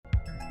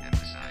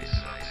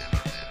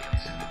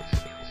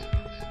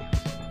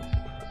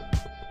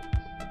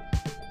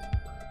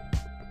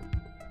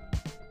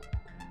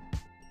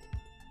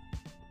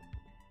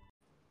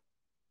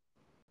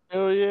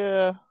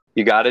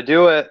You got to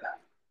do it.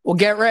 Well,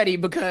 get ready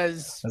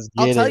because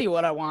I'll tell it. you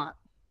what I want.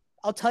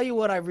 I'll tell you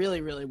what I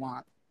really, really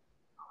want.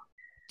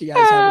 Do you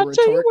guys have a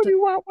retort? What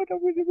you want, what I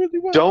really, really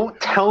want.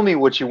 Don't tell me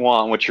what you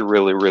want, what you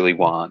really, really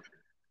want.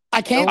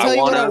 I can't I tell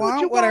you what I wanna-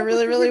 want, what I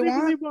really, really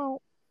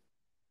want.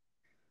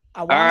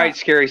 All right,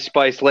 Scary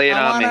Spice, lay it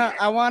on me.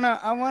 I wanna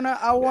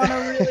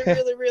really,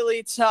 really,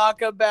 really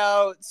talk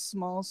about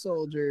Small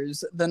Soldiers,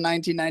 the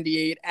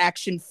 1998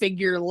 action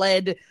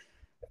figure-led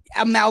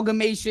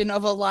amalgamation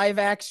of a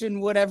live-action,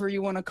 whatever you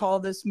want to call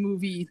this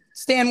movie.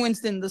 Stan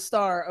Winston, the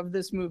star of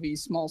this movie,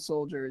 Small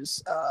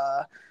Soldiers.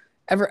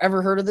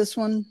 Ever heard of this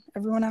one?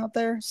 Everyone out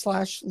there, /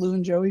 Lou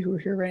and Joey who are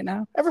here right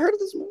now, ever heard of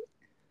this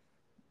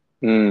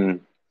movie?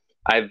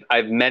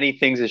 I've many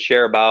things to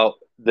share about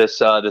this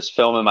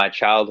film in my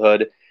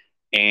childhood.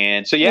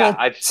 And so, yeah, Well,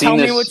 I've seen tell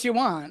this. me what you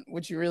want,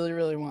 what you really,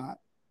 really want.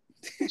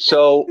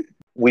 So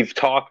we've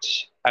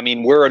talked. I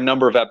mean, we're a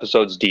number of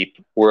episodes deep.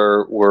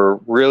 We're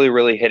really,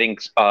 really hitting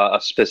a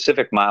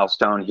specific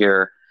milestone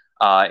here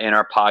in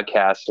our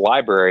podcast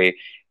library.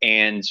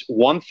 And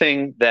one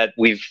thing that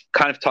we've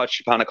kind of touched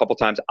upon a couple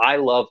times, I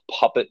love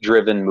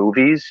puppet-driven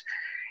movies.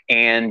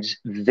 And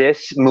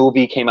this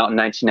movie came out in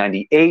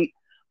 1998.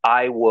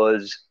 I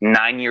was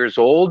 9 years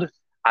old.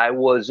 I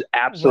was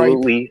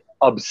absolutely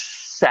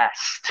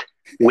obsessed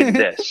with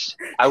this.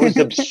 I was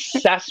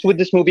obsessed with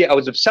this movie. I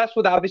was obsessed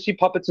with obviously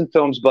puppets and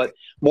films, but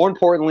more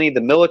importantly,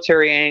 the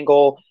military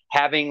angle,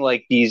 having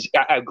like these.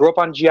 I grew up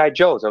on G.I.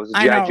 Joes. I was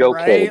a G.I. Joe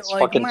kid. It's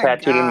Like, fucking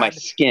tattooed in my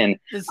skin.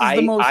 This is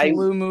the most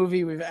Lou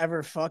movie we've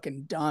ever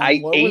fucking done. I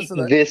ate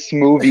this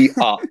movie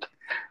up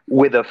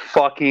with a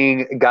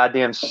fucking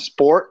goddamn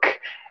spork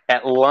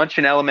at lunch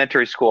in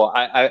elementary school.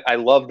 I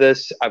love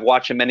this. I've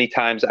watched it many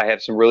times. I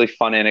have some really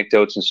fun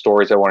anecdotes and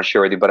stories I want to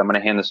share with you, but I'm going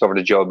to hand this over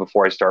to Joe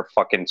before I start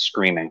fucking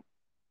screaming.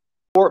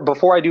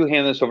 Before I do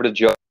hand this over to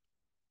Joe,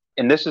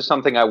 and this is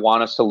something I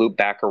want us to loop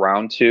back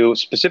around to,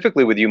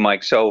 specifically with you,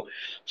 Mike. So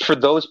for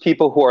those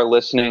people who are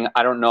listening,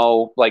 I don't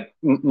know, like,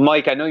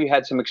 Mike, I know you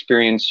had some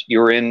experience. You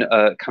were in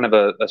a kind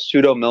of a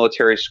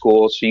pseudo-military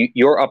school, so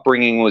your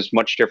upbringing was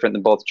much different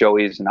than both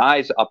Joey's and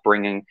I's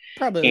upbringing.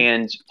 Probably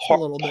and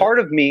part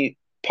of me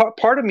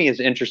is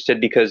interested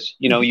because,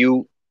 you know,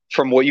 you,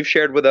 from what you've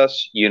shared with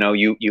us, you know,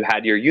 you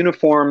had your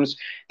uniforms.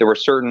 There were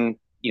certain,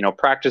 you know,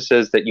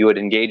 practices that you had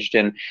engaged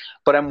in.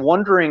 But I'm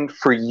wondering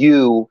for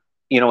you,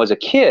 you know, as a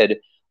kid,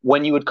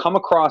 when you would come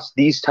across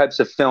these types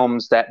of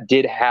films that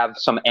did have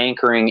some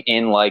anchoring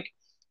in, like,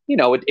 you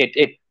know,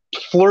 it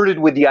flirted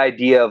with the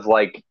idea of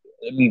like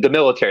the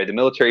military. The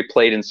military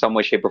played in some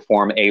way, shape, or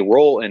form a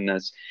role in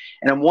this.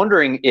 And I'm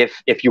wondering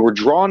if you were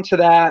drawn to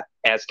that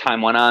as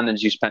time went on,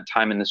 as you spent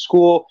time in the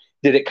school.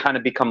 Did it kind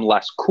of become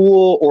less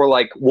cool, or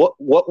like what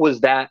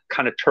was that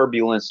kind of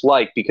turbulence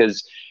like?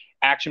 Because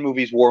action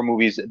movies, war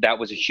movies, that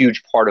was a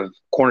huge part of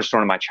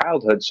cornerstone of my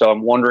childhood. So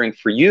I'm wondering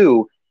for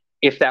you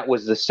if that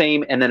was the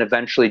same, and then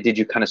eventually did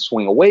you kind of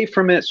swing away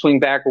from it, swing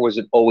back, or was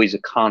it always a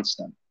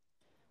constant?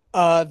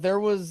 There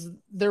was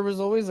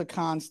always a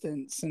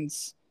constant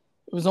since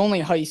it was only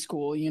high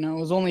school. You know, it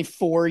was only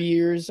 4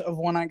 years of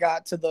when I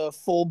got to the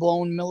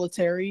full-blown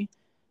military.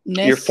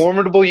 Your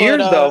formidable years,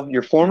 though.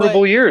 Your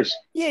formidable years.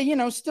 Yeah, you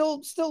know,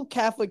 still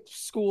Catholic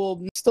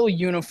school, still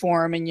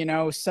uniform, and, you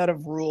know, set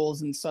of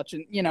rules and such,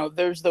 and, you know,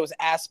 there's those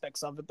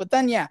aspects of it. But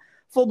then, yeah,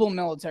 full-blown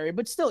military,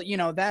 but still, you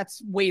know,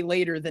 that's way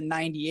later than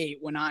 98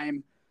 when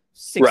I'm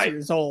 6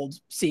 years old,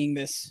 seeing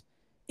this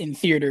in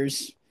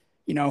theaters.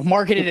 You know,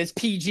 marketed as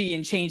PG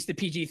and changed to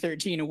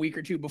PG-13 a week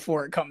or two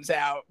before it comes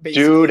out.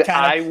 Basically. Dude,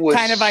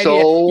 kind of idea.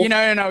 You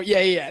know, no.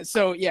 Yeah.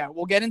 So, yeah,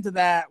 we'll get into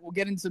that. We'll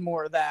get into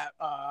more of that,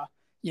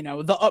 you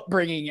know, the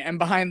upbringing and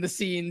behind the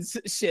scenes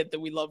shit that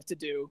we love to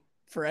do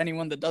for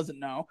anyone that doesn't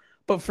know.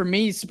 But for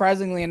me,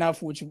 surprisingly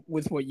enough, with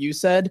what you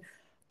said,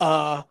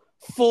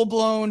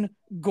 full-blown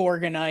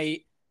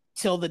Gorgonite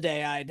till the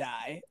day I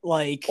die.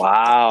 Like,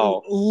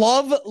 wow.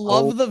 Love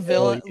the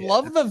villain. Yeah.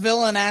 Love the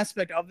villain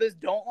aspect of this.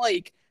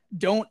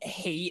 Don't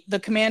hate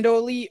the Commando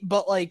Elite,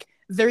 but like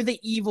they're the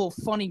evil,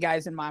 funny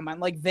guys in my mind.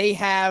 Like they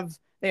have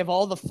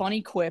all the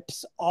funny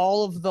quips,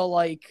 all of the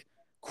like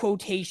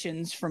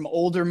quotations from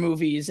older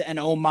movies and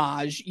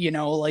homage, you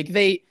know, like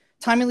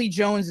Tommy Lee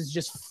Jones is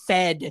just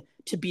fed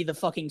to be the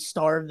fucking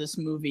star of this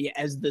movie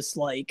as this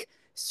like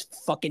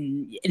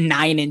fucking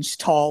 9-inch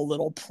tall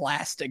little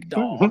plastic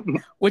doll,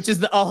 which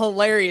is a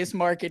hilarious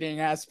marketing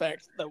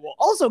aspect that we'll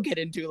also get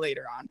into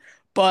later on.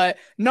 But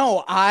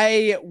no,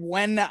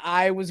 when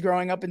I was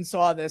growing up and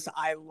saw this,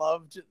 I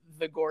loved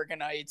the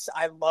Gorgonites.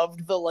 I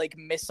loved the like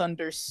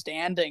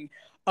misunderstanding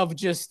of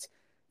just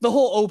the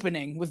whole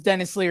opening with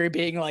Dennis Leary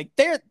being like,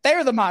 they're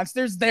the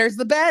monsters, there's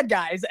the bad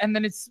guys. And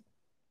then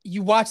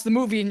you watch the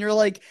movie and you're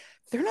like,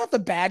 they're not the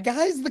bad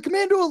guys. The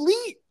Commando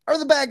Elite are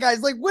the bad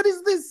guys. Like, what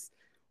is this?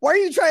 Why are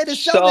you trying to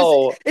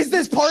sell this? Is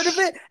this part of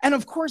it? And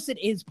of course it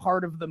is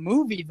part of the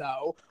movie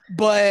though.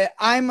 But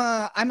I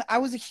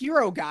was a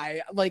hero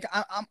guy. Like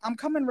I'm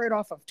coming right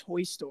off of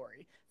Toy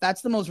Story.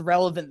 That's the most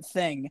relevant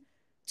thing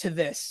to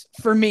this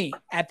for me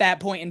at that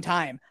point in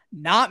time.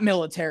 Not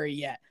military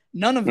yet.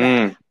 None of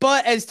that.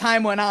 But as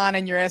time went on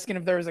and you're asking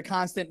if there was a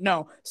constant,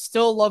 no,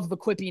 still love the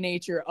quippy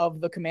nature of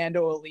the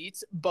Commando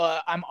elites,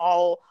 but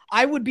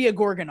I would be a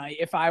Gorgonite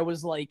if I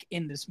was like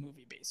in this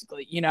movie,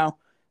 basically, you know?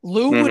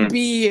 Lou would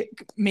be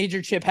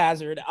Major Chip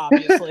Hazard,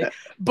 obviously,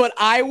 but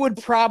I would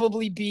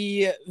probably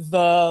be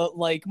the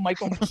like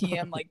Michael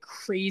McKean, like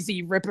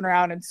crazy ripping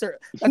around and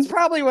that's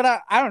probably what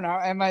I don't know.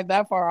 Am I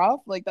that far off?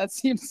 Like that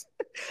seems.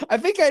 I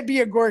think I'd be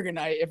a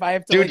Gorgonite if I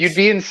have to. Dude, like, you'd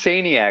be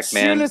Insaniac,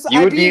 man.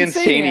 You would be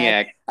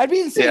Insaniac. I'd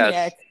be Insaniac.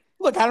 Yes.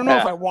 Look, I don't know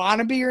if I want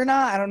to be or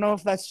not. I don't know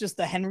if that's just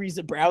the Henry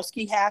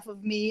Zebrowski half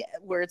of me,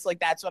 where it's like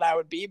that's what I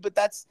would be, but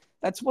that's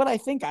what I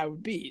think I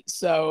would be.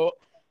 So.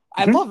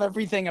 I love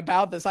everything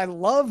about this. I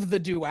love the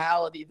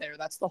duality there.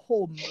 That's the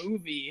whole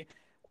movie,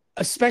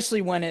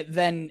 especially when it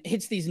then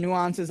hits these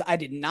nuances I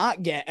did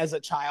not get as a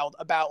child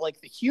about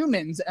like the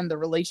humans and the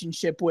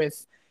relationship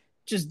with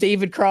just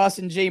David Cross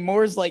and Jay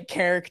Moore's like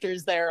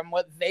characters there and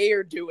what they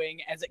are doing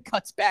as it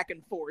cuts back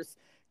and forth,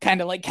 kind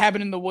of like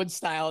Cabin in the Woods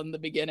style in the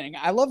beginning.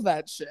 I love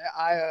that shit.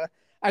 I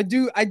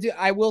do.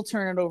 I will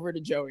turn it over to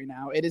Joey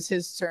now. It is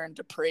his turn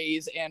to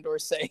praise and or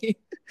say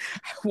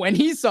when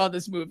he saw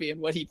this movie and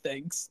what he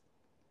thinks.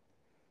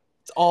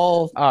 It's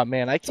all. Oh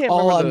man, I can't.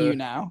 All remember on you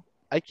now.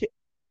 I can't.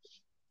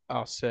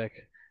 Oh,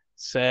 sick.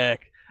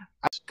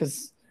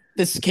 Because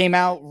this came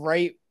out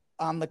right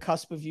on the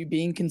cusp of you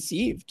being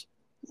conceived,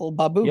 little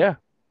Babu. Yeah,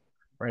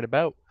 right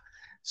about.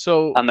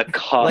 So on the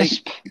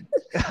cusp.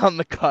 On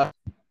the cusp.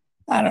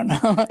 I don't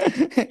know.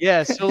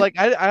 Yeah, so like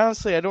I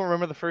honestly I don't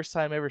remember the first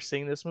time ever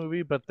seeing this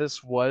movie, but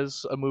this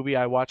was a movie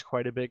I watched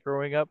quite a bit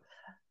growing up.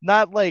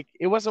 Not like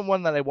it wasn't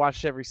one that I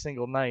watched every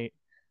single night,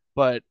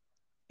 but.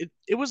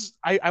 It was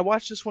I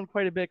watched this one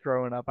quite a bit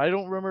growing up. I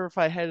don't remember if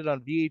I had it on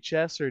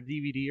VHS or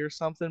DVD or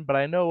something, but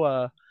I know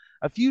a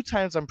few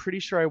times I'm pretty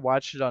sure I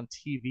watched it on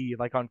TV,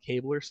 like on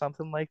cable or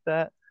something like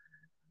that.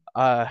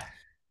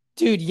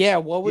 Dude, yeah,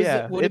 what was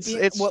it?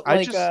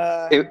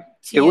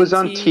 It was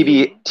on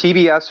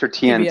TBS or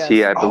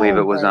TNT, I believe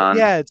it was on.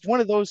 Yeah, it's one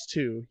of those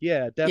two.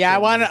 Yeah, definitely.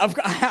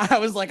 Yeah, I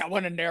was like, I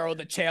want to narrow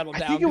the channel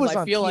down. I think it was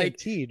on TNT, like,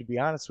 to be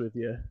honest with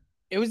you.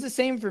 It was the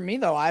same for me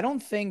though. I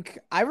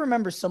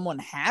remember someone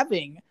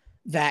having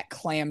that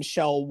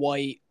clamshell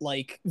white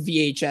like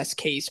VHS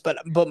case, but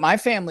my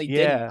family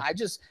didn't.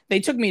 They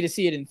took me to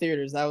see it in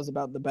theaters. That was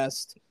about the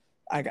best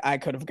I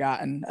could have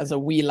gotten as a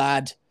wee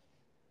lad.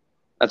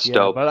 That's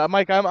dope. But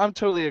Mike, I'm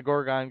totally a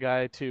Gorgon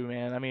guy too,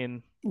 man. I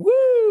mean,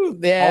 woo,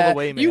 yeah, all the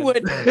way, man. You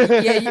would,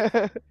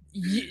 yeah,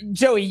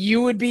 Joey,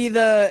 you would be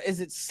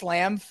is it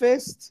Slam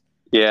Fist?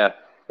 Yeah.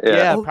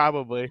 Yeah,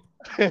 probably.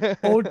 I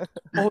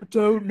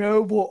don't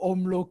know what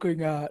I'm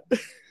looking at.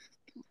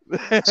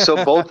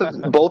 So both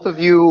of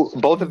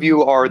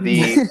you are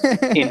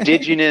the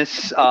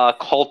indigenous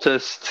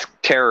cultist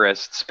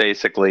terrorists,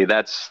 basically.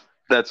 That's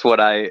what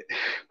I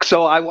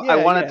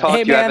want to talk to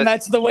you. Hey man,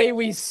 that's the way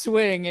we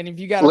swing, and if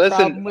you got a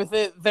problem with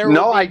it, there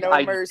will be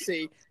no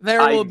mercy.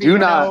 There will be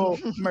no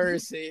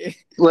mercy.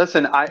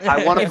 Listen,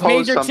 I want to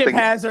pose something. If Major Chip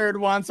Hazard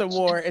wants a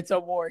war, it's a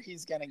war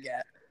he's gonna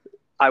get.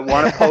 I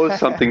want to pose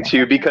something to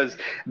you because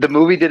the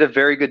movie did a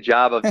very good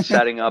job of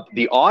setting up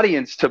the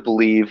audience to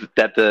believe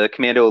that the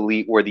Commando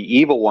Elite were the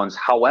evil ones.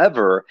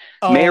 However,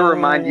 may I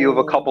remind you of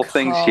a couple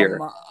things here.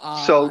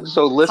 So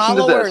listen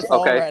Hollow to this, Earth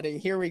okay? Already.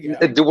 Here we go.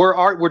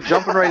 We're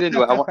jumping right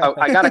into it.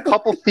 I got a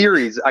couple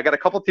theories. I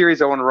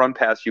want to run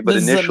past you, but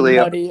this initially,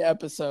 is a nutty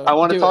episode. I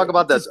want to talk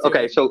about this.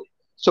 Okay, so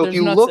if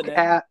you look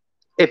at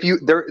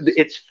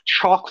it's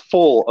chock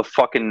full of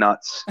fucking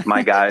nuts,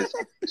 my guys.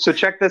 So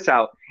check this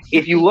out.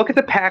 If you look at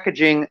the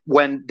packaging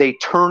when they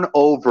turn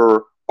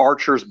over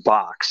Archer's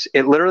box,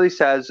 it literally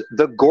says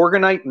the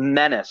Gorgonite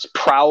menace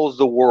prowls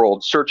the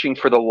world, searching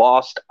for the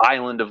lost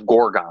island of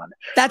Gorgon.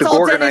 That's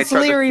all Dennis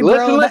Leary,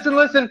 bro.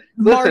 Listen.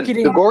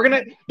 Marketing. The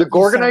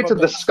Gorgonites are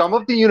the scum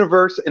of the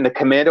universe, and the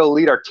Commando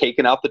Elite are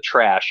taking out the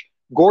trash.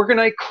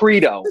 Gorgonite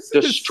credo: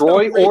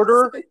 destroy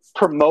order,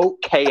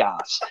 promote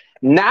chaos.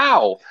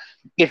 Now,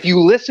 if you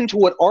listen to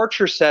what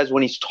Archer says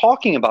when he's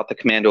talking about the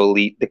Commando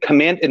Elite,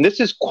 and this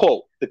is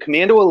quote, the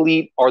Commando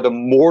Elite are the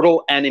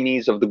mortal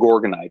enemies of the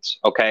Gorgonites,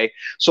 okay?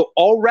 So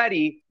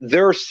already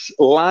there's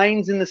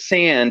lines in the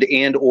sand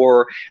and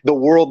or the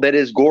world that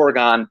is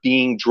Gorgon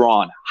being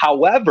drawn.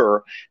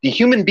 However, the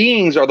human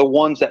beings are the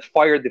ones that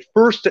fired the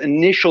first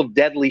initial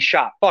deadly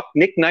shot. Fuck,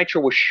 Nick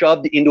Nitro was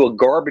shoved into a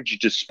garbage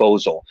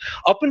disposal.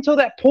 Up until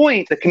that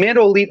point, the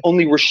Commando Elite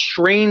only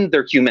restrained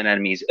their human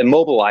enemies,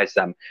 immobilized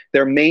them.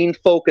 Their main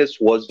focus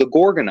was the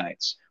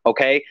Gorgonites,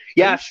 okay?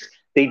 Yes,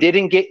 they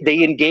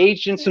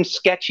engaged in some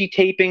sketchy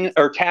tapping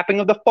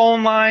of the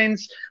phone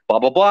lines, blah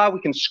blah blah. We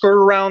can skirt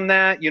around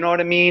that, you know what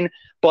I mean?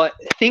 But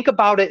think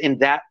about it in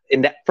that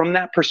from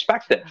that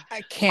perspective. I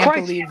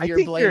can't believe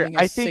you're blaming a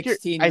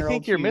 16-year-old. I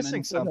think you're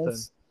missing something.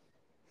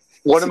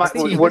 What am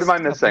I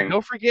missing?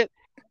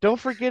 Don't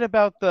forget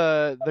about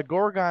the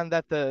Gorgon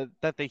that the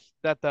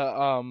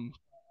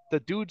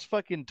dudes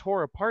fucking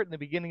tore apart in the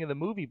beginning of the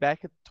movie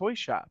back at the toy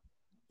shop.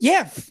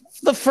 Yeah,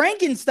 the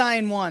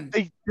Frankenstein one.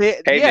 Hey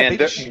man,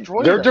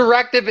 their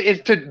directive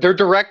is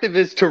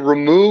to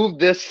remove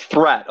this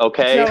threat.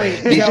 Okay,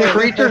 these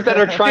creatures that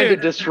are trying to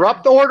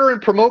disrupt order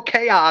and promote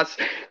chaos,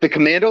 the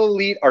Commando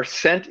Elite are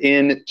sent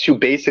in to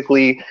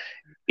basically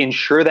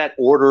ensure that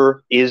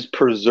order is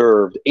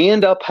preserved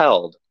and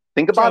upheld.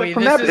 Think about it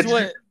from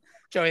that.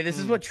 Joey, this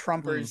is what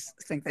Trumpers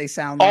think they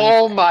sound like.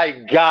 Oh my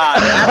God.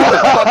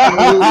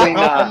 Absolutely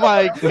not. Oh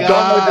my God. I'm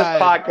done with this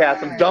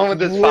podcast. I'm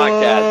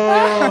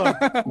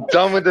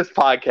done with this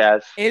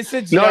podcast. It's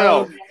a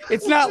joke. No.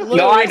 It's not Lou.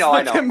 I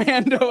know.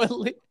 Commando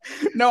Elite.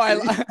 No,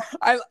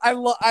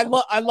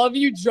 I love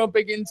you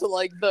jumping into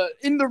like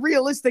in the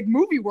realistic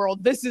movie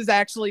world. This is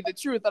actually the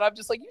truth, and I'm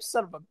just like, you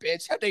son of a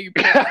bitch! How dare you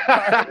pull that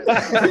card?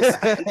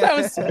 That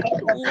was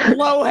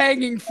low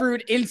hanging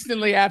fruit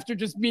instantly after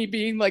just me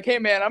being like, hey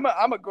man,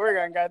 I'm a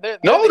Gorgon guy.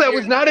 That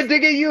was not a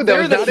dig at you. That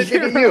was not a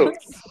dig at you.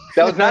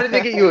 That was not a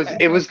dig at you.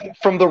 It was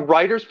from the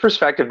writer's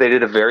perspective. They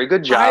did a very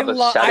good job of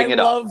setting it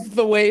up. I love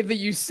the way that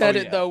you said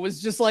it though.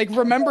 Was just like,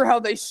 remember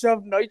how they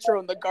shoved Nitro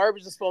in the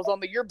garbage disposal?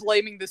 You're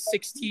blaming the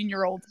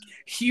 16-year-old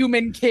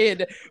human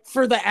kid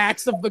for the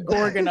acts of the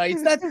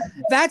Gorgonites.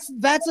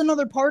 That's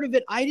another part of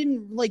it I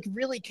didn't like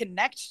really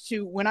connect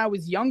to when I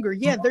was younger.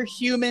 Yeah, they're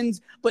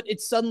humans, but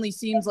it suddenly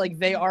seems like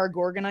they are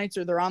Gorgonites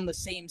or they're on the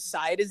same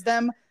side as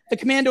them. The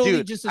Commando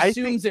Elite just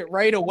assumes it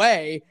right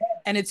away,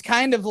 and it's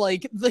kind of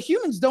like the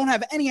humans don't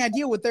have any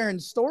idea what they're in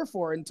store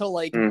for until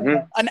like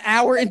an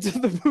hour into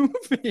the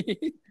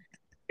movie.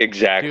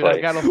 Exactly.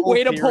 Dude,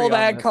 way to pull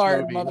that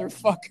card,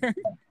 motherfucker.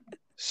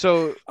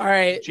 So, all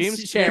right,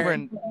 James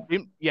Cameron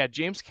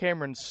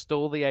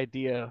stole the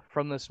idea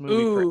from this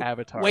movie for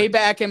Avatar. Way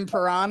back in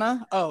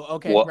Piranha. Oh,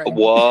 okay. Whoa.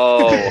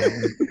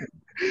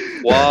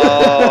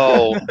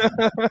 Whoa.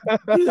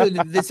 Dude,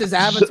 this is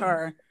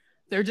Avatar.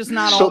 They're just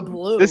not all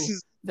blue.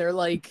 They're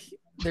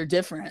they're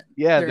different.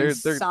 Yeah, they're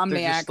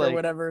Insomniac or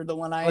whatever. The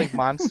one like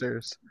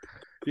monsters.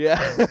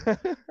 Yeah.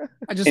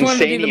 I just wanted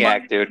to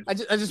be dude. I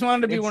just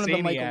wanted to be one of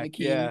the Michael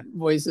McKean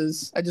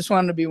voices. I just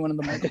wanted to be one of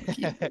the Michael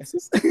McKean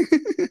voices.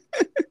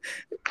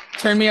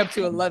 Turn me up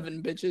to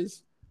 11,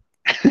 bitches.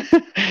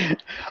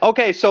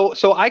 Okay, so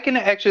I can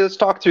actually let's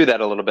talk through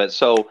that a little bit.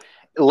 So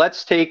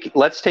let's take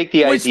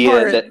the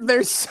idea that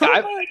there's so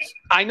much.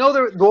 I know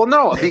there. Well,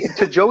 no.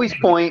 To Joey's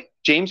point,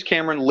 James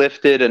Cameron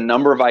lifted a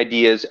number of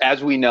ideas,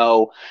 as we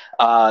know.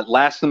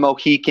 Last of the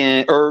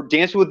Mohican or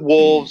Dancing with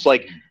Wolves,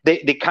 like they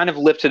kind of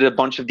lifted a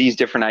bunch of these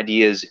different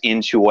ideas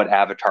into what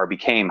Avatar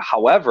became.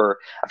 However,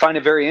 I find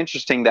it very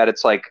interesting that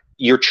it's like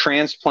you're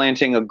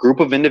transplanting a group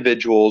of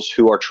individuals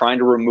who are trying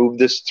to remove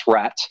this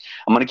threat.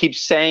 I'm going to keep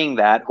saying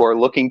that, who are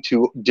looking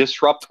to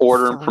disrupt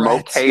order and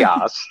promote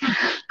chaos,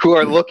 who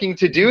are looking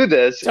to do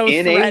this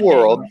in a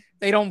world.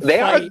 They don't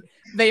fight.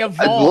 They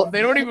evolve.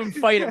 They don't even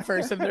fight at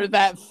first, and they're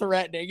that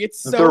threatening. It's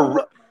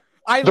so.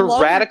 They're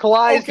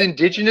radicalized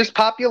indigenous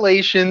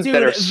populations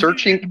that are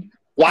searching.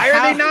 Why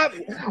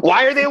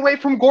are they away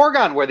from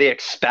Gorgon? Were they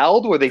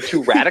expelled? Were they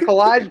too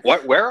radicalized?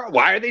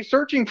 Why are they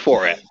searching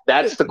for it?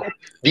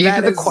 These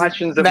are the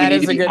questions that we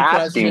need to be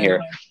asking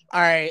here. All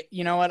right,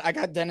 you know what? I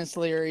got Dennis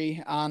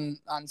Leary on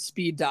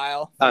speed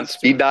dial. On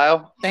speed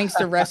dial? Thanks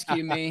to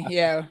rescue me.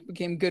 Yeah,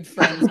 became good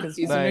friends because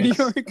he's a New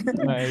Yorker.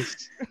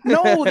 Nice.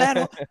 No,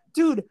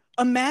 dude.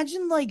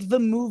 Imagine like the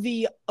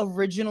movie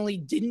originally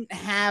didn't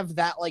have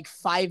that like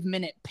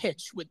 5-minute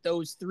pitch with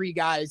those three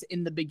guys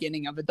in the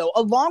beginning of it, though,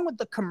 along with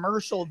the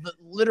commercial that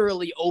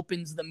literally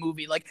opens the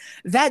movie. Like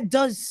that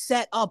does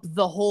set up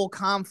the whole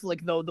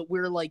conflict, though, that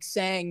we're like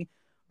saying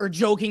or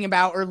joking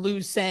about or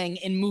Lou's saying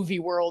in movie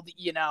world,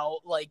 you know,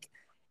 like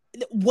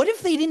what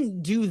if they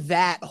didn't do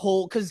that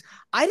whole, because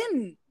I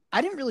didn't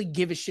really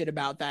give a shit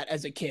about that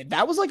as a kid.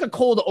 That was like a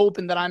cold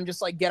open that I'm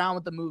just like, get on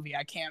with the movie.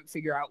 I can't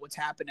figure out what's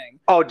happening.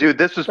 Oh, dude,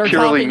 this was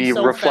purely me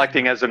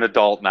reflecting as an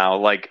adult now.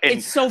 Like,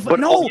 it's so fun.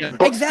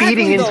 But exactly,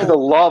 feeding into the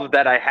love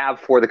that I have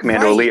for the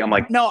Commando Elite. I'm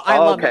like, I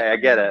love it. I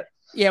get it.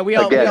 Yeah, we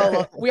all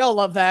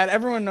love that.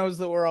 Everyone knows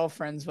that we're all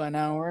friends by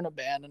now. We're in a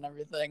band and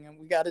everything, and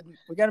we gotta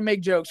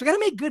make jokes. We gotta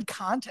make good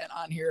content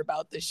on here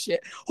about this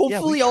shit.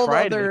 Hopefully, all the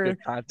other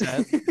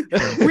content.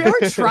 We are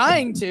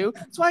trying to.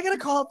 That's why I gotta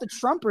call out the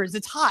Trumpers.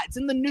 It's hot. It's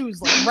in the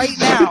news like right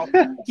now.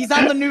 He's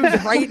on the news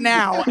right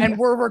now, and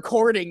we're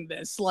recording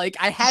this. Like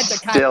I had to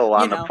kind still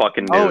on the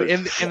fucking news. Oh,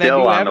 and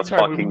still on the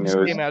fucking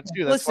news. Came out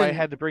too. That's why I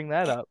had to bring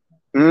that up.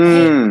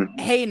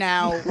 Hey,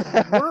 now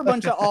we're a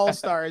bunch of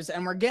all-stars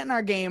and we're getting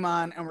our game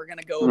on and we're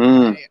gonna go.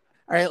 All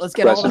right, let's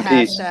get all the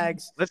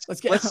hashtags. Let's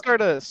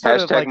start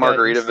hashtag like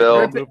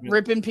Margaritaville.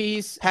 Rip in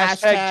peace.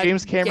 Hashtag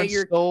James Cameron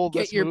stole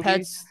this Get your movie.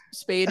 pets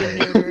spayed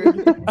and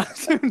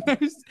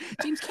neutered.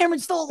 James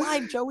Cameron's still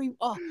alive, Joey.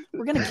 Oh,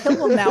 we're gonna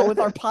kill him now with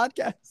our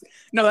podcast.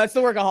 No, that's the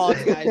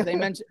Workaholics guys. They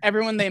mentioned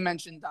everyone they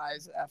mentioned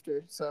dies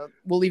after, so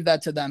we'll leave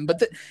that to them.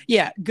 But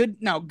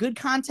good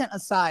content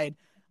aside.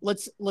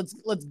 Let's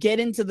get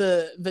into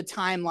the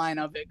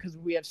timeline of it because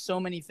we have so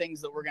many things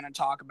that we're going to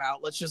talk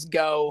about. Let's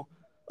go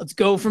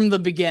from the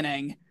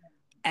beginning.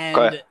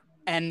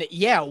 And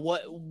yeah,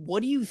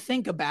 what do you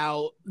think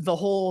about the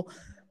whole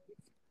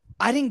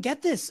I didn't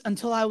get this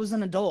until I was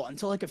an adult,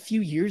 until like a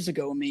few years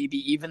ago, maybe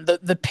even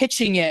the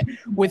pitching it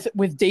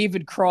with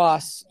David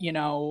Cross, you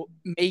know,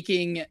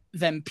 making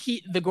them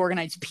the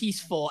Gorgonites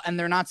peaceful, and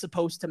they're not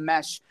supposed to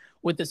mesh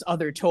with this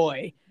other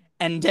toy.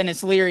 And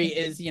Dennis Leary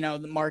is, you know,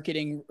 the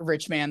marketing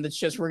rich man that's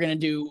just, we're gonna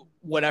do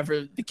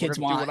whatever the kids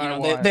want. You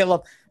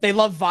know, they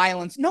love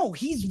violence. No,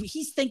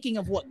 he's thinking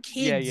of what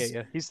kids.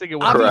 Yeah. He's thinking.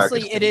 What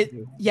obviously, it is.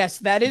 Yes,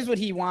 that is what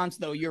he wants,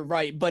 though. You're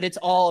right, but it's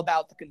all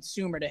about the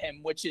consumer to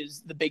him, which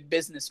is the big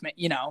businessman.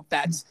 You know,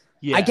 that's.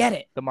 Yeah, I get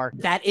it. The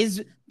market. That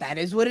is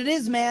what it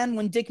is, man.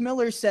 When Dick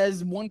Miller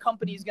says one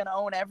company is gonna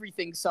own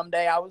everything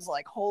someday, I was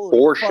like, holy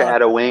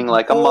foreshadowing fuck.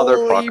 Like a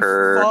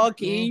motherfucker.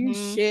 Fucking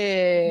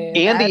shit.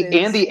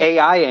 And the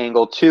AI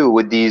angle too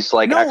with these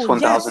like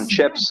X1000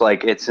 chips,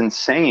 like it's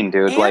insane,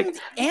 dude.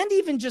 And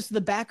even just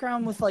the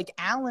background with like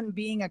Alan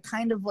being a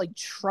kind of like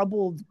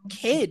troubled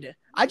kid.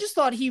 I just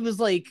thought he was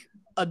like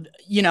a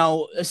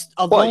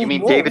well, you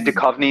mean wolf. David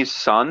Duchovny's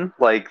son,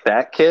 like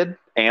that kid?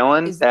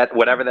 Alan,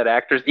 whatever that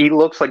actor's, he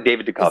looks like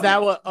David Duchovny. Is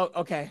that what? Oh,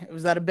 okay,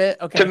 was that a bit?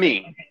 Okay. To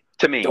me.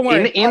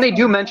 And they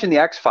do mention the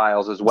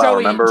X-Files as well. Joey,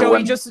 remember?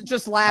 Joey,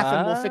 just laugh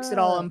and we'll fix it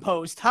all in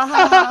post.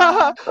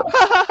 Ha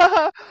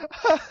ha.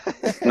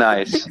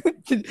 Nice.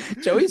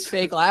 Joey's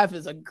fake laugh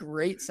is a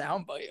great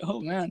soundbite. Oh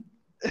man.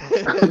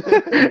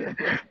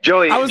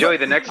 Joey,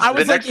 the next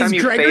time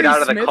you fade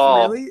out of the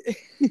call. Really?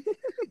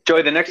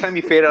 Joey, the next time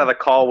you fade out of the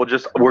call,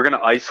 we're gonna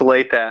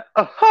isolate that.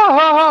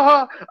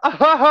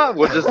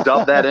 We'll just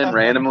dub that in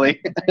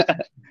randomly.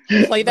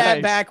 Play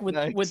that back with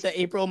the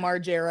April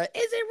Margera.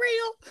 Is it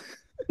real?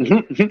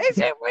 Is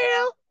it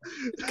real?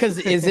 Because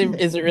is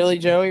it really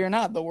Joey or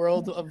not? The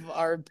world of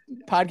our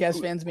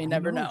podcast fans may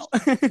never know.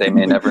 They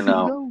may never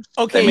know.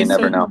 Okay, they may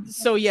never know.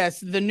 So yes,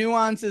 the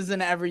nuances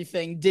and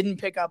everything didn't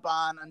pick up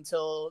on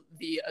until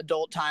the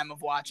adult time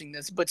of watching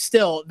this, but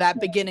still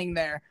that beginning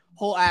there,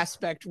 whole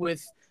aspect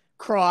with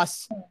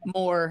Cross,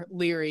 Moore,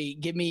 Leary.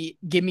 Give me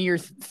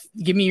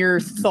your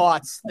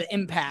thoughts, the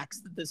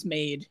impacts that this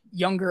made,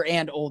 younger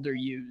and older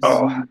use.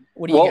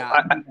 What do you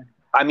got?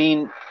 I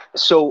mean,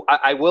 so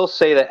I will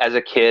say that as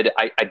a kid,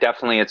 I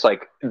definitely, it's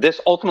like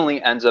this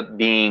ultimately ends up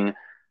being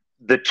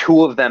the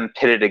two of them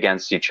pitted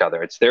against each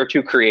other. It's their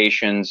two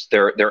creations.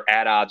 They're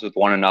at odds with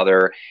one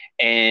another.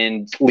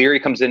 And Leary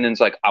comes in and is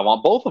like, I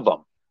want both of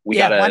them. We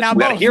got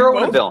a hero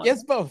and a villain.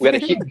 Yes, both. We got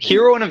a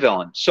hero and a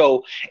villain.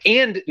 So,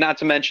 and not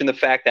to mention the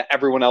fact that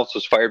everyone else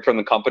was fired from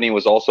the company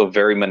was also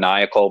very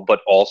maniacal,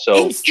 but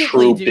also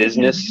true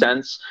business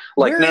sense.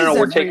 Like, no,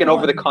 we're taking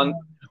over the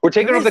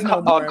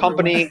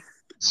company,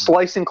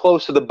 slicing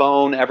close to the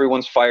bone.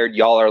 Everyone's fired.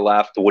 Y'all are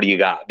left. What do you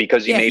got?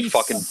 Because you made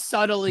fucking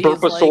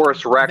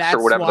Burposaurus Rex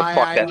or whatever the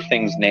fuck that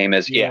thing's name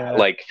is. Yeah,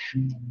 like.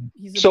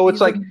 He's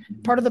like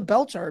part of the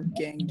Belchar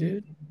gang,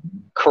 dude.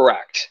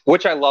 Correct.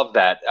 Which I love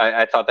that.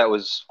 I thought that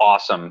was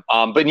awesome.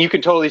 But you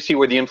can totally see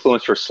where the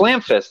influence for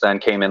Slamfist then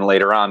came in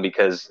later on,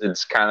 because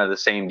it's kind of the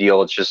same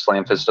deal. It's just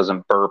Slamfist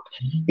doesn't burp.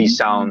 He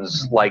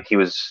sounds like he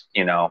was,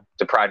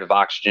 deprived of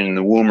oxygen in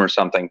the womb or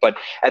something. But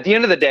at the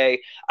end of the day,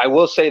 I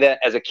will say that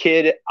as a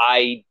kid,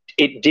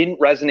 it didn't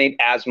resonate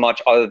as much,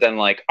 other than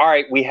like, all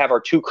right, we have our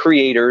two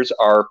creators,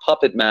 our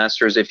puppet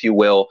masters, if you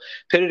will,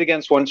 pitted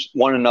against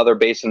one another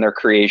based on their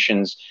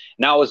creations.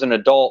 Now as an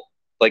adult,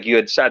 like you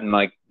had said, and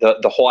like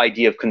the whole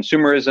idea of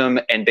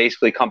consumerism and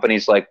basically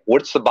companies like,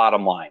 what's the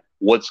bottom line?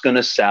 What's going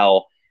to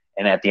sell?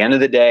 And at the end of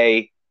the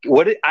day,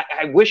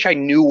 I wish I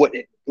knew what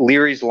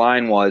Leary's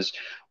line was,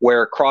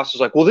 where Cross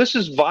was like, well, this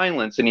is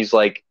violence. And he's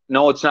like,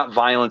 no, it's not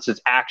violence. It's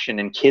action.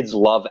 And kids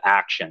love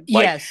action.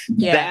 Like, yes.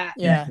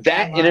 Yeah.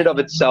 That in and of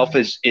itself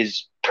is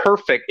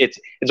perfect. It's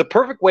a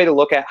perfect way to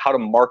look at how to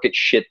market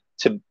shit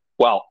to,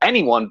 well,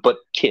 anyone but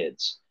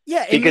kids.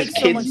 Yeah, because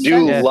kids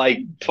do like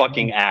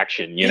fucking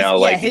action,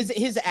 like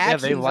his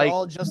actions are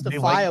all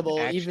justifiable,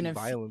 even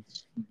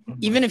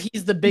if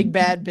he's the big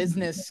bad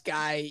business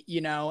guy,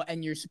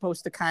 and you're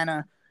supposed to kind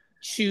of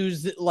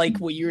choose, like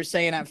what you were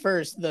saying at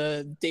first,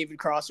 the David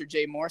Cross or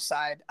Jay Moore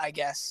side, I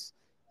guess.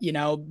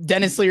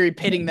 Dennis Leary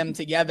pitting them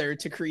together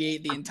to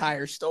create the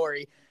entire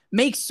story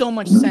makes so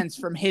much sense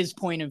from his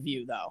point of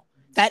view, though.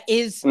 That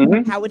is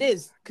how it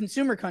is.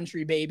 Consumer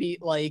country, baby.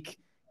 Like.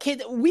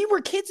 We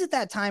were kids at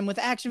that time with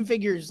action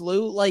figures,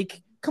 Lou.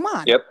 Like, come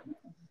on. Yep.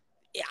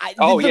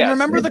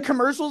 Remember the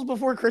commercials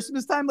before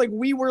Christmas time? Like,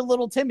 we were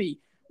little Timmy.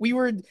 We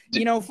were,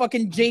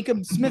 fucking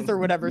Jacob Smith or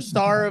whatever,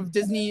 star of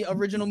Disney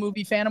original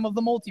movie Phantom of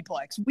the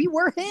Multiplex. We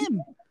were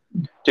him.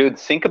 Dude,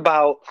 think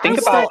about him,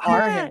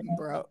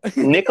 bro.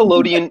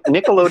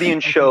 Nickelodeon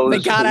shows. They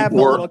gotta have a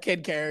little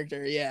kid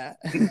character, yeah.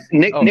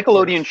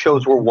 Nickelodeon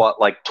shows were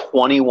what, like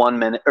 21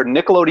 minutes, or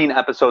Nickelodeon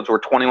episodes were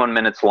 21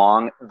 minutes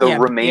long. The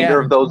remainder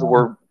of those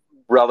were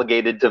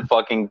relegated to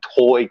fucking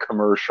toy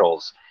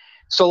commercials.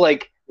 So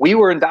like we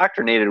were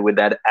indoctrinated with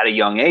that at a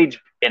young age,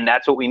 and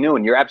that's what we knew.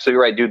 And you're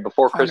absolutely right, dude.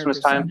 Before Christmas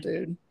time,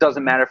 dude.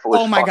 Doesn't matter if it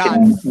was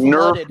fucking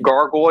Nerf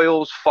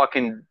gargoyles,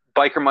 fucking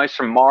biker mice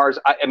from Mars.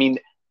 I mean,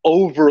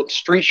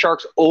 Street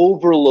Sharks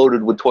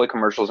overloaded with toy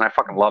commercials, and I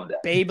fucking loved it.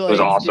 Beyblade, it was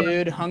awesome,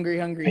 dude. Hungry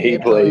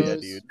Beyblade,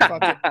 dude.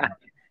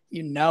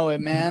 You know it,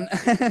 man.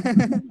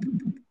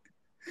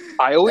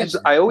 I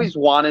always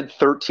wanted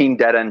 13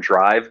 Dead End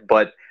Drive,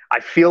 but I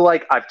feel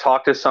like I've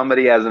talked to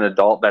somebody as an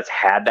adult that's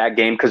had that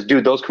game because,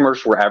 dude, those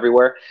commercials were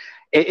everywhere.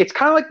 It's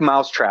kind of like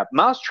Mousetrap.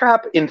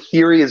 Mousetrap, in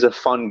theory, is a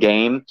fun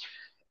game.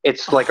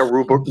 It's like a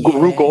Rube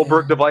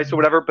Goldberg device or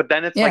whatever, but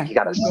then it's like you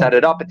got to set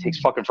it up. It takes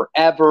fucking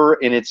forever,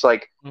 and it's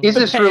like, is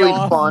this really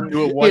fun?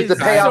 Is the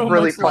payoff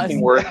really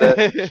fucking worth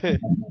it?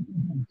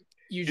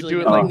 Usually, you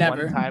do it like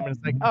never. One time, and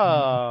it's like,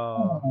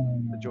 oh,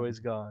 the joy's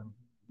gone.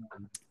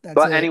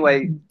 But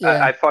anyway,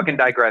 I fucking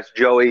digress.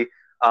 Joey,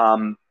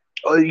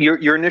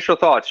 your initial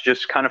thoughts,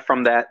 just kind of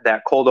from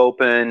that cold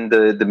open,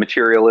 the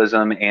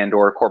materialism and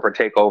or corporate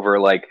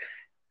takeover, like,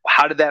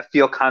 how did that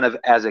feel kind of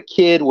as a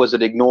kid? Was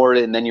it ignored,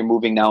 and then you're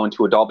moving now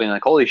into adult being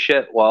like, holy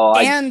shit, well...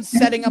 And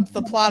setting up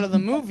the plot of the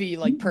movie,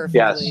 like,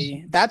 perfectly.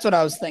 Yes. That's what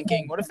I was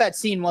thinking. What if that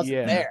scene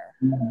wasn't there?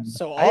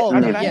 So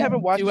I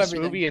haven't watched this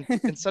movie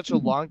in such a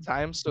long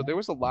time, so there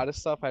was a lot of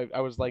stuff I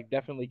was, like,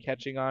 definitely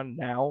catching on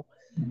now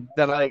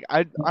that, like,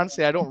 I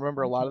honestly, I don't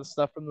remember a lot of the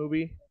stuff from the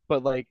movie,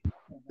 but, like,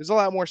 there's a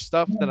lot more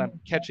stuff that I'm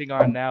catching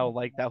on now,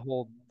 like, that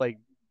whole, like,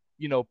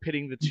 you know,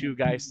 pitting the two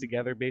guys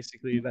together,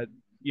 basically, that...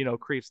 you know,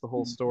 creates the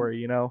whole story,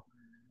 you know,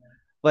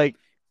 like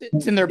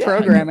it's in their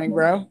programming,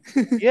 bro.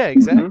 Yeah,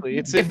 exactly.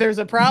 It's if there's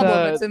a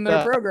problem, it's in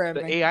their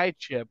programming. The AI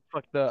chip,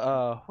 fuck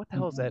the what the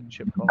hell is that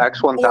chip called?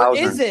 X1000. Or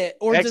is it,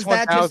 or does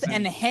that just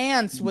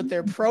enhance what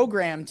they're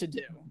programmed to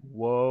do?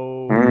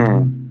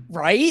 Whoa.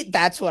 Right?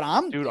 That's what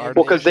I'm doing. Well,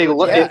 because they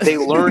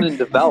learn and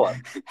develop.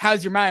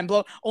 How's your mind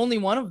blow? Only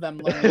one of them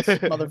learns,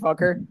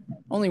 motherfucker.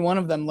 Only one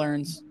of them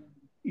learns.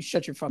 You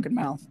shut your fucking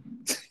mouth.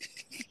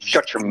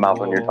 Shut your mouth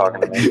when you're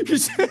talking to me.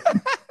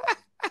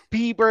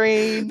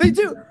 B-brain. They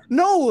do.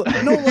 No,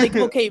 like,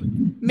 okay,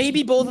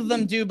 maybe both of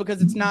them do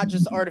because it's not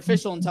just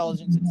artificial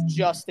intelligence, it's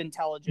just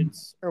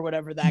intelligence or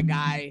whatever that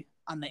guy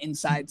on the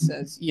inside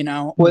says, you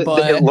know. Well,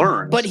 but it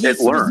learns. But it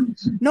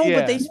learns. No,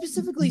 but they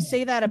specifically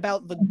say that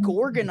about the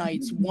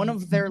Gorgonites. One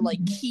of their,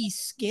 like, key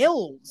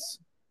skills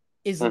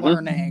is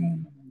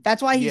learning.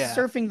 That's why he's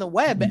surfing the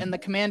web, and the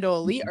Commando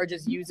Elite are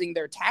just using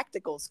their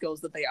tactical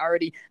skills that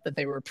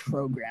they were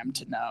programmed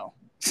to know.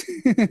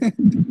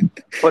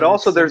 But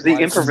also there's the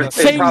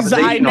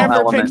improvisational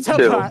element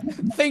too.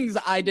 Things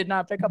I did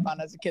not pick up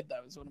on as a kid,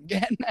 though, is what I'm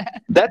getting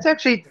at. That's a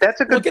good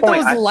point. Look at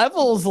those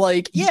levels,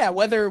 like,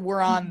 whether we're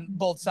on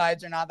both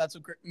sides or not, that's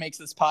what makes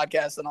this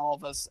podcast and all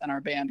of us and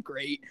our band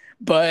great.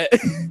 But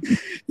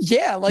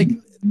like,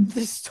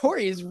 this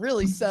story is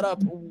really set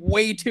up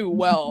way too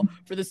well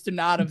for this to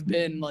not have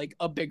been like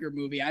a bigger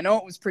movie. I know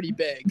it was pretty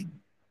big.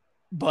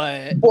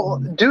 But well,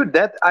 dude,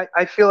 that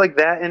I feel like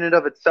that in and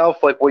of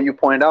itself, like what you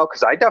pointed out,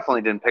 because I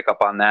definitely didn't pick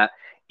up on that.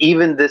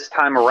 Even this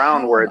time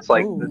around, where it's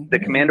like the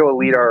Commando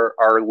Elite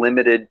are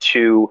limited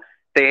to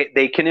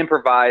they can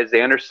improvise,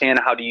 they understand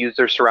how to use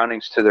their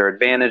surroundings to their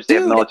advantage. They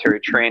have military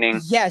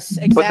training. Yes,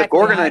 exactly. But the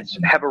Gorgonites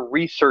have a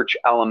research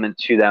element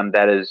to them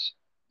that is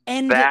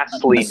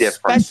vastly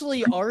different.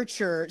 Especially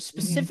Archer,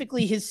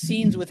 specifically his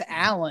scenes with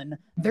Alan.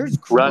 There's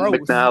Ron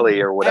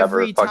McNally or whatever.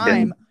 Every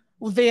time.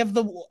 Well, they have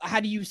how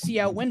do you see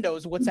out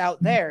windows? What's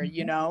out there,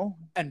 you know?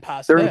 And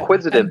past They're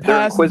inquisitive.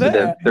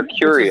 They're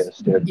curious,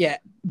 dude. Yeah,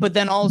 but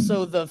then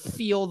also the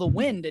feel the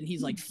wind, and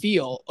he's like,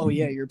 feel. Oh,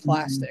 yeah, you're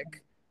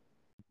plastic.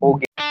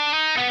 Okay.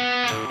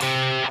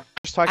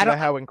 Just talking about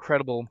how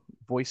incredible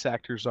voice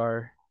actors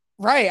are.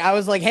 Right. I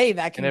was like, hey,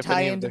 that can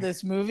tie into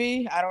this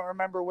movie. I don't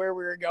remember where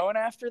we were going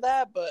after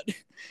that, but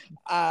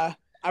I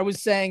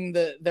was saying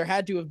that there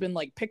had to have been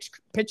like pitch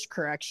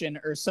correction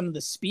or some of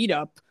the speed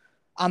up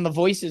on the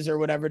voices or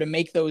whatever to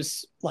make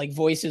those like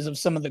voices of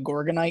some of the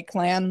Gorgonite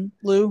clan,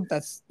 Lou.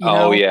 That's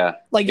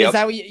like is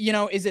that what you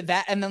know, is it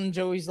that? And then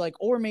Joey's like,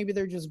 or maybe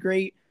they're just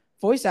great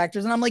voice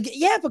actors. And I'm like,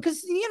 yeah,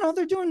 because you know,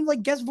 they're doing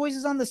like guest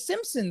voices on The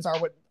Simpsons are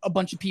what a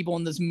bunch of people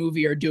in this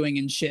movie are doing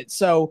and shit.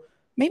 So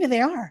maybe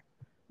they are.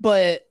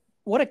 But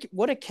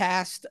what a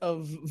cast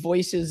of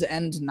voices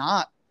and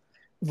not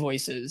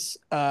voices.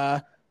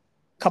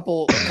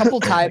 Couple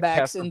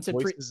tiebacks into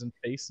voices and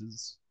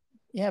faces.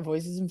 Yeah,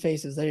 voices and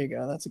faces. There you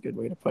go. That's a good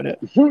way to put it.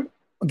 I'll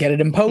get it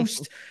in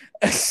post.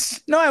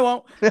 No, I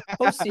won't.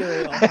 Post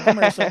serial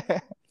commercial.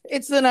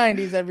 It's the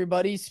 90s,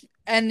 everybody.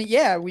 And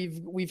yeah,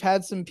 we've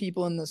had some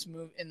people in this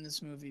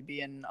movie be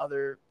in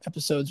other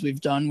episodes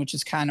we've done, which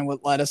is kind of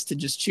what led us to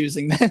just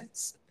choosing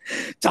this,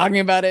 talking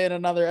about it in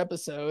another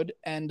episode.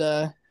 And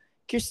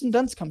Kirsten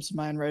Dunst comes to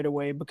mind right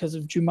away because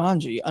of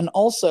Jumanji, an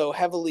also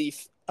heavily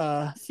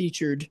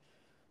featured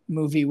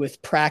movie with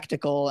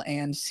practical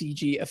and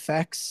CG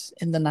effects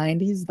in the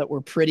 90s that were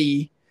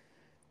pretty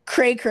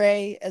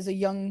cray-cray as a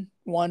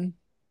youngin.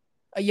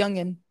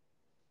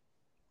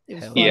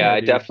 Yeah, I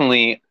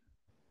definitely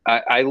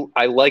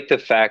I like the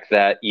fact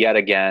that yet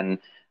again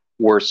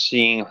we're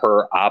seeing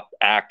her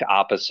act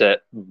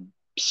opposite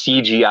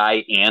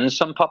CGI and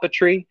some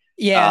puppetry.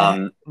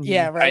 Yeah,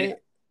 right.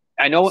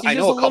 I know. She's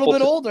just a little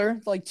bit older,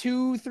 like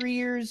 2-3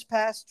 years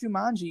past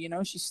Jumanji. You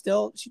know, she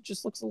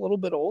just looks a little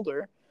bit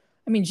older.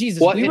 I mean,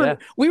 Jesus,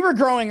 we were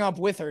growing up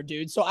with her,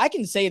 dude. So I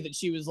can say that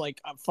she was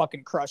like a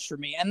fucking crush for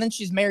me. And then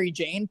she's Mary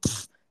Jane.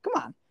 Come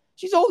on,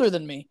 she's older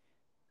than me.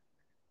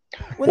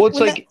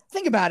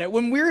 Think about it.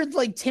 When we're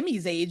like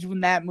Timmy's age,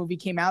 when that movie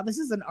came out, this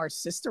isn't our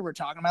sister we're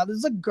talking about. This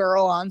is a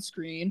girl on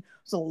screen.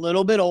 It's a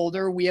little bit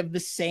older. We have the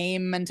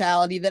same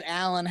mentality that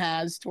Alan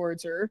has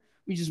towards her.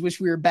 We just wish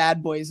we were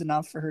bad boys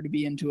enough for her to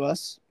be into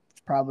us.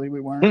 Which probably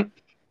we weren't.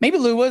 Maybe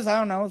Lou was. I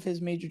don't know, with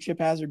his Major Chip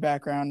Hazard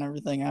background and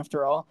everything.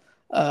 After all,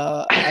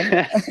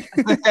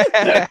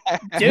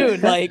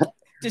 dude, like.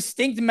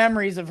 Distinct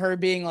memories of her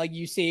being like,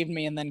 "You saved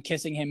me," and then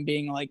kissing him,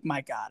 being like,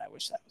 "My God, I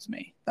wish that was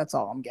me." That's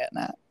all I'm getting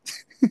at.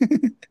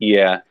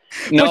 Yeah,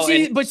 no,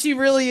 but she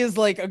really is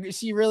like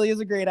she really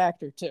is a great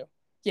actor too.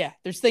 Yeah,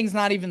 there's things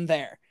not even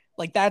there.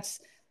 Like that's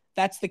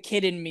the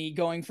kid in me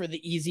going for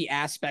the easy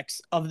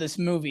aspects of this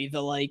movie,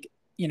 the like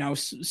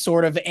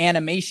sort of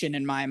animation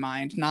in my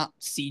mind, not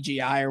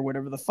CGI or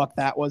whatever the fuck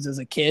that was as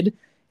a kid.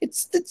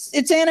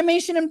 It's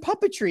animation and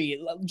puppetry,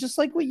 just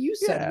like what you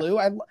said, Lou.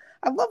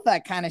 I love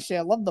that kind of shit.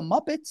 I love the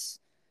Muppets.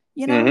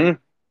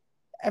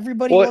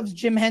 Everybody loves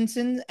Jim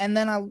Henson, and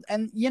then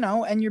and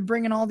you're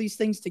bringing all these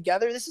things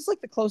together. This is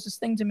like the closest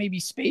thing to maybe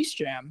Space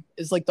Jam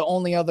is like the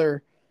only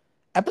other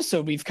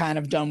episode we've kind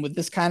of done with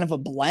this kind of a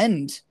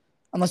blend,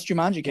 unless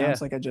Jumanji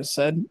counts, like I just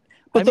said.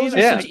 But those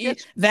are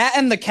that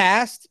and the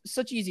cast,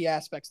 such easy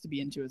aspects to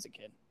be into as a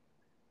kid.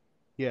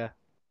 Yeah.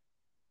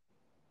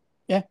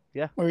 Yeah.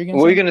 What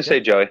were you going to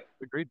say, Joey?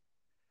 Agreed.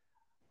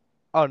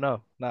 Oh,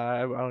 no, I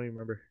don't even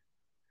remember.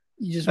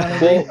 You just want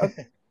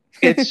to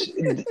it's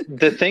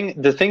the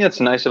thing that's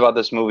nice about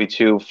this movie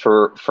too,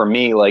 for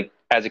me, like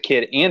as a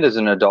kid and as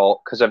an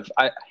adult, because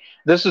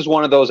this is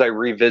one of those I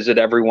revisit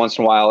every once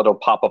in a while. It'll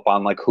pop up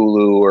on like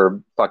Hulu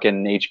or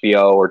fucking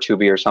HBO or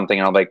Tubi or something,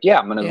 and I'm like, yeah,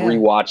 I'm gonna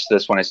rewatch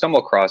this when I stumble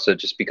across it,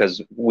 just because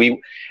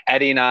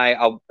Eddie and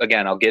I'll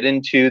get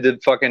into the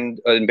fucking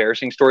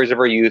embarrassing stories of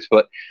our youth,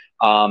 but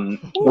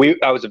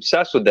I was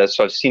obsessed with this,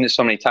 so I've seen it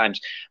so many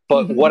times.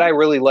 But what I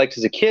really liked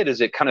as a kid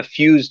is it kind of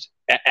fused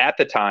at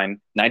the time,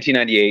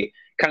 1998,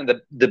 kind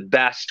of the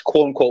best,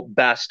 quote unquote,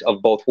 best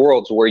of both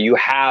worlds, where you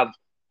have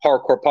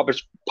hardcore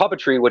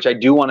puppetry, which I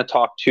do want to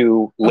talk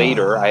to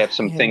later. I have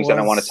some things that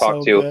I want to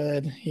talk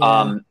to.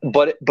 Yeah.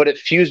 But it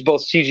fused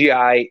both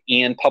CGI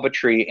and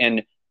puppetry,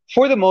 and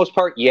for the most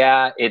part,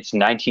 it's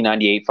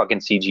 1998 fucking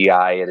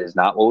CGI. It is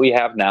not what we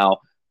have now.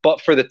 But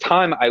for the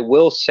time, I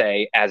will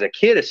say, as a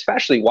kid,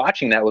 especially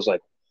watching that, was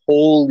like,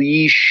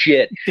 holy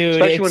shit. Dude,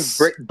 especially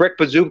when Brick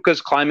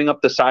Bazooka's climbing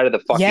up the side of the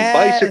fucking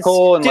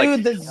bicycle. And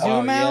dude, the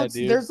zoom outs,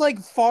 there's like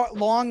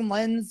long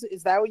lens.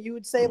 Is that what you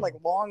would say? Like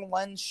long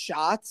lens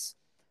shots?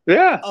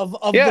 Of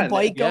the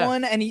bike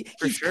going, and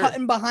he's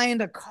cutting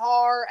behind a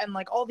car and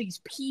like all these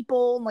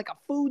people and like a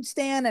food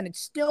stand, and it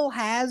still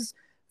has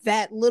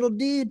that little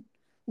dude,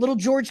 little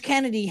George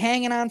Kennedy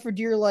hanging on for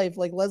dear life,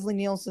 like Leslie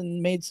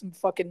Nielsen made some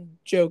fucking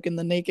joke in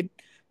The Naked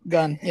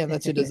Gun. Yeah,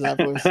 that's who does that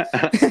voice.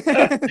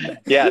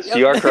 Yes,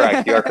 you are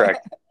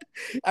correct.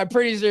 I'm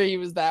pretty sure he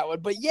was that one,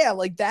 but yeah,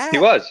 like that. He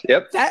was.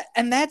 Yep.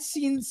 That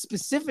scene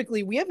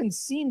specifically, we haven't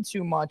seen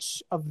too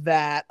much of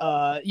that.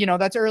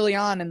 That's early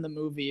on in the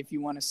movie, if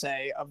you want to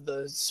say, of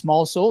the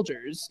small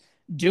soldiers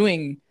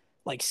doing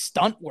like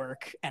stunt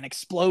work and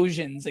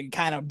explosions and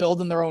kind of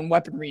building their own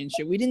weaponry and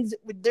shit.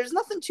 There's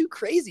nothing too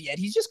crazy yet.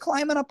 He's just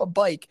climbing up a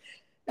bike,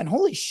 and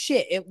holy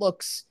shit, it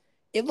looks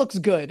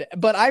good.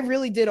 But I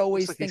really did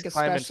always think,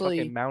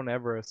 especially Mount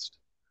Everest.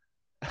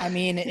 I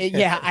mean,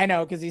 I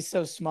know, because he's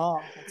so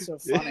small. It's so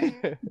funny.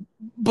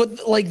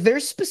 But like,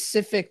 there's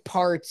specific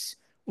parts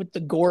with the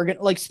Gorgon,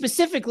 like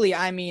specifically,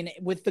 I mean,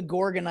 with the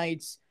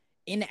Gorgonites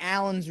in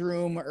Alan's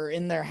room or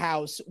in their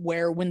house,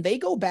 where when they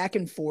go back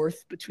and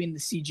forth between the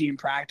CG and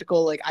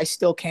practical, like I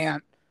still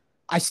can't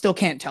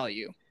tell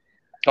you.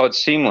 Oh,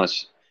 it's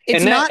seamless.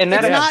 It's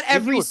not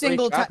every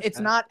single time. It's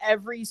not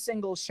every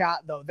single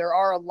shot though. There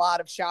are a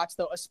lot of shots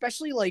though,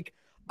 especially like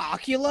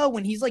Ocula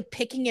when he's like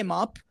picking him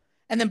up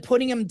and then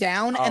putting him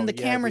down, and the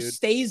camera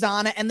stays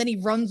on it, and then he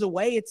runs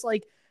away. It's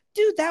like,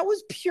 dude, that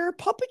was pure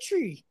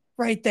puppetry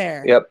right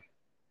there. Yep.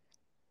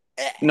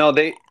 No,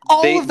 they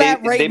make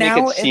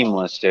it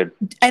seamless, dude.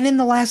 And in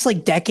the last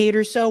like decade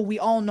or so, we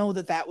all know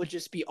that would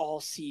just be all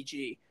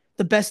CG.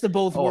 The best of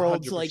both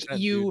worlds. Like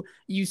you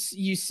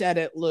said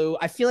it, Lou.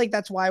 I feel like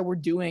that's why we're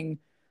doing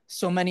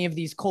so many of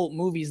these cult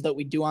movies that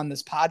we do on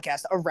this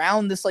podcast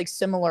around this like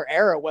similar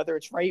era, whether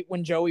it's right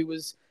when Joey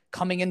was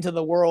coming into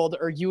the world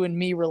or you and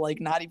me were like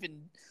not even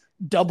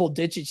double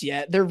digits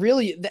yet. They're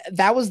really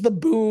that was the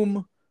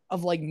boom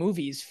of like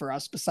movies for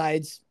us,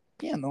 besides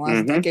in the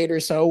last decade or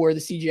so, where the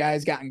CGI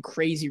has gotten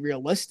crazy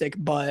realistic.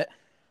 But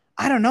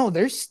I don't know,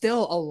 there's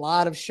still a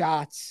lot of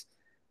shots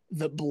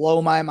that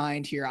blow my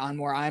mind here on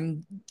where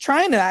I'm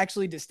trying to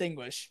actually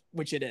distinguish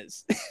which it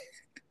is.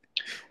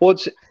 Well,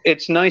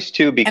 it's nice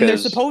too, because they're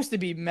supposed to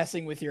be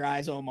messing with your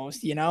eyes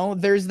almost,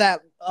 there's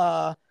that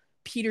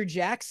Peter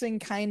Jackson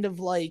kind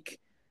of like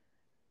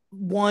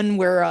one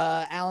where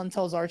Alan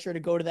tells Archer to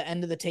go to the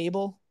end of the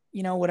table,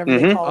 whatever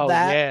they call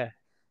that. Yeah.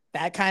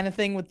 That kind of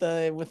thing with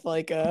Frodo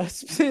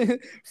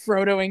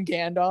and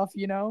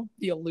Gandalf,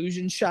 the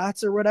illusion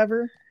shots or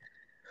whatever.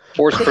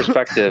 Forced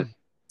perspective.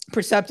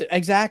 Perceptive,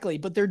 exactly.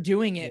 But they're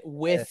doing it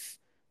with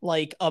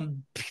like a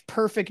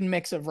perfect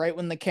mix of right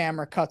when the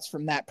camera cuts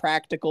from that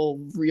practical,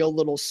 real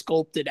little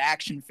sculpted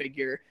action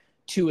figure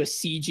to a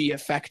CG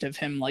effect of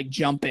him like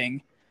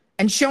jumping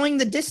and showing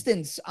the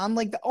distance on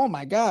like oh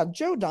my God,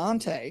 Joe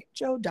Dante,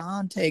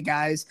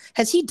 guys,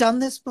 has he done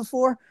this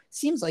before?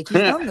 Seems like he's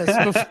done this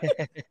before.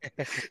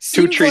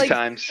 Two, three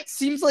times.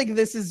 Seems like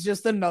this is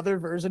just another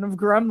version of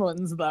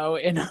Gremlins, though.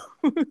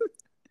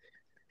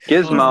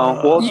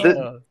 Gizmo.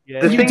 Well,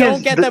 you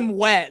don't get them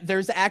wet.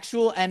 There's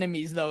actual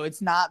enemies, though.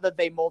 It's not that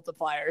they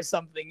multiply or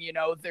something.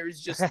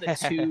 There's just the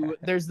two.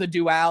 There's the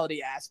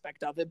duality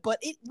aspect of it, but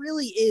it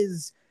really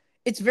is.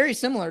 It's very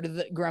similar to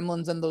the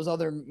Gremlins and those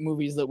other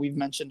movies that we've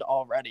mentioned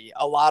already.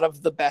 A lot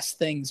of the best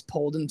things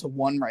pulled into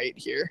one right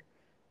here.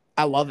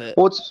 I love it.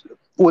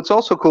 What's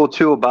also cool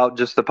too about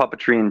just the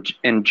puppetry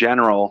in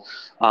general.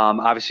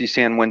 Obviously,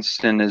 Stan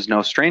Winston is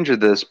no stranger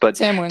to this, but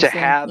to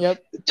have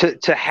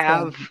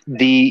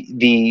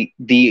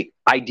the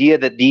idea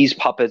that these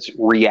puppets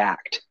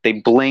react, they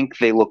blink,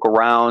 they look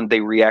around,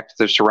 they react to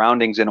their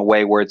surroundings in a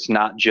way where it's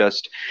not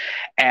just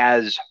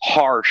as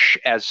harsh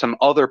as some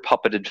other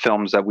puppeted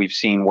films that we've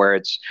seen, where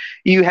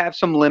you have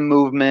some limb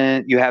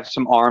movement, you have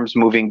some arms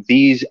moving.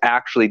 The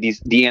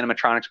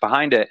animatronics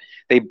behind it,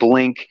 they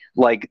blink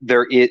like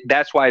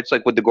that's why it's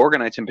like with the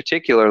Gorgonites in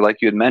particular,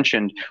 like you had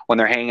mentioned, when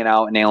they're hanging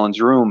out in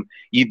Alan's room,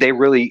 they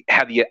really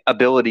have the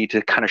ability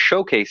to kind of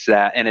showcase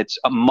that, and it's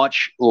a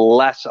much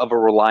less of a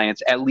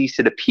reliance, at least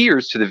it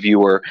appears to the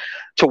viewer,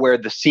 to where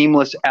the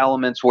seamless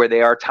elements where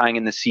they are tying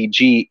in the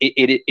CG,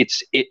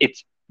 it's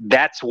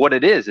that's what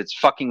it is. It's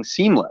fucking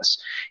seamless.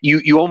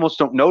 You almost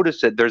don't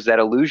notice it. There's that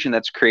illusion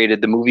that's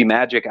created, the movie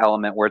magic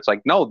element, where it's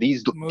like, no,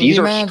 these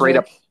are magic. Straight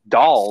up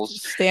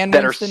dolls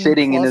that are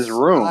sitting in his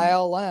room.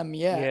 ILM,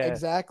 yeah,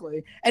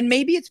 exactly. And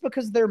maybe it's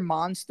because they're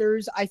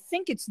monsters. I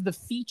think it's the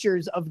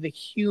features of the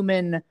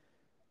human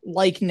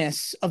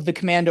likeness of the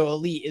Commando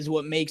Elite is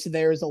what makes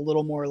theirs a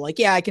little more like,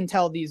 I can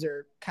tell these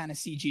are kind of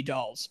CG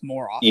dolls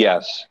more often.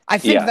 Yes. I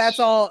think that's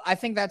all. I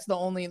think that's the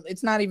only,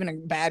 it's not even a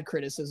bad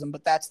criticism,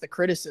 but that's the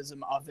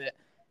criticism of it.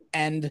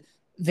 And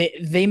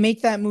they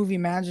make that movie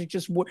magic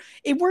just work.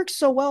 It works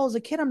so well as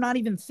a kid. I'm not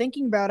even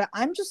thinking about it.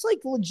 I'm just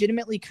like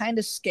legitimately kind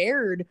of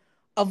scared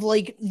of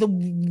like the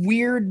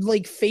weird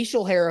like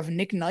facial hair of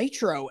Nick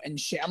Nitro and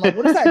shit. I'm like,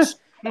 what is that?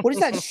 What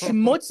is that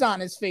schmutz on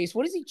his face?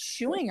 What is he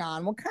chewing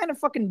on? What kind of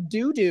fucking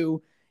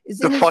doo-doo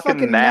is in his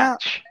fucking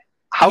match?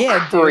 How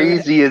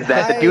crazy is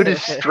that? The dude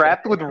is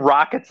strapped with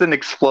rockets and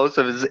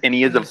explosives, and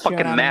he is a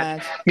fucking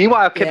match.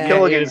 Meanwhile, Kip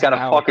Gilligan's got a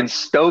fucking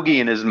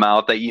stogie in his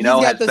mouth that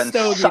has been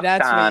sucked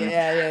on,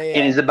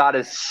 and is about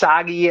as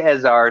soggy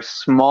as our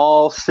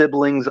small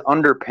siblings'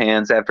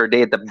 underpants after a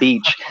day at the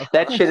beach.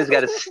 That shit has got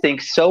to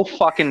stink so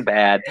fucking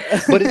bad.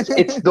 But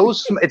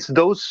it's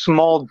those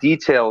small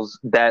details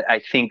that I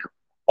think.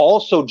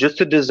 Also, just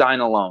the design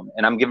alone,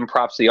 and I'm giving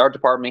props to the art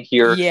department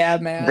here. Yeah,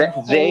 man.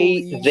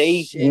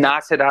 They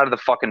knocked it out of the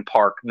fucking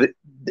park.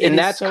 And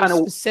that's so kind of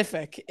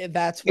specific.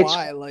 That's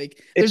why,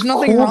 like, there's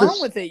nothing wrong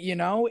with it,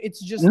 It's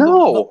just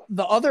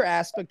the other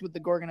aspect with the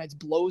Gorgonites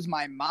blows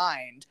my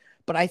mind.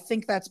 But I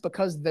think that's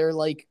because they're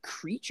like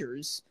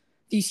creatures.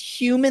 These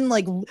human,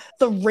 like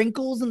the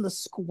wrinkles and the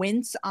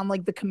squints on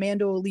like the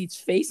Commando Elite's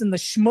face and the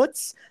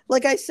schmutz,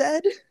 like I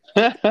said.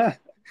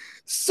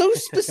 So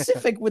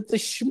specific with the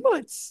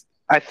schmutz.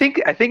 I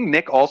think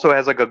Nick also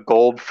has like a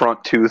gold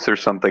front tooth or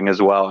something as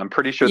well. I'm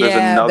pretty sure there's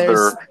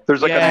another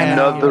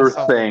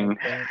thing.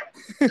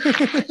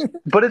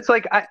 But it's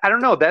like I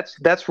don't know.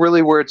 That's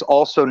really where it's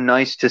also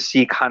nice to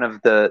see kind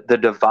of the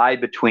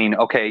divide between,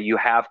 okay, you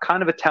have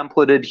kind of a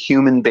templated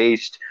human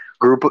based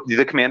group,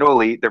 the Commando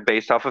Elite. They're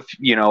based off of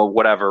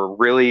whatever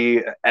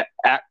really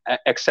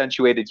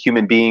accentuated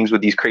human beings with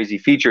these crazy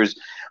features.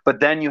 But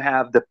then you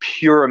have the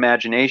pure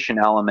imagination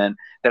element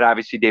that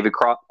obviously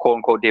quote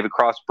unquote David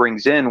Cross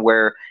brings in,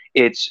 where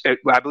I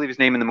believe his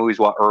name in the movie is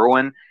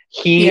Irwin.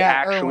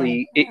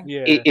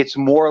 It's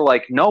more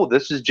like, no,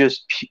 this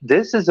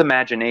is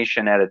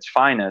imagination at its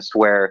finest,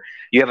 where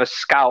you have a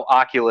Scout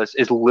Oculus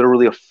is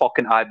literally a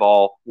fucking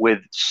eyeball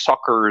with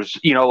suckers,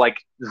 like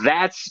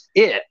that's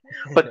it.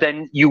 But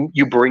then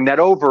you bring that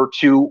over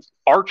to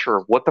Archer.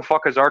 What the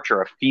fuck is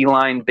Archer? A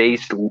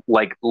feline-based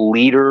like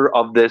leader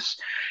of this,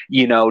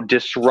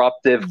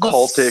 disruptive,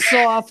 cultish,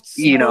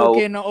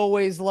 soft-spoken,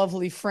 always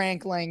lovely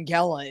Frank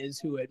Langella is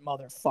who it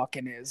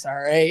motherfucking is. All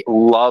right,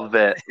 love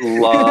it.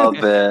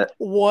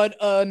 What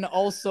an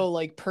also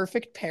like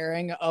perfect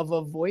pairing of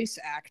a voice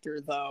actor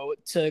though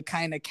to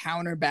kind of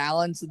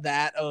counterbalance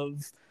that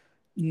of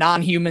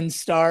non-human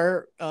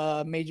star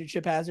Major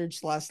Chip Hazard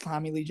 /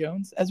 Tommy Lee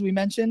Jones, as we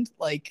mentioned,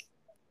 like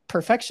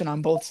perfection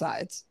on both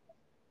sides.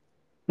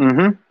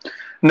 Mm-hmm.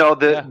 No,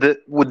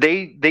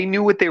 they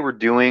knew what they were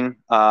doing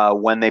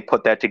when they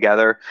put that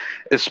together,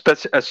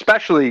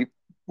 especially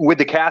with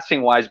the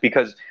casting wise,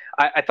 because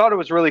I thought it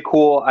was really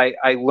cool.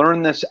 I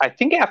learned this, I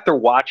think after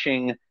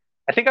watching,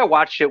 I think I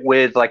watched it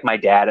with like my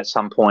dad at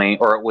some point,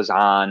 or it was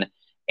on,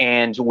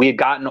 and we had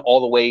gotten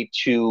all the way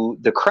to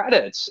the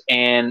credits,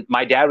 and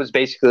my dad was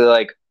basically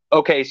like,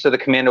 okay, so the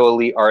Commando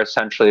Elite are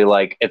essentially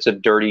like it's a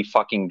Dirty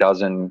Fucking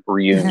Dozen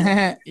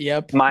reunion.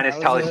 Yep. Minus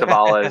Telly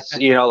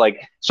Savalas,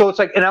 like, so it's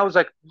like, and I was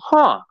like,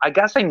 I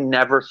guess I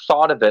never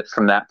thought of it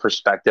from that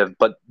perspective,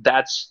 but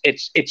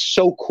it's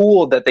so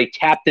cool that they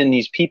tapped in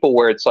these people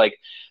where it's like,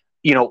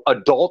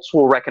 adults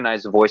will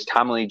recognize the voice.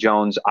 Tommy Lee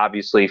Jones,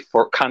 obviously,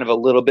 for kind of a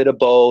little bit of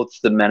both,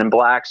 the Men in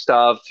Black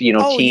stuff, teen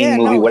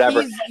movie,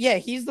 whatever.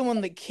 He's the one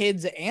that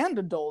kids and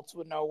adults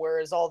would know,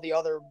 whereas all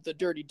the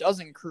Dirty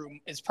Dozen crew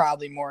is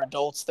probably more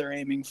adults they're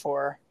aiming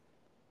for.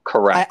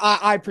 Correct.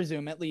 I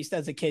presume, at least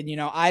as a kid,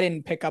 I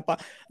didn't pick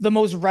up the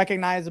most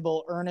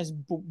recognizable Ernest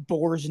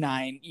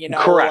Borgnine,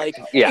 Correct.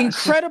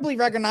 Incredibly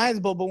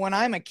recognizable. But when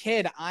I'm a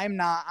kid,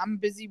 I'm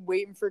busy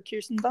waiting for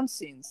Kirsten Dunst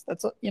scenes.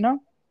 That's,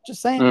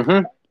 just saying.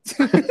 Mm-hmm.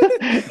 Saying.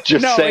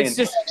 It's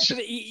just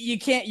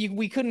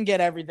we couldn't get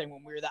everything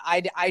when we were there.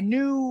 I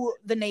knew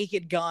the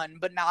Naked Gun,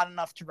 but not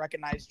enough to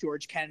recognize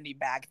George Kennedy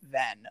back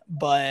then.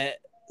 But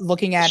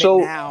looking at it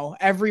now,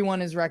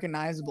 everyone is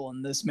recognizable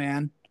in this,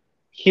 man.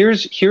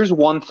 Here's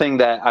one thing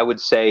that I would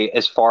say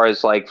as far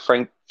as like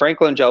Frank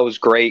Langella was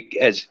great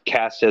as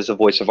cast as a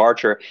voice of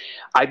Archer.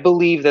 I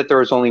believe that there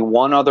was only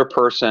one other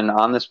person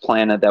on this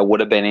planet that would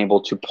have been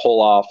able to pull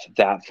off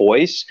that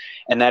voice,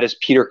 and that is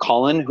Peter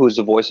Cullen, who is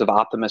the voice of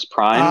Optimus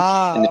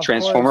Prime in the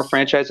Transformer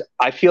franchise.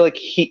 I feel like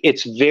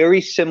it's very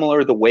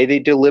similar, the way they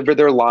deliver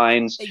their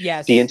lines,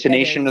 the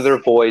intonation of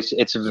their voice.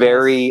 It's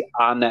very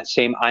on that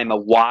same, I'm a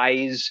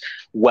wise,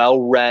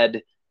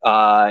 well-read,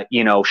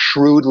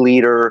 shrewd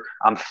leader.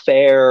 I'm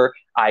fair.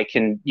 I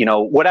can,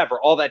 whatever,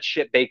 all that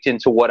shit baked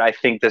into what I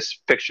think this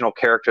fictional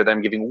character that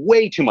I'm giving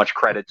way too much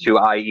credit to,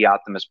 i.e.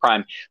 Optimus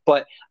Prime.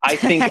 But I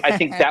think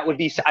that would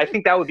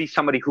be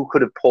somebody who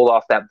could have pulled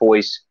off that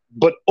voice,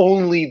 but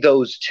only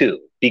those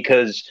two.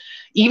 Because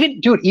even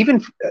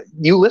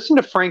you listen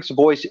to Frank's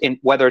voice in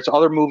whether it's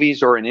other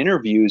movies or in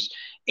interviews,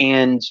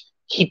 and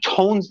he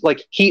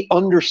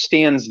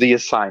understands the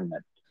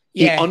assignment.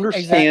 He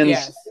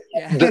understands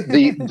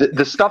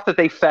the stuff that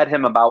they fed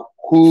him about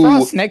who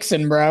Frost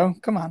Nixon, bro.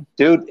 Come on,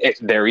 dude.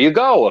 There you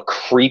go, a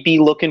creepy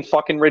looking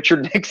fucking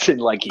Richard Nixon.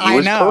 Like, he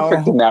was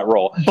perfect in that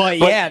role. But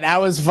yeah,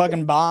 that was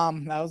fucking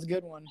bomb. That was a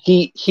good one.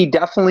 He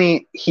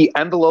definitely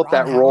enveloped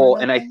that role,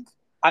 and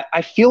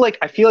I feel like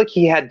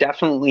he had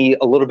definitely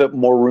a little bit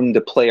more room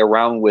to play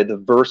around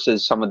with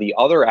versus some of the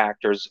other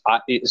actors,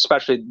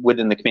 especially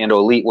within the Commando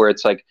Elite, where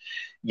it's like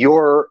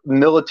you're a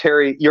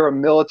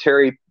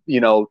military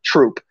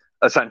troop.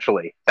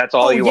 Essentially, that's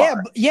all you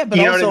are. But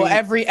also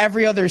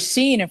every other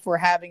scene, if we're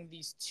having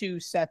these two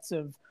sets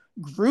of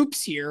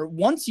groups here,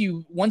 once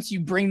you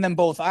bring them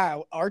both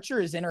out,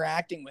 Archer is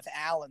interacting with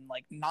Alan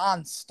like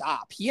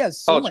nonstop. He has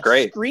so much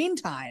screen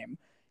time.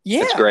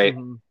 Yeah, it's great.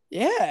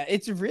 Yeah,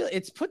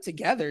 it's put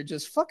together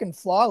just fucking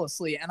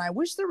flawlessly. And I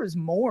wish there was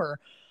more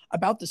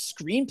about the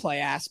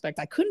screenplay aspect.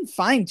 I couldn't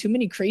find too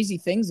many crazy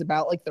things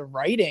about like the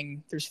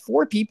writing. There's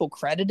 4 people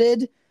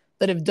credited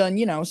that have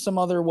done, some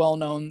other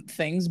well-known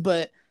things,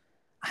 but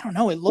I don't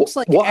know. It looks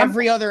like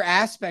every other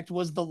aspect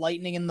was the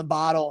lightning in the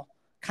bottle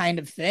kind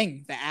of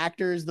thing. The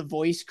actors, the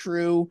voice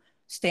crew,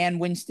 Stan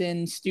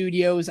Winston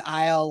Studios,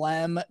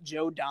 ILM,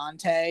 Joe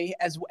Dante,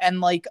 and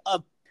like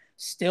a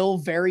still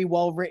very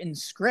well-written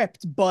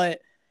script,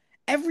 but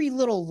every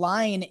little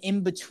line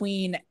in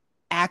between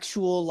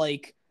actual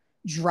like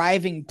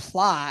driving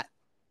plot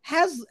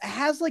has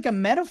like a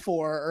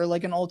metaphor or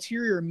like an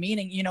ulterior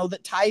meaning,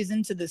 that ties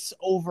into this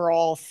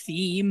overall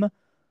theme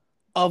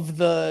of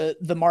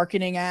the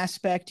marketing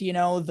aspect,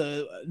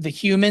 the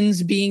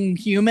humans being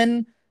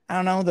human. I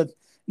don't know, the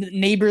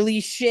neighborly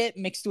shit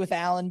mixed with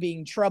Alan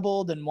being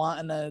troubled and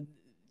wanting to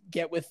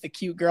get with the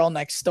cute girl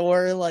next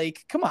door.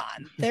 Like, come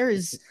on.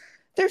 There's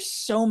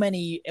so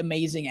many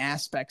amazing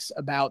aspects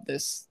about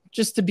this,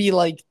 just to be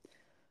like,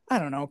 I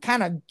don't know,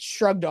 kind of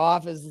shrugged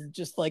off as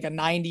just like a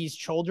 90s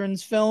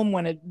children's film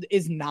when it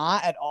is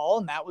not at all.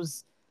 And that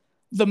was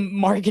the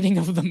marketing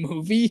of the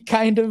movie,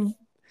 kind of.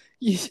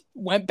 You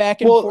went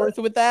back and forth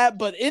with that,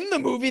 but in the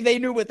movie they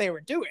knew what they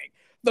were doing.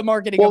 The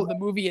marketing of the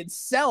movie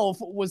itself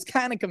was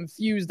kind of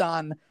confused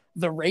on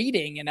the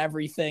rating and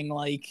everything.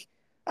 Like,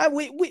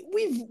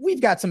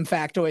 we've got some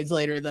factoids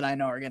later that I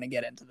know are going to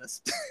get into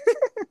this.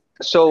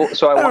 So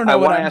I don't know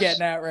what I'm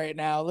getting at right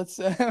now. Let's.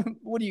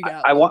 What do you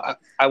got? I want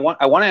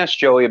to ask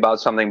Joey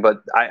about something,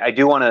 but I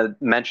do want to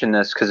mention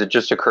this because it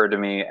just occurred to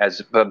me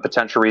as a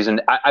potential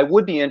reason. I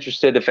would be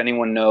interested if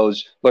anyone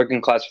knows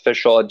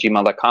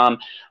lurkingclassofficial@gmail.com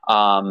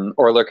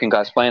or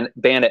lurkingclassband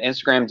at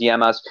Instagram.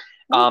 DM us.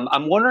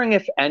 I'm wondering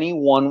if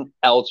anyone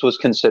else was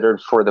considered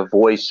for the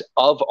voice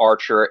of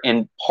Archer,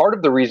 and part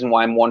of the reason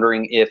why I'm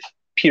wondering if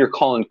Peter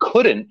Cullen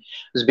couldn't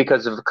is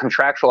because of a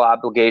contractual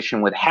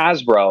obligation with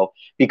Hasbro,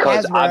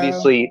 because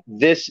obviously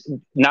this,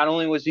 not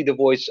only was he the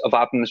voice of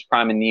Optimus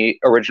Prime in the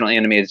original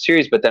animated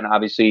series, but then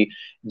obviously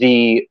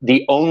the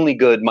only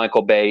good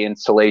Michael Bay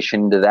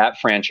installation to that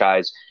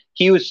franchise,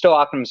 he was still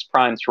Optimus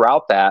Prime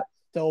throughout that.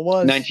 Still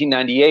was.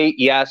 1998,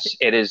 yes,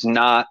 it's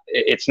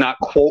not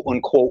quote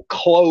unquote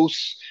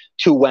close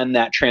to when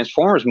that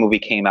Transformers movie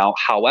came out.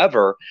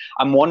 However,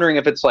 I'm wondering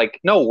if it's like,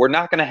 no, we're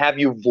not going to have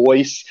you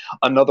voice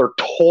another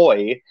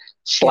toy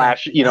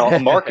slash, you know, a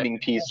marketing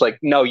piece. Like,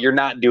 no, you're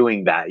not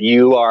doing that.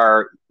 You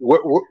are,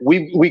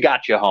 we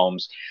got you,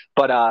 Holmes.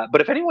 But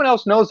if anyone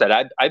else knows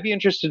that, I'd be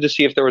interested to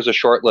see if there was a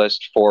short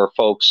list for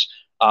folks,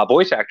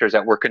 voice actors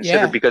that were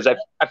considered, because I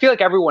feel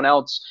like everyone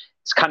else,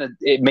 it's kind of,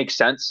 it makes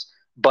sense.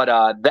 But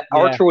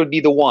Archer would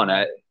be the one.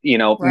 You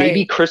know,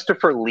 maybe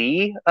Christopher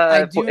Lee.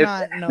 I do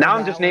not know. Now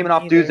I'm just naming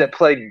off dudes that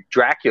played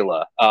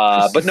Dracula.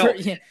 But no,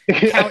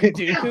 Count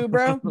Dooku,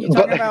 bro.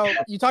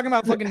 You talking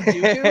about fucking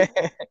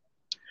Dooku?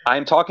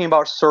 I'm talking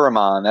about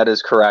Saruman. That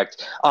is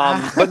correct.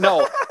 But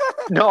no,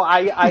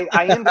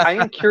 I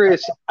am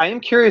curious. I am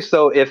curious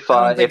though if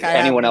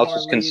anyone else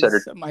is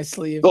considered. My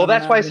sleeve. Well,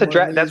 that's why I said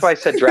that's why I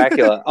said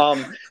Dracula.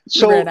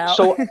 So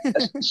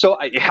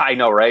I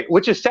know, right?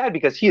 Which is sad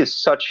because he is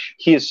such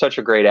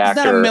a great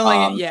actor. He's not a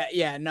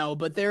million. No,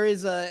 but there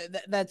is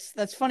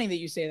that's funny that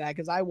you say that,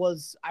 because I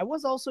was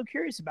also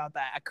curious about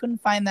that. I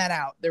couldn't find that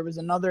out. There was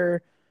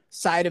another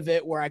side of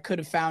it where I could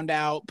have found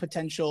out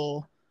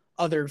potential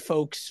other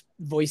folks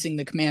voicing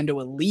the Commando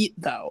Elite,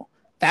 though.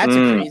 That's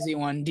a crazy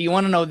one. Do you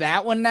want to know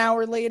that one now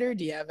or later?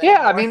 Do you have?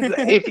 I mean,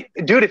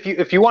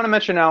 if you want to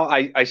mention now,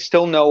 I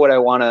still know what I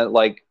want to,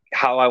 like,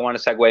 how I want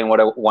to segue and what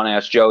I want to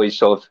ask Joey.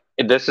 So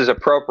if this is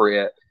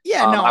appropriate,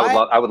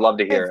 I would love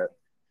to hear it.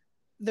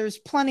 There's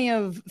plenty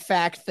of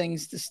fact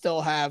things to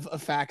still have a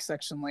fact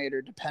section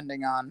later,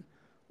 depending on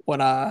what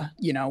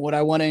what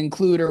I want to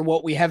include or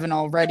what we haven't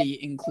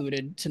already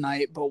included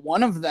tonight. But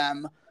one of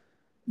them,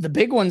 the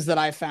big ones that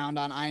I found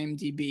on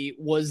IMDb,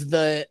 was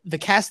the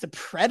cast of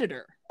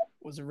Predator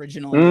was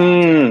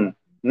originally.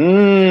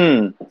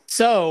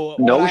 So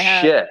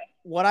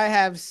what I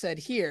have said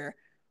here: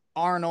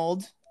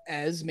 Arnold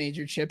as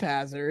Major Chip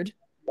Hazard,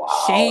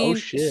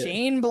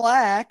 Shane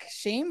Black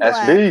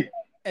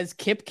as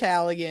Kip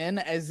Callaghan,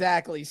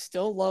 exactly.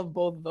 Still love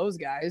both of those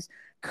guys.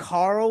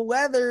 Carl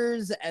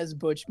Weathers as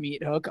Butch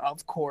Meathook,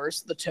 of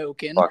course, the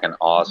Token. Fucking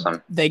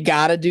awesome. They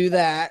gotta do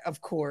that,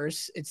 of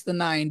course. It's the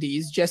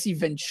 90s. Jesse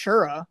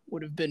Ventura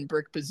would have been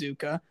Brick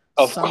Bazooka.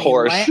 Of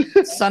course.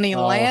 Sonny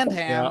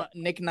Landham,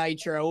 Nick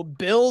Nitro.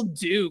 Bill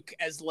Duke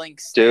as Link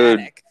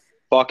Static. Dude,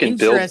 fucking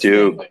Bill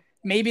Duke.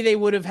 Maybe they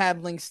would have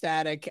had Link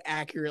Static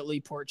accurately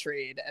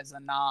portrayed as a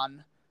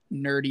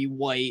nerdy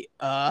white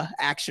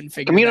action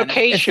figure.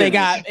 Communication.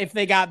 If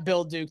they got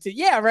Bill Duke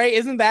to, right?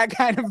 Isn't that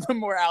kind of the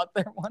more out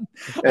there one?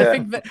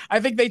 Yeah. I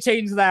think they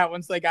changed that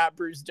once they got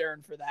Bruce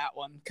Dern for that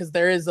one, because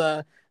there's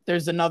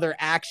another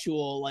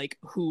actual, like,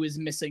 who is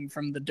missing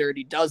from the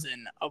Dirty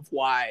Dozen of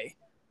why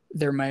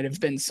there might have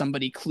been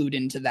somebody clued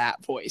into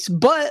that voice.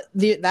 But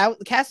the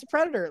cast of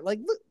Predator, like,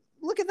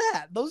 look at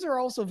that. Those are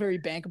also very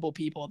bankable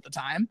people at the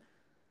time.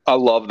 I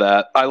love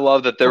that. I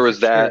love that there was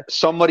that.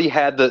 Somebody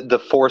had the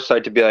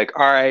foresight to be like,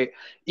 all right,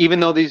 even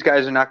though these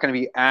guys are not going to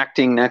be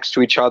acting next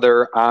to each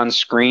other on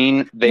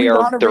screen, their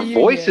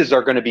voices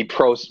are going to be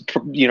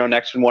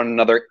next to one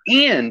another.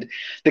 And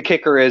the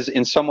kicker is,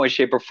 in some way,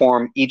 shape, or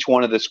form, each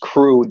one of this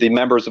crew, the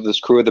members of this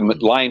crew, the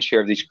lion's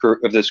share of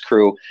this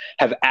crew,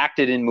 have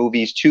acted in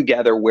movies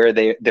together where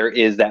there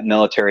is that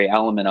military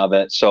element of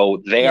it.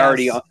 So they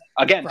already.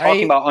 Again,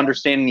 talking about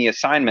understanding the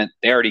assignment,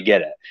 they already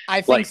get it.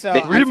 I think so.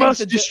 We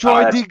must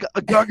destroy the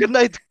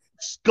Garganite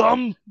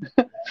scum.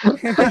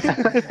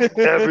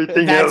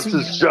 Everything else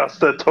is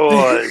just a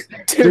toy.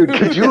 Dude,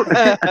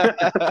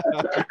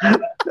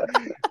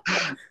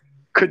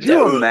 could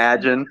you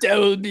imagine? There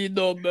will be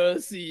no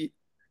mercy.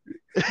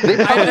 They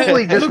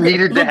probably just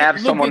needed to have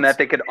someone that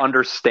they could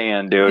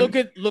understand, dude.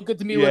 Look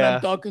at me when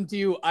I'm talking to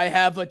you. I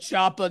have a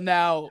chopper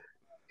now.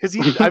 Because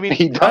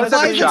he does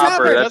have a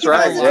chopper. That's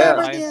right.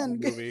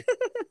 Yeah.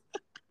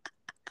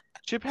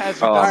 Chip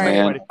has. All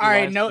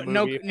right.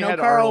 No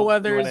Carl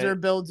Weathers or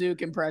Bill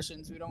Duke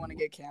impressions. We don't want to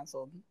get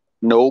canceled.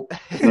 Nope.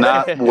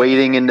 Not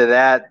wading into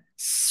that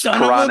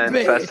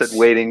piranha-infested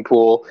wading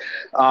pool.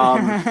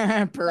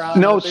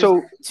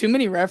 So too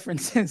many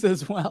references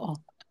as well.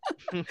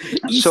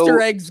 Easter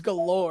eggs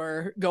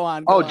galore. Go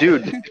on.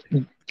 Dude.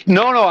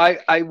 No.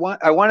 I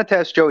wanted to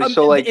ask Joey.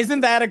 So, like,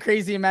 isn't that a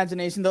crazy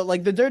imagination though?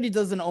 Like, the Dirty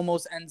Dozen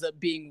almost ends up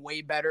being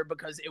way better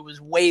because it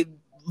was way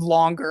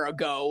longer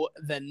ago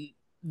than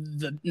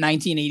the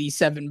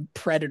 1987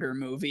 Predator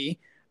movie,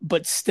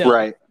 but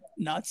still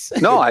nuts.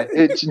 No,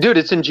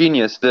 it's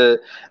ingenious.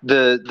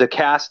 The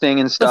casting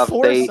and stuff. The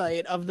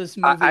foresight of this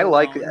movie. I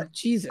like it.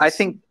 Jesus. I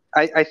think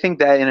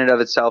that in and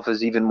of itself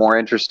is even more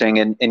interesting,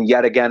 and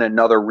yet again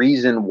another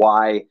reason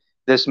why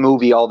this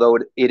movie, although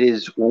it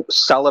is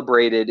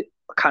celebrated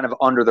kind of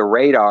under the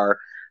radar,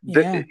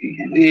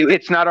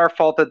 it's not our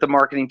fault that the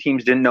marketing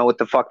teams didn't know what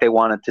the fuck they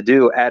wanted to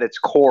do. At its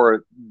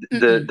core,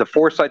 the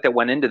foresight that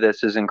went into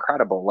this is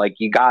incredible. Like,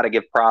 you got to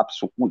give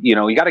props,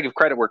 you got to give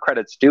credit where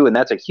credit's due, and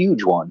that's a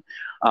huge one.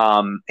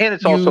 And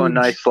it's also a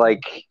nice,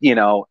 like,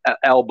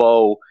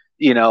 elbow,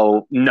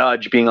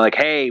 nudge, being like,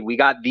 hey, we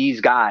got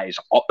these guys,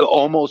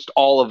 almost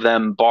all of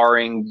them,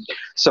 barring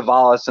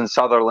Savalas and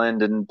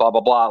Sutherland and blah,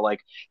 blah, blah.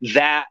 Like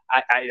that,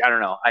 I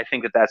don't know. I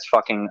think that's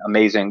fucking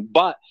amazing.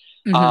 But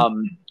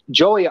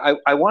Joey,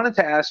 I wanted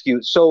to ask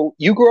you. So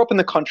you grew up in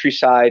the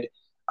countryside,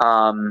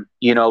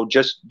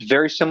 just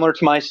very similar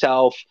to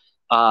myself.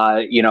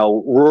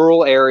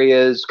 Rural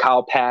areas,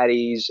 cow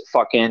patties,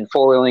 fucking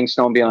four-wheeling,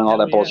 snowmobiling, all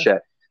that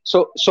bullshit.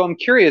 So I'm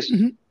curious,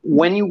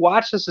 when you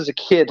watched this as a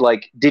kid,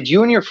 like, did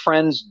you and your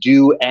friends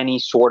do any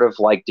sort of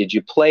like, did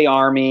you play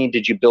army?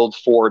 Did you build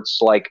forts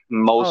like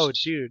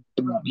most,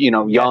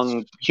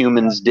 young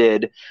humans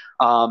did?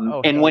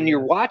 And when you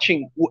watch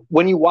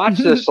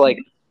this, like,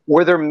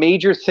 were there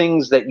major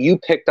things that you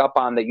picked up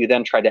on that you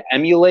then tried to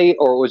emulate,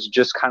 or it was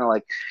just kind of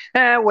like,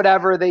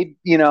 whatever, they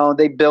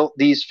built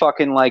these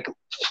fucking like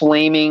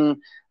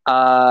flaming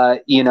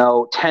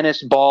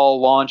tennis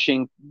ball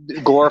launching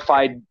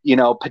glorified,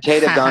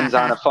 potato guns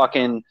on a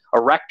fucking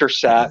erector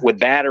set with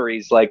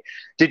batteries. Like,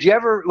 did you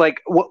ever,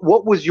 like,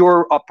 what was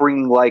your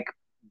upbringing like,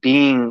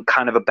 being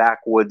kind of a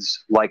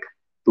backwoods, like,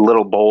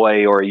 little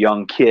boy or a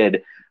young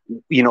kid,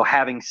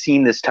 having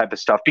seen this type of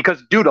stuff?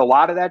 Because, dude, a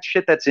lot of that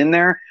shit that's in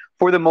there,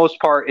 for the most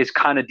part, is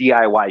kind of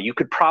DIY. You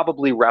could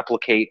probably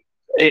replicate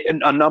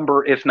a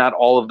number, if not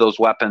all, of those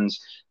weapons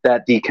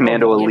that the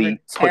Commando Elite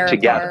put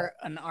together.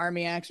 An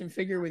army action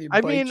figure with your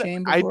bike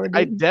chain before,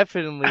 I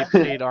definitely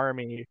played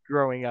army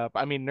growing up.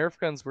 I mean, Nerf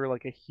guns were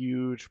like a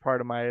huge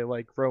part of my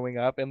like growing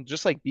up, and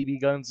just like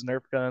BB guns,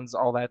 Nerf guns,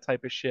 all that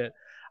type of shit.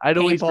 I'd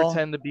always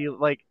pretend to be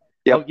like,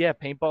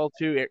 paintball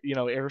too,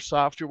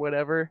 airsoft or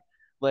whatever.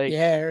 Like,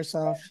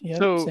 airsoft. Yeah,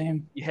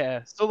 same.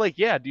 Yeah, so like,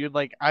 dude,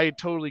 like I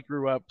totally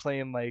grew up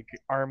playing like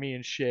army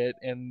and shit,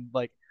 and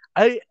like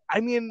I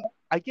mean,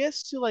 I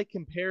guess to like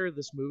compare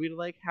this movie to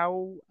like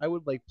how I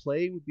would like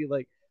play would be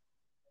like,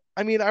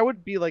 I mean, I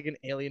would be like an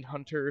alien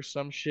hunter or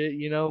some shit,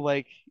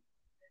 like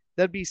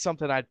that'd be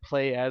something I'd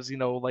play as,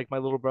 like my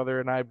little brother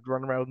and I'd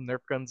run around with Nerf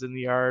guns in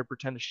the yard,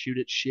 pretend to shoot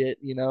at shit,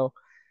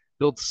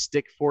 build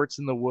stick forts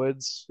in the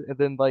woods, and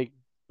then like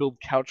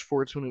build couch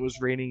forts when it was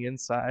raining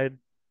inside.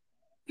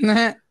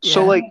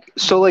 So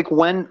like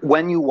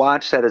when you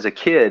watch that as a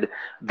kid,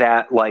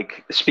 that,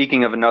 like,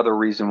 speaking of another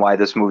reason why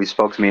this movie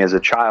spoke to me as a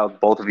child,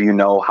 both of you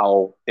know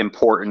how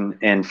important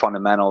and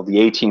fundamental the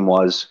A-Team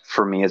was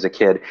for me as a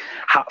kid.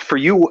 How, for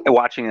you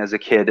watching as a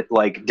kid,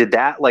 like, did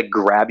that like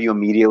grab you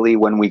immediately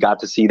when we got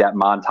to see that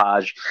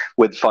montage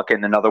with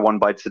fucking Another One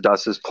Bites the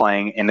Dust is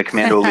playing, and the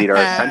Commando Elite are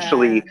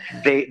essentially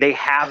they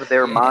have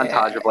their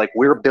montage of like,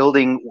 we're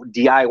building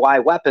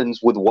DIY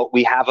weapons with what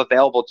we have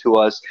available to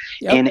us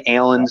in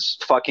Alan's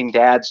fucking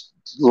dad's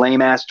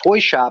lame ass toy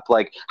shop.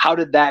 Like, how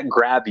did that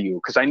grab you?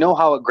 Because I know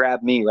how it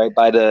grabbed me, right,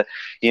 by the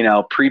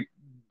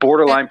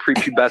borderline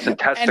prepubescent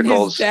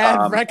testicles. And his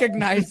dad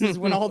recognizes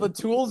when all the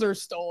tools are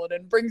stolen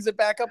and brings it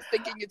back up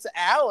thinking it's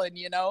Alan,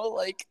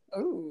 like,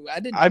 oh, I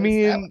didn't know that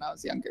when I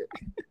was younger.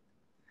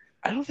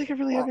 I don't think I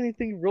really have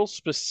anything real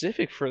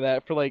specific for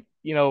that, for like,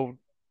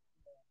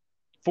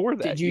 for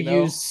that. Did you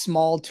use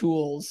small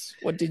tools?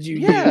 What did you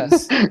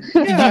use?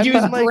 Did you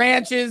use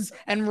branches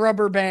and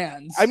rubber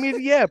bands? I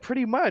mean, yeah,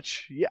 pretty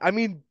much. Yeah, I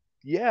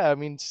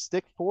mean,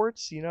 stick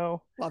forts,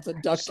 Lots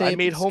of duct tape. I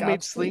made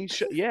homemade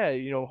slingshots. Yeah,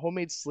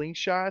 homemade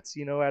slingshots,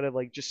 out of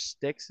like just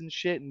sticks and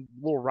shit and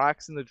little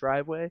rocks in the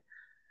driveway.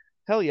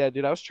 Hell yeah,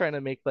 dude. I was trying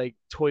to make like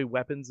toy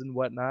weapons and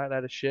whatnot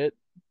out of shit.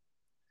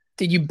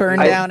 Did you burn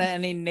down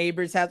any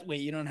neighbor's house? Wait,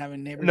 you don't have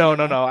any neighbors? No.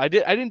 I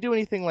didn't do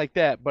anything like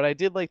that, but I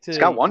did like to. It's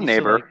got one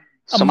neighbor.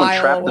 Someone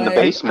trapped in the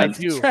basement.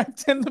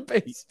 Trapped in the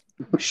basement.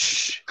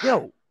 Shh,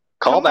 yo.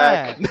 Call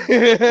back.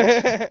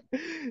 That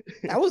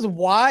was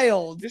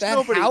wild.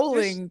 That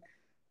howling.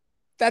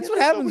 That's what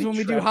happens when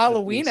we do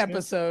Halloween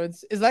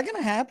episodes. Is that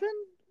gonna happen?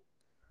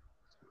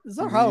 This is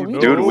our Halloween.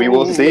 Dude, we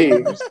will see.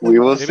 We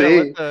will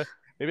see.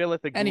 Maybe I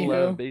let the ghoul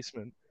out of the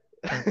basement.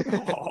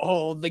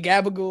 Oh, the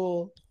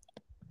gabagool.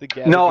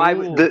 No,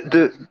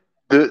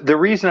 the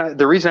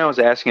reason I was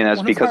asking that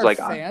is because like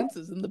fans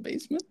is in the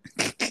basement.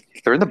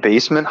 They're in the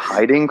basement,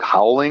 hiding,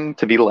 howling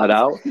to be let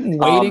out,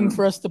 waiting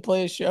for us to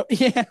play a show.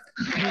 Yeah.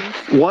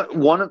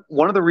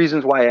 One of the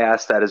reasons why I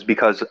asked that is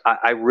because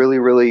I really,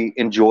 really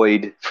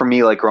enjoyed, for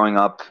me, like growing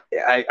up,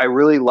 I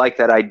really like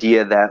that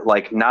idea that,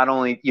 like, not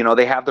only,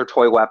 they have their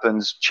toy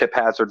weapons, Chip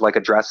Hazard like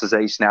addresses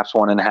that he snaps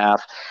one in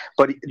half,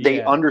 but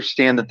they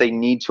understand that they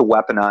need to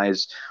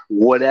weaponize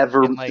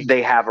whatever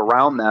they have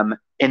around them.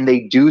 And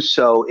they do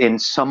so in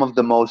some of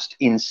the most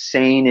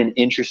insane and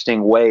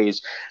interesting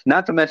ways.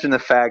 Not to mention the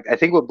fact, I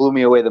think what blew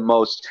me away the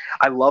most,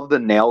 I love the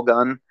nail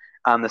gun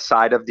on the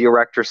side of the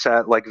erector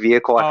set like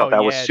vehicle. I thought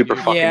that was super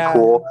fucking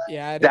cool.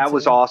 Yeah, that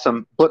was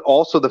awesome. But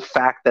also the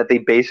fact that they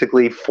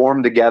basically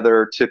formed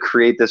together to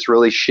create this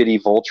really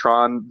shitty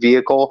Voltron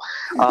vehicle.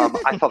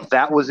 I thought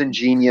that was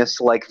ingenious.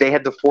 Like, they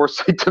had the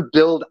foresight to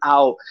build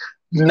out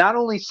not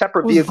only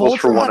separate vehicles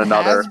for one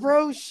another.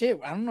 Hasbro? Shit,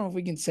 I don't know if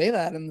we can say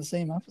that in the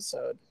same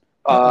episode.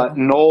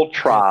 Noel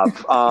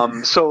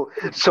Traub. So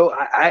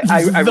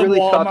I really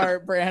thought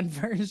Walmart brand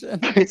version.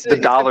 It's the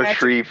Dollar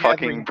Tree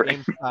fucking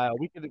brand.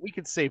 We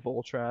could say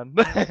Voltron.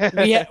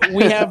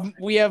 we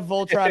have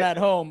Voltron at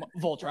home.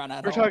 Voltron at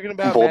home. We're talking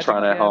about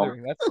Voltron at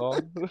home. That's all.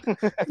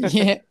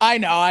 Yeah, I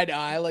know.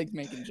 I like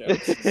making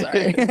jokes.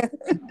 Sorry.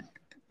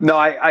 No,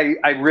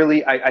 I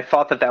really I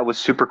thought that was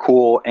super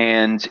cool,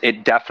 and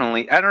it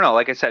definitely, I don't know,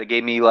 like I said, it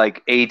gave me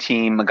like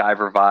A-Team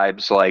MacGyver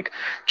vibes, like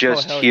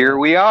just here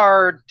we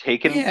are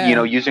taking,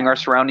 using our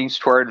surroundings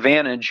to our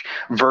advantage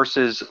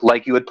versus,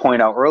 like you had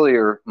pointed out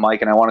earlier,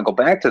 Mike, and I want to go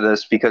back to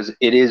this because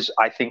it is,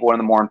 I think, one of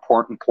the more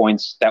important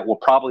points that we'll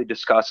probably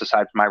discuss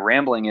aside from my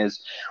rambling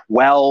is,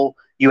 well,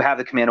 you have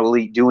the Commando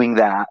Elite doing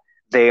that.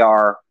 They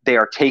are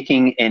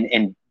taking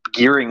and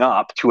gearing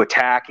up to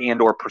attack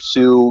and or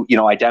pursue,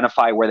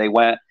 identify where they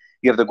went.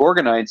 You have the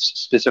Gorgonites,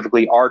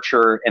 specifically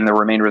Archer and the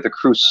remainder of the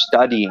crew,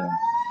 studying,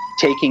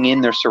 taking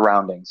in their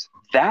surroundings.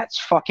 That's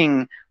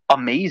fucking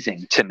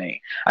amazing to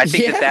me. I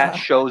think that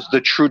shows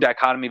the true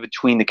dichotomy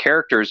between the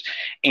characters,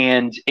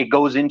 and it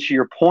goes into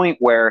your point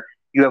where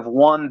you have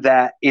one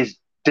that is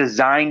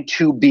designed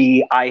to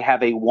be, I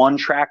have a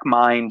one-track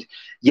mind.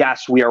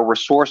 Yes, we are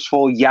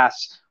resourceful.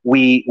 Yes,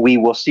 we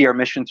will see our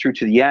mission through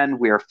to the end.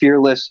 We are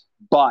fearless,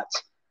 but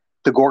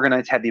the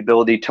Gorgonites had the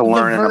ability to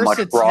learn in a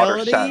much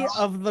broader sense.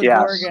 Of the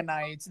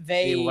Gorgonites,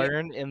 they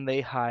learn and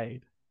they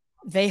hide.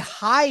 They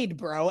hide,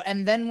 bro,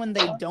 and then when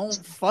they don't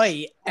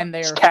fight and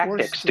they are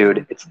tactics,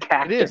 dude. It's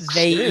tactics.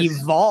 They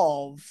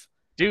evolve,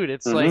 dude.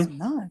 It's like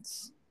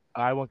nuts.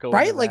 I won't go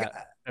right. Like,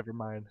 never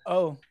mind.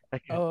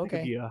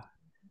 Okay. Yeah.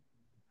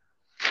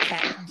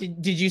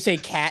 Did you say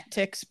cat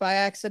ticks by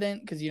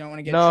accident? Because you don't want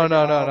to get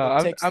no.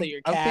 Ticks that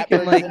your cat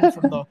brings in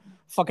from the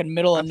fucking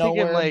middle of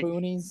nowhere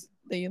boonies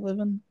that you live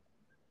in.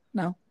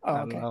 No. Oh,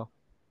 okay.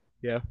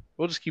 Yeah,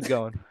 we'll just keep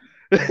going.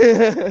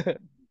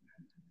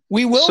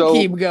 We will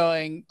keep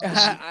going.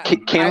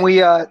 Can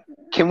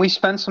we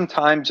spend some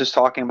time just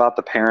talking about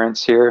the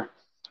parents here?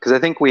 Because I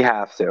think we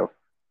have to.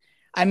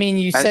 I mean,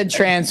 you said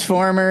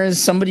Transformers.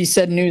 Somebody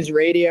said News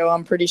Radio,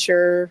 I'm pretty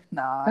sure.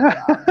 No.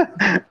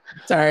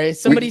 Sorry.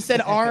 Somebody said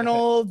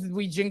Arnold.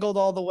 We jingled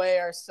all the way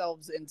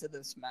ourselves into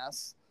this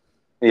mess.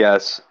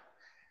 Yes.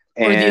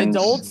 And the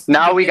adults.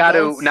 Now we got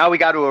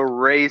to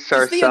erase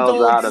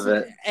ourselves out of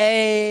it.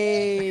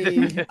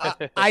 Hey,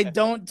 I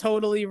don't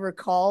totally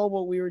recall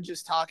what we were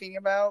just talking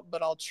about,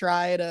 but I'll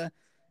try to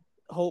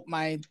hope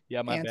my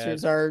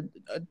answers are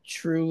a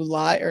true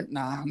lie. Or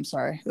I'm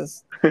sorry.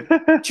 This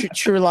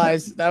true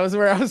lies. That was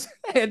where I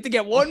had to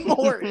get one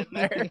more in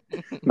there.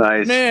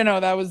 Nice.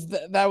 No.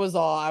 That was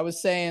all. I was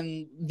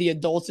saying the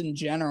adults in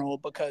general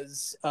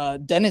because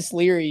Dennis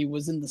Leary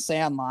was in The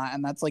Sandlot,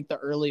 and that's like the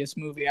earliest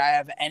movie I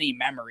have any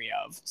memory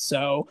of.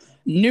 So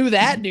knew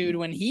that dude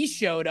when he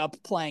showed up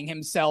playing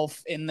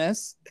himself in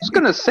this. I was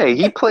gonna say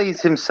he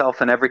plays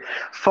himself in every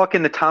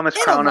fucking The Thomas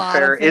Crown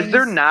Affair. Is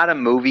there not a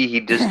movie he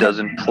just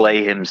doesn't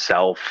play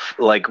himself,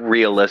 like,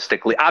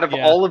 realistically, out of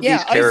all of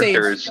these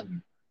characters?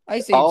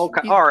 Ice Age. Oh,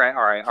 okay. All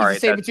right. He's a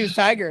saber-toothed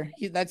tiger.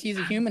 He's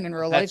a human in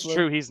real life. That's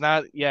true. He's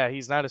not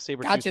a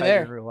saber-toothed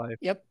tiger in real life.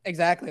 Yep,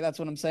 exactly. That's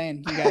what I'm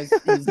saying. You guys,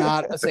 he's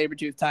not a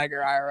saber-toothed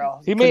tiger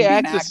IRL. He may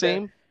act the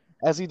same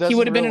as he does. He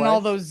would have been in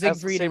all those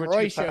Siegfried and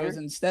Roy shows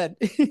instead.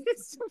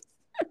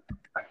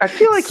 I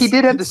feel like he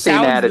did have the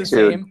same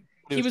attitude.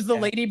 He was the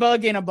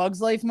ladybug in A Bug's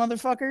Life,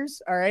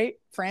 motherfuckers. All right,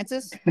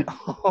 Francis.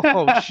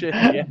 Oh shit!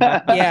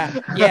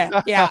 Yeah.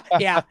 Wow. Yeah,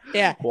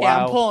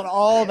 I'm pulling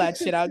all that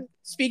shit out.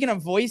 Speaking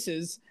of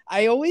voices,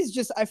 I feel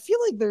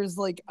like there's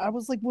like, I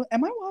was like,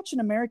 am I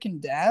watching American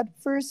Dad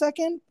for a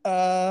second?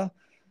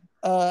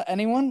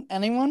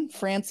 Anyone?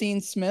 Francine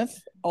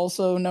Smith,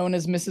 also known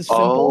as Mrs.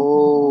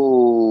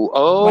 Fimple.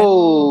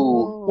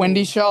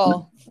 Wendy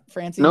Shaw.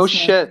 Francine. No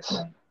Smith. shit.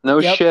 No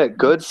shit.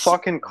 Good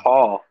fucking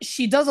call.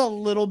 She does a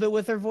little bit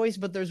with her voice,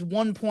 but there's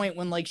one point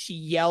when like she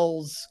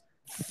yells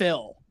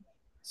Phil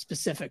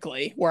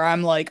specifically, where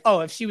I'm like, oh,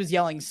 if she was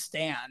yelling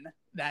Stan,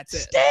 that's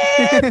it.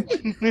 Stan!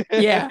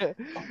 Yeah.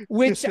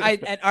 Which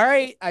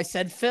I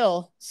said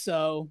Phil,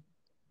 so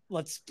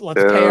let's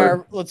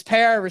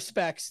pay our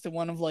respects to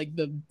one of like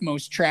the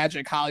most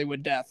tragic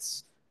Hollywood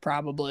deaths,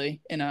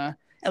 probably at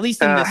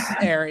least in this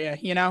area,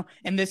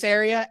 in this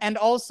area, and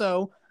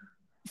also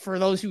for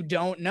those who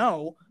don't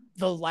know.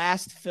 The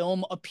last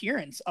film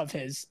appearance of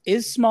his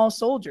is Small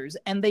Soldiers,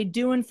 and they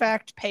do in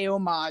fact pay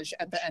homage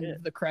at the end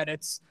of the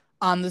credits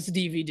on this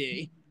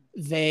DVD.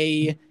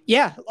 A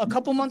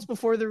couple months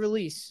before the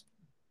release.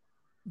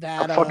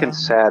 How fucking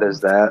sad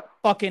is that?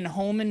 Fucking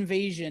home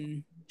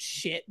invasion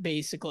shit,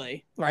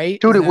 basically,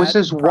 right? Dude, it was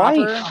his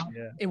wife.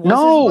 Yeah. It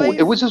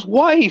was his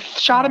wife.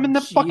 Shot him in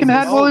the fucking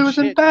head while he was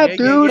in bed,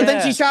 dude. But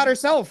then she shot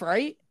herself,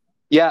 right?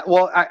 Yeah,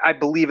 well, I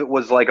believe it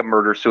was like a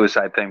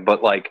murder-suicide thing,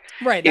 but like...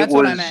 Right, that's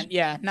what I meant.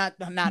 Yeah,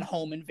 not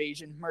home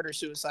invasion,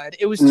 murder-suicide.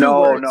 It was two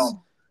words.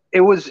 No.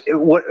 It was...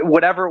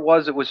 whatever it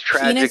was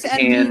tragic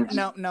and...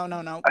 No.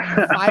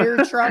 Fire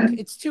truck.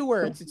 It's two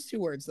words.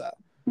 Though.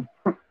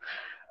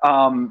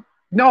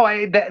 No,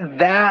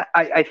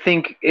 I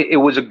think it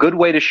was a good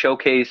way to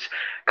showcase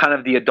kind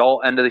of the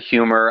adult end of the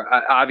humor.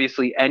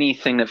 Obviously,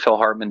 anything that Phil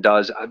Hartman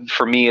does,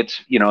 for me,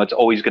 it's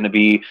always going to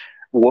be...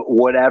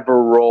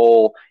 whatever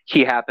role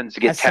he happens to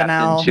get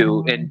tapped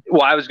into, and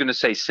I was going to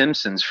say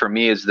Simpsons for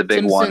me is the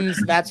big one.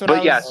 That's what.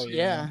 Also,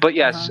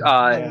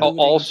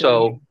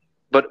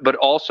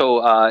 also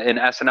in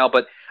SNL.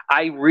 But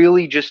I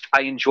really just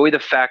I enjoy the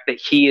fact that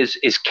he is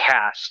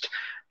cast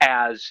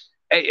as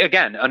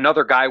again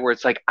another guy where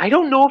it's like I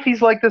don't know if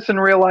he's like this in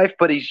real life,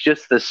 but he's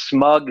just the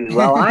smug.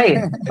 Well,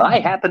 I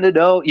happen to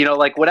know, you know,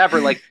 like whatever.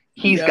 Like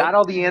he's got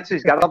all the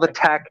answers, he's got all the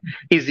tech.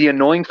 He's the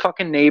annoying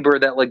fucking neighbor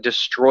that like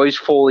destroys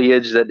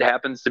foliage that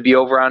happens to be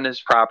over on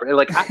his property.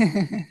 Like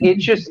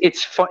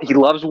it's fun. He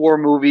loves war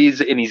movies,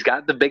 and he's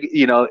got the big,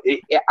 you know.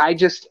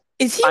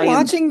 Is he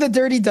watching The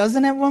Dirty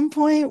Dozen at one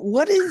point?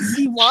 What is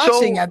he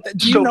watching at the?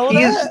 Do you know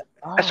that?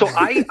 So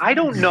I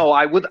don't know.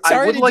 I would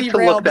like to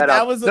look that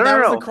up. That was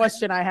a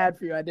question I had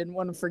for you. I didn't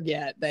want to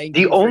forget. Thank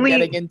you for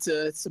getting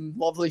into some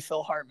lovely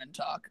Phil Hartman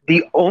talk.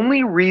 The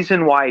only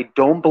reason why I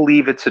don't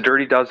believe it's a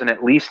Dirty Dozen,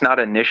 at least not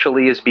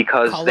initially, is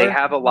because they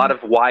have a lot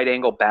of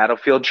wide-angle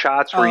battlefield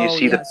shots where you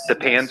see the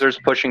Panzers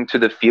pushing to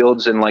the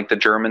fields and like the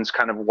Germans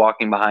kind of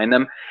walking behind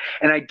them.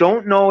 And I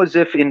don't know as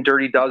if in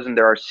Dirty Dozen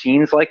there are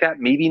scenes like that.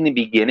 Maybe in the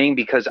beginning,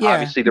 because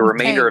obviously the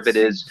remainder of it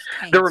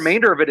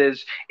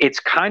is it's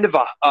kind of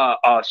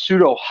a pseudo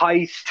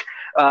heist.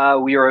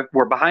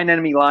 We're behind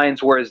enemy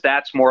lines, whereas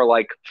that's more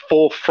like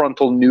full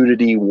frontal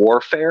nudity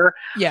warfare.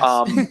 Yes.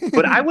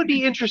 But I would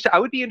be interested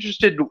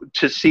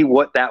to see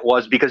what that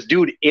was, because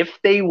dude, if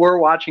they were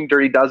watching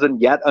Dirty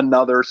Dozen, yet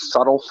another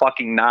subtle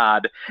fucking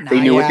nod. They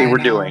knew what they were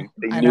doing.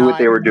 They knew what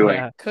they were doing.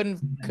 Yeah.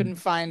 Couldn't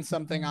find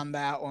something on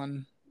that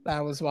one.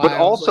 That was why. But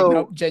also, like,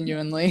 nope,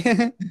 genuinely.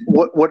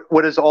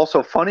 what is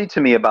also funny to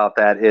me about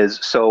that is,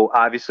 so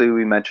obviously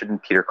we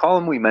mentioned Peter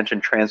Cullum, we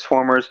mentioned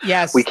Transformers.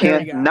 Yes, we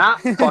can't not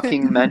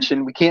fucking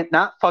mention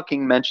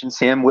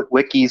Sam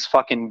Witwicky's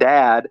fucking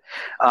dad.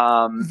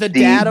 The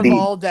dad of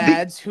all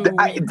dads, who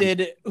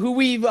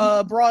we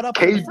brought up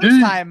for the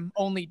first time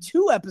only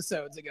 2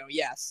 episodes ago.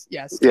 Yes,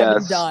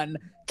 Kevin Dunn,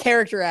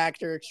 character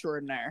actor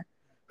extraordinaire,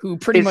 who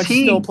pretty much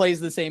still plays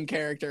the same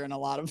character in a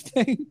lot of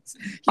things.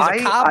 He's a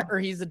cop or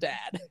he's a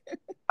dad.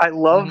 I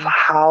love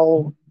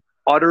how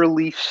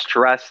utterly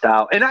stressed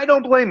out, and I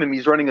don't blame him.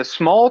 He's running a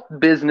small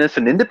business,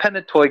 an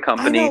independent toy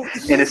company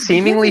in a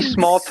seemingly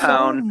small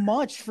town. So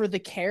much for the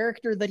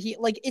character that he,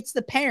 like, it's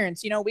the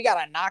parents, you know, we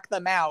gotta knock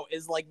them out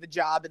is like the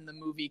job in the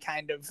movie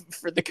kind of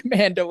for the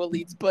commando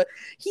elites, but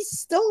he's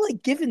still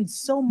like given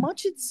so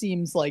much, it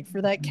seems like,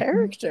 for that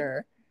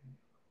character.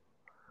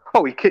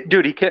 Oh,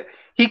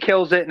 he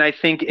kills it, and I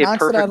think it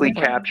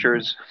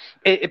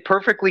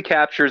perfectly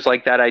captures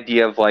like that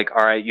idea of like,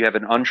 all right, you have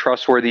an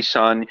untrustworthy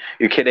son.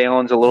 Your kid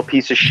Alan's a little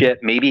piece of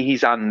shit. Maybe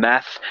he's on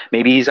meth.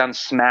 Maybe he's on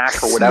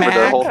smack or whatever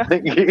the whole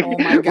thing. Oh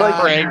my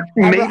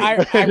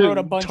god! I wrote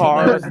a bunch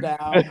of those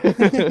down.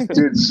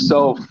 Dude,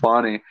 so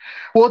funny.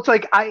 Well, it's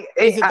like I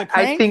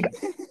think.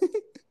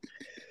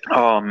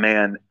 Oh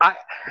man,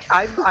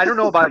 I don't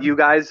know about you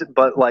guys,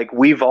 but like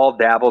we've all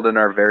dabbled in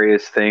our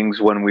various things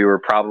when we were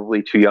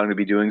probably too young to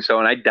be doing so,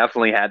 and I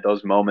definitely had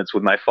those moments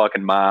with my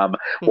fucking mom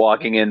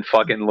walking in,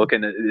 fucking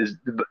looking at his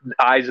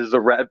eyes as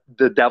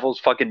the devil's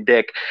fucking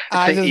dick.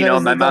 You know,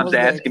 my mom's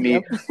asking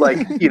me like,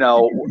 you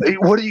know,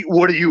 what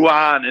are you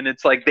on? And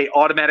it's like they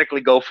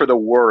automatically go for the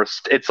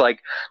worst. It's like,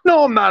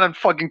 no, I'm not on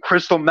fucking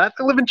crystal meth.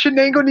 I live in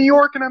Chenango, New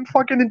York, and I'm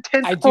fucking in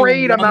 10th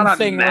grade. I'm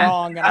not on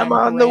meth. I'm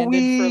on the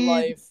weed for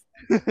life.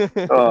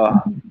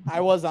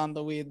 I was on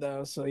the weed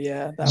though, so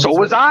yeah. So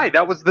was I.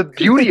 That was the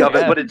beauty of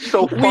it, but it's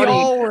so funny. We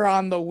all were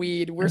on the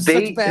weed. We're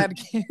such bad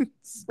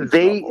kids.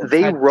 They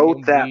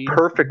wrote that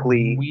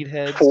perfectly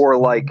for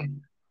like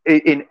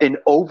an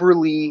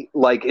overly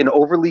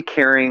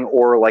caring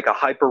or like a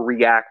hyper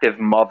reactive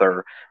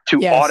mother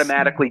to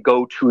automatically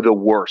go to the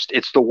worst.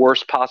 It's the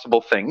worst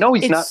possible thing. No,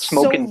 he's not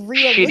smoking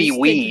shitty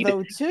weed.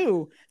 Though,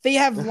 too. They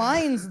have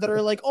lines that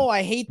are like, "Oh,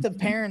 I hate the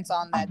parents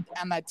on that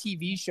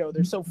TV show.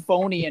 They're so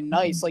phony and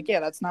nice." Like, yeah,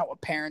 that's not what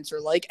parents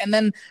are like. And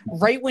then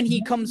right when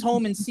he comes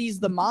home and sees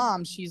the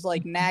mom, she's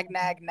like nag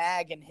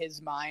in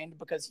his mind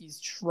because he's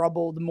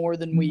troubled more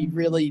than we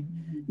really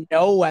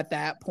know at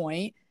that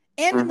point.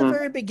 And in the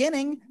very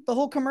beginning, the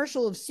whole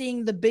commercial of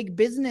seeing the big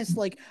business,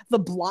 like the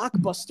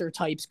Blockbuster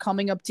types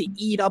coming up to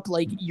eat up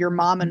like your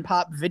mom and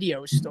pop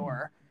video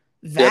store.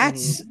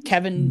 That's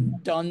Kevin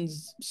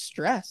Dunn's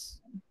stress.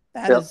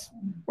 That is,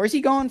 where's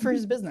he going for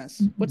his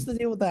business? What's the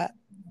deal with that?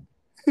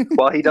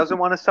 Well, he doesn't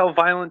want to sell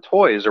violent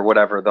toys or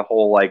whatever the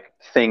whole like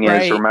thing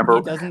is. Remember,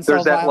 he doesn't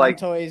sell violent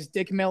toys.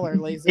 Dick Miller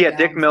lays it down.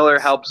 Dick Miller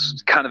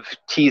helps kind of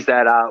tease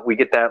that out. We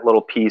get that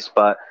little piece,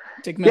 but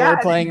Dick Miller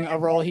playing a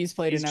role he's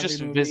played in every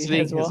movie. He's just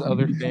visiting his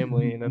other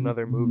family in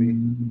another movie.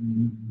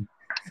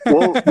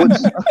 Well,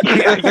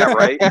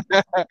 right.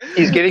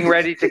 He's getting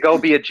ready to go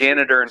be a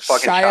janitor in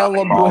fucking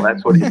shopping mall.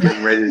 That's what he's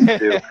getting ready to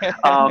do.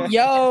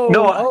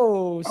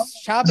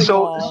 Shopping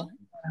mall.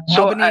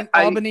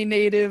 Albany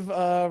native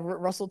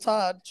Russell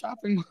Todd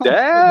shopping mall.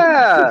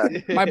 Yeah,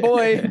 my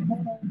boy.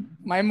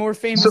 My more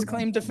famous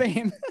claim to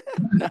fame.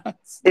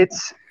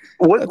 It's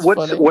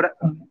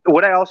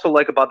what I also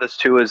like about this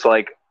too is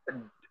like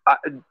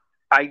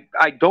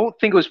I don't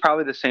think it was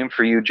probably the same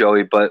for you,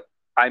 Joey, but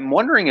I'm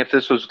wondering if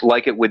this was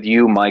like it with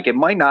you, Mike. It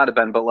might not have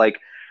been, but like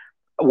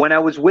when I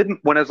was living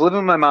with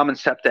my mom and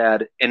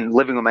stepdad and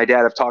living with my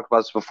dad, I've talked about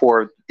this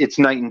before. It's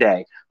night and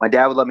day. My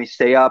dad would let me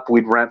stay up.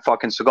 We'd rent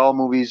fucking Seagal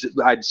movies.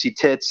 I'd see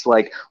tits,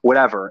 like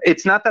whatever.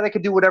 It's not that I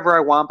could do whatever I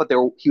want, but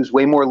he was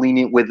way more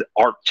lenient with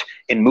art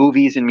and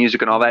movies and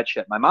music and all that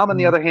shit. My mom, on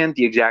the other hand,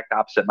 the exact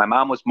opposite. My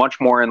mom was much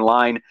more in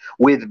line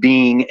with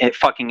being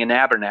fucking an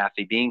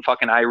Abernathy, being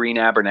fucking Irene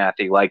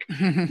Abernathy. Like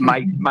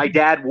my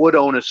dad would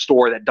own a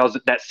store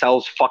that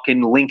sells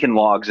fucking Lincoln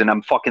Logs, and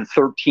I'm fucking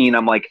 13.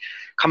 I'm like,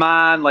 come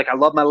on, like I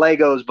love my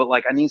Legos, but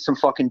like I need some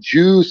fucking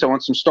juice. I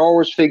want some Star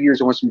Wars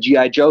figures. I want some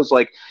GI Joes.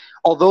 Like,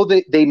 although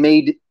they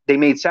made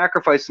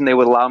sacrifice and they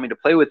would allow me to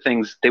play with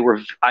things,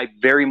 I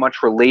very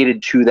much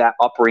related to that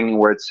upbringing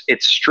where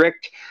it's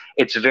strict.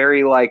 It's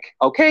very like,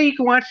 okay, you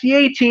can watch the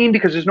 18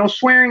 because there's no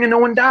swearing and no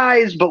one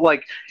dies, but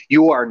like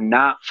you are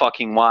not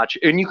fucking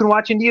watching. And you can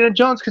watch Indiana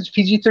Jones because it's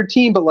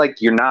PG-13, but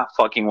like you're not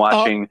fucking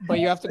watching. But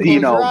you have to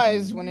close your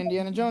eyes when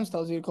Indiana Jones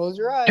tells you to close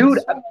your eyes. Dude,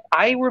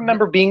 I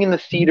remember being in the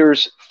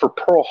theaters for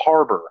Pearl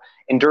Harbor.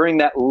 And during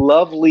that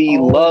lovely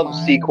love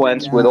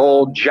sequence with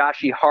old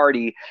Joshie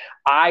Hardy,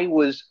 I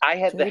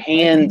had the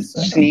hand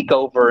sneak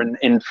over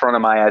in front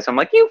of my eyes. I'm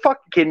like, you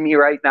fucking kidding me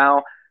right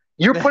now?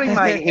 You're putting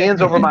my hands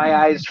over my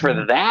eyes for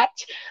that?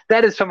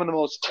 That is some of the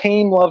most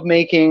tame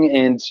lovemaking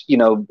and,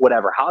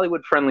 whatever,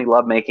 Hollywood-friendly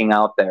lovemaking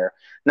out there.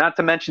 Not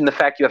to mention the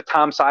fact you have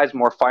Tom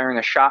Sizemore firing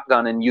a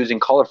shotgun and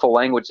using colorful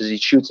language as he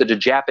shoots at a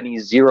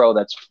Japanese Zero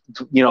that's,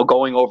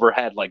 going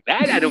overhead. Like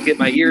that, I don't get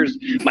my ears.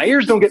 My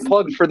ears don't get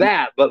plugged for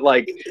that. But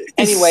like,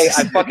 anyway,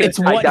 I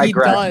digress. He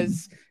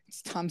does.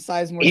 It's Tom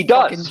Sizemore. He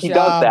does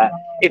that.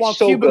 It's while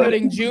so Cuba good.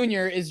 Gooding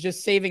Jr. is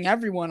just saving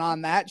everyone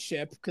on that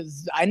ship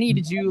because I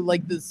needed you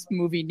like this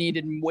movie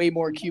needed way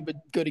more Cuba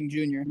Gooding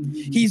Jr.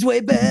 He's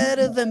way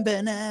better than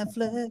Ben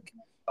Affleck.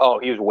 Oh,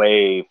 he was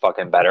way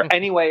fucking better.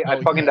 Anyway,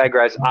 I fucking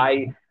digress.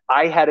 I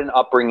had an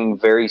upbringing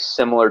very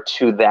similar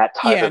to that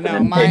type of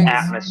an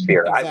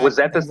atmosphere.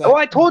 Exactly. Oh,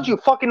 I told you,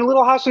 fucking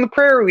Little House on the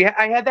Prairie.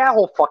 I had that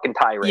whole fucking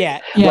tirade.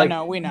 Yeah,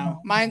 no, we know.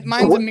 Mine's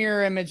a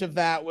mirror image of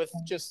that with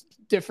just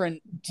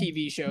different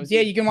TV shows.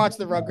 Yeah, you can watch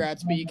the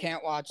Rugrats, but you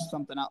can't watch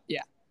something else.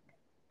 Yeah.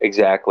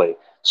 Exactly.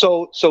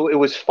 So it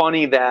was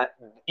funny that,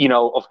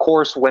 of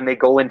course, when they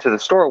go into the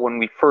store, when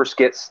we first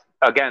get,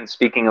 again,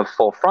 speaking of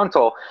Full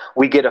Frontal,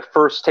 we get a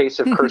first taste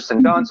of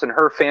Kirsten Dunst and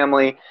her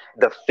family,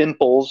 the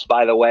Fimples,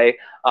 by the way.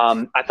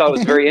 I thought it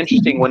was very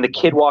interesting when the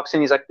kid walks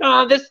in, he's like,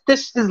 no,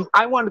 this is,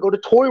 I want to go to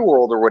Toy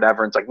World or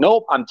whatever. And it's like,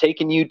 nope, I'm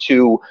taking you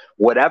to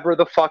whatever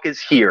the fuck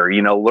is here,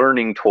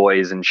 learning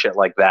toys and shit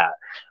like that.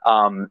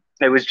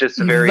 It was just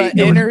the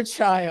inner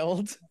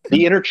child.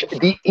 The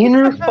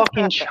inner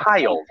fucking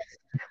child.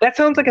 That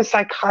sounds like a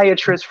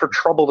psychiatrist for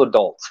troubled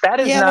adults. That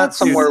is not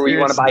somewhere where you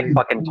want to buy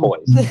fucking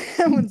toys.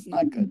 That one's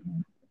not good.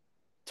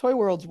 Toy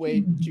World's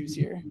way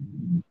juicier.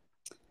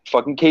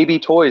 Fucking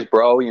KB Toys,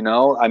 bro.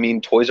 I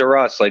mean, Toys R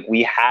Us. Like,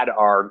 we had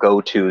our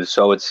go-tos.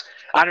 So it's,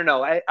 I don't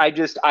know.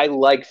 I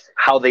liked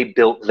how they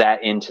built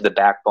that into the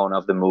backbone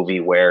of the movie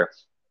where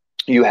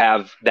you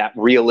have that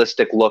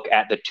realistic look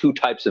at the two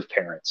types of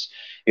parents.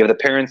 You have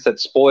the parents that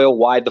spoil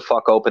wide the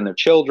fuck open their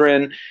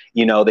children.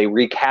 They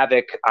wreak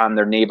havoc on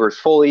their neighbor's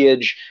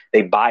foliage.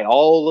 They buy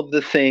all of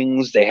the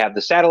things. They have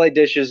the satellite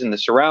dishes and the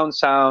surround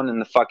sound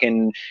and the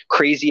fucking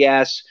crazy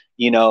ass,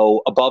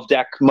 above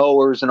deck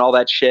mowers and all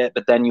that shit.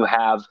 But then you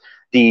have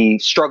the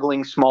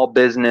struggling small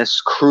business,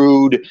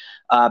 crude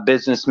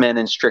businessmen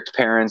and strict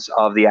parents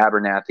of the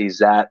Abernathys.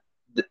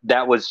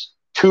 That was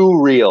too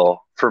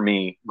real for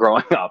me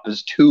growing up.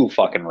 Is too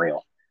fucking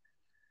real.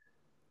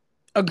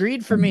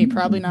 Agreed for me,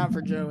 probably not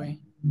for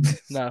Joey.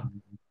 No.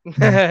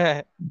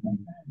 There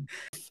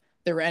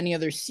were any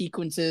other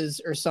sequences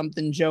or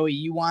something, Joey,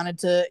 you wanted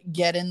to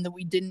get in that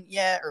we didn't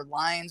yet, or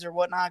lines or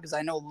whatnot? Because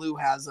I know Lou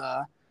has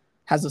a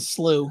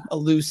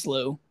Lou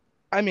slew.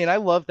 I mean, I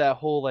love that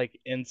whole like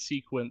end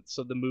sequence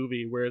of the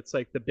movie where it's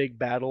like the big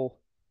battle,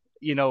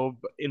 in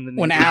the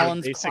when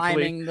Alan's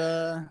climbing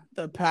the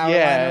power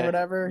line or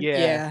whatever.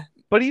 Yeah.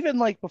 But even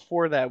like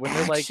before that, when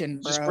they're like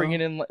Action, just bro.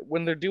 bringing in,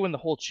 when they're doing the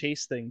whole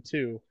chase thing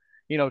too.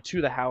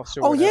 To the house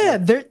or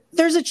whatever. Yeah,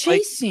 there's a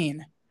chase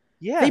scene.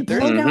 Yeah, they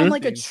blow down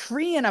like a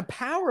tree and a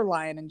power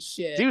line and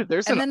shit. Dude,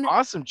 there's an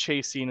awesome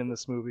chase scene in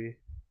this movie.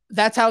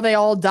 That's how they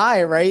all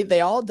die, right? They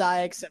all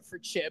die except for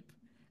Chip,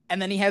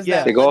 and then he has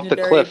that. They go off the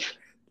cliff.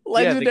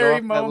 Legendary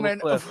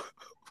moment.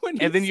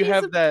 And then you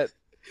have that.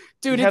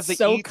 Dude, it's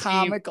so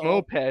comical.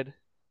 Moped.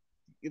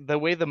 The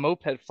way the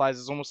moped flies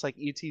is almost like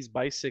E.T.'s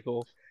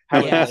bicycle. How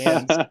it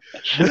lands.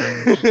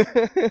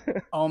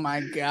 Oh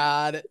my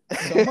god,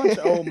 so much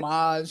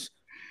homage.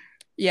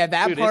 Yeah,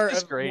 that part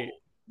is great.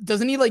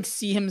 Doesn't he like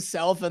see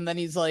himself and then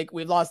he's like,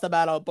 "We've lost the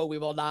battle, but we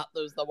will not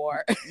lose the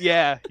war."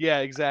 Yeah,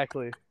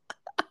 exactly.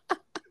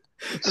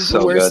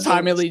 The worst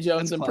Tommy Lee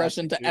Jones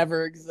impression to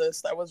ever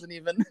exist. I wasn't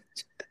even.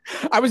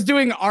 I was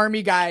doing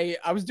Army Guy.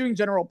 I was doing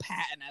General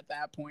Patton at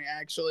that point.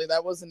 Actually,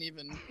 that wasn't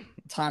even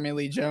Tommy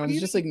Lee Jones.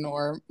 Just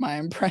ignore my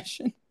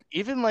impression.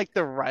 Even like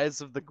the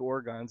Rise of the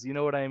Gorgons, you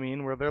know what I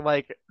mean? Where they're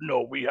like,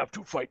 "No, we have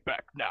to fight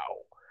back now."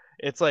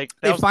 It's like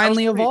they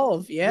finally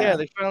evolve. Yeah,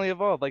 they finally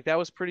evolved. Like that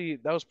was pretty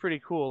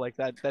cool. Like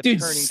that dude,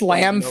 turning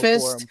Slam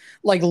Fist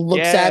like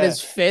looks at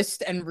his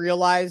fist and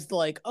realized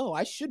like, oh,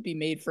 I should be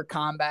made for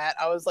combat.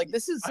 I was like,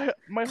 this is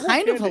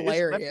kind of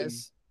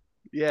hilarious.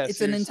 Yeah,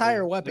 it's an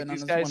entire weapon. Like,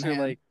 these guys are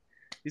like,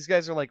 these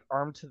guys are like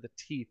armed to the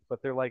teeth,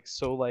 but they're like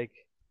so like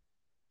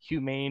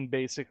humane,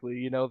 basically.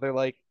 You know, they're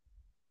like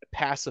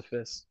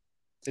pacifists.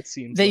 It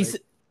seems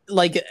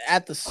like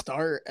at the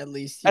start, at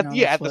least. At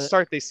the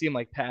start, they seem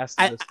like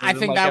pacifists. I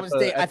think that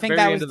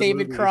was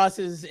David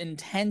Cross's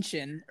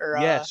intention, or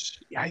yes,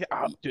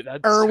 dude,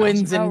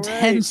 Irwin's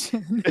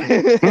intention.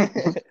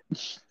 Right.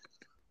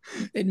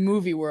 In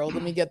movie world,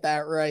 let me get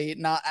that right.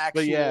 Not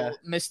actual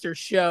Mr.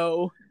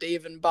 Show,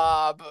 Dave and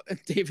Bob,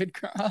 David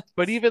Cross.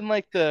 But even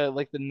like the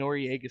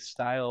Noriega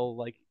style,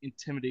 like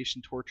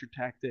intimidation torture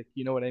tactic,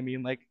 you know what I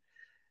mean? Like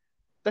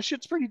that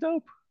shit's pretty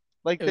dope.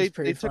 Like they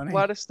took a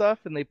lot of stuff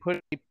and they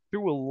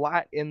threw a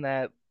lot in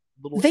that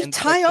little. They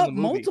tie up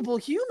multiple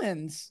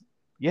humans.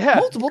 Yeah,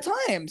 multiple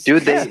times.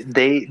 Dude,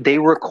 they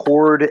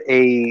record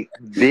a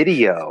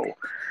video.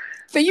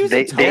 They use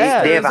they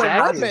have a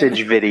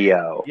hostage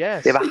video.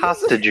 Yes. They have a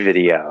hostage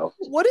video.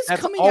 What is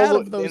coming out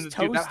of those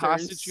toasters? That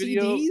hostage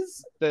video,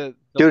 CDs?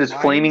 Dude, it's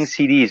flaming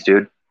CDs,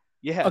 dude.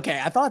 Yeah.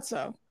 Okay, I thought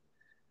so.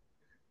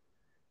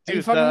 Dude, are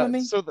you fucking with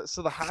me?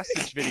 So the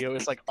hostage video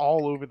is like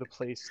all over the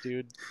place,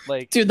 dude.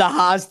 Like, dude, the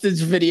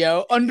hostage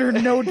video under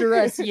no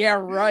duress. Yeah,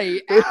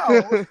 right.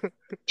 Ow.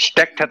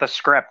 Stick to the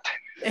script.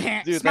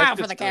 Dude, smile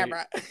for the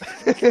camera.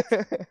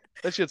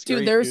 That shit's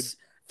dude. Great,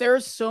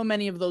 There's so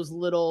many of those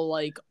little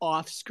like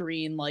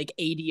off-screen like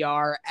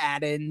ADR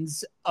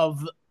add-ins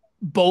of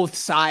both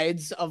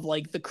sides of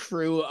like the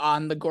crew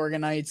on the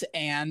Gorgonites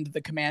and the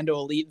Commando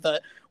Elite.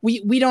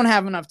 We don't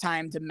have enough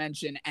time to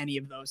mention any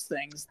of those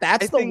things.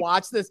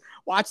 Watch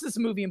this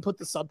movie and put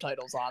the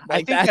subtitles on.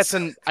 Like,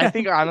 I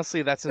think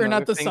honestly that's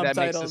another thing that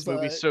makes this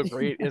movie so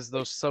great is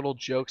those subtle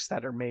jokes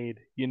that are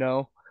made, you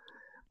know,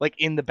 like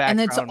in the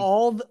background.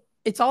 And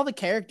it's all the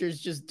characters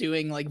just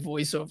doing like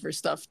voiceover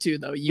stuff too,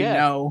 though. You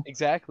know,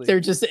 exactly. They're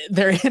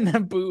in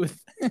a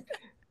booth.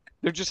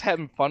 They're just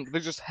having fun.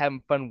 They're just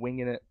having fun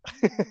winging it.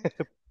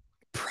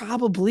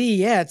 Probably,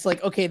 yeah. It's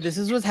like, okay, this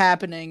is what's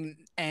happening,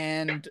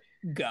 and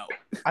go.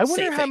 I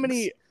wonder how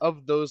many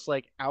of those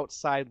like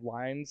outside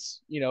lines,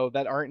 you know,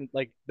 that aren't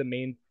like the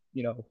main,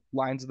 you know,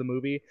 lines of the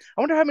movie.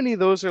 I wonder how many of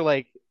those are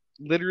like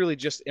literally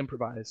just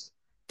improvised.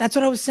 That's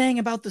what I was saying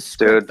about the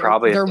script. Dude,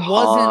 probably there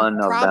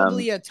wasn't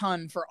probably a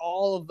ton for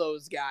all of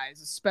those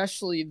guys,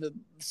 especially the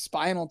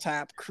Spinal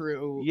Tap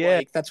crew. Yeah,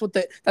 like, that's what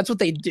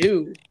they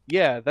do.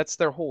 Yeah, that's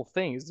their whole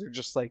thing. Is they're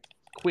just like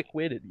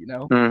quick-witted, you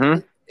know. Mm-hmm.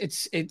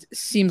 It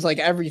seems like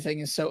everything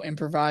is so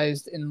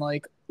improvised in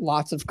like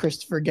lots of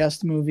Christopher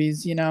Guest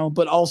movies, you know,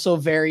 but also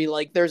very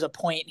like there's a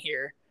point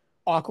here,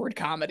 awkward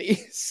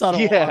comedy,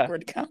 subtle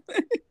awkward comedy.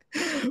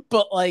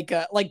 But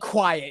like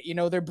quiet, you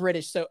know, they're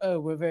British, so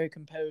we're very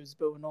composed,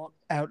 but we're not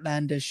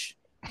outlandish.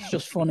 It's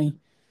just funny.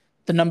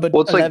 The number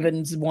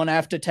 11's one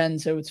after 10,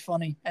 so it's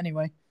funny.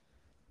 Anyway,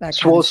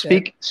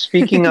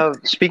 speaking of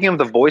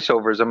the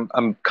voiceovers,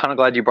 I'm kind of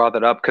glad you brought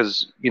that up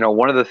because, you know,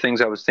 one of the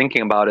things I was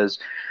thinking about is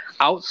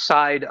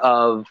outside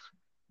of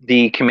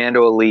the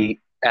Commando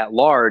Elite at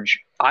large,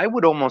 I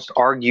would almost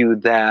argue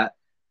that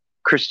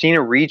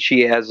Christina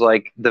Ricci as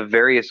like the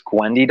various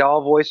Gwendy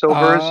doll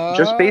voiceovers,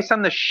 just based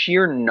on the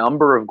sheer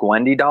number of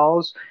Gwendy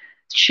dolls,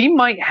 she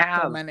might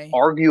have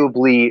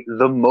arguably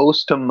the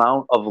most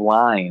amount of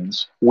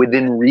lines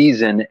within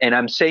reason. And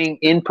I'm saying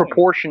in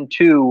proportion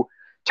to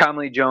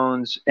Tommy Lee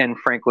Jones and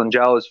Frank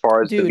Langella as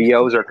far as the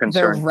VOs are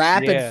concerned. They're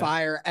rapid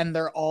fire and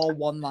they're all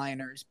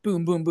one-liners.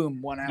 Boom, boom,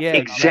 boom. One after another.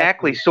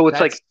 Exactly. So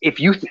it's like if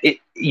you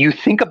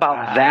think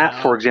about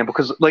that, for example,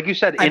 because like you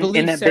said, I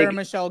believe Sarah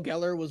Michelle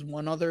Gellar was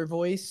one other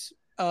voice.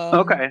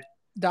 Credited.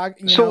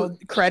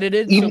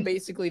 So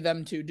basically,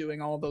 them two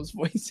doing all those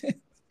voices.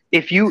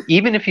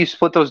 Even if you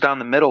split those down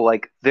the middle,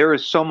 like there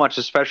is so much,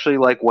 especially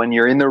like when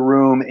you're in the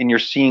room and you're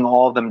seeing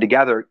all of them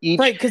together.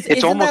 Right, because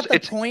isn't that the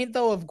point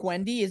though of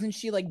Gwendy? Isn't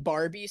she like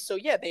Barbie? So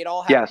yeah, they'd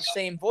all have the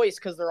same voice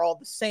because they're all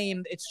the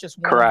same. It's just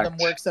one of them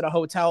works at a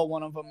hotel,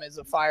 one of them is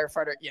a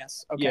firefighter.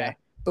 Yes, okay, yeah.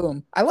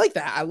 Boom. I like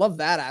that. I love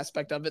that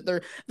aspect of it.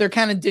 They're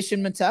kind of Dish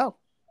and Mattel.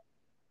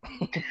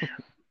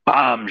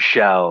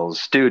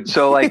 Bombshells, dude.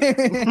 So like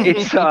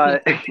it's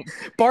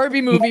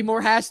Barbie movie,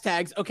 more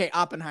hashtags. Okay,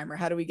 Oppenheimer.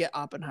 How do we get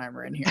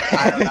Oppenheimer in here?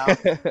 I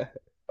don't know.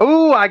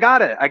 Oh, I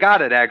got it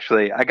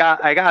actually. I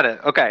got it.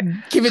 Okay.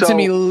 Give it to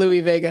me,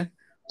 Louis Vega.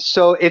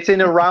 So it's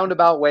in a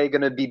roundabout way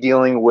going to be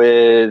dealing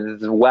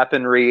with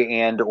weaponry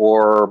and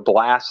or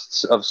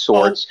blasts of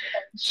sorts.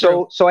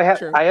 So I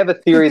have a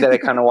theory that I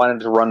kind of wanted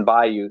to run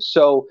by you.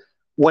 So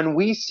when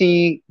we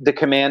see the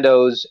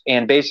Commandos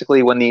and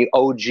basically when the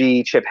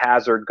OG Chip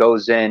Hazard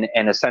goes in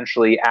and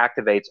essentially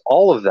activates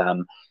all of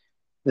them,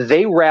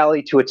 they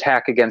rally to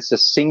attack against a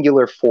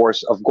singular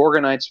force of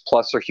Gorgonites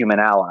plus their human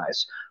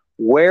allies.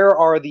 where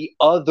are the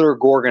other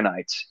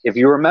Gorgonites? If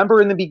you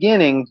remember in the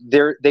beginning,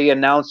 they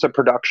announced the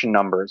production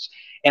numbers,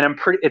 and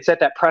it's at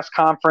that press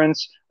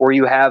conference where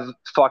you have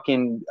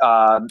fucking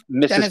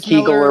Mrs. Dennis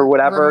Kegel Miller or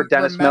whatever,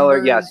 Dennis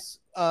Miller. Yes,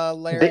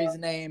 Larry's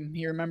name.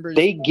 He remembers.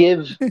 They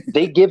give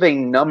a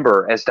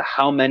number as to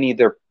how many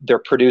they're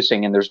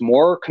producing, and there's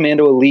more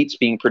Commando Elites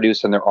being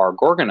produced than there are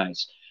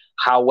Gorgonites.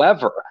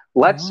 However,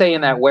 let's say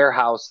in that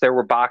warehouse there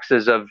were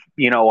boxes of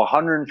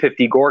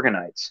 150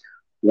 Gorgonites.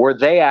 Were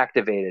they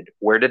activated?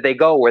 Where did they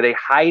go? Were they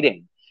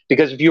hiding?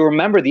 Because if you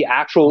remember, the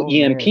actual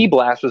EMP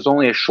blast was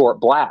only a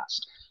short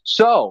blast.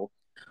 So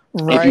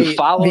if you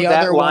follow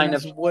that line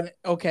of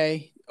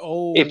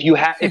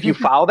if you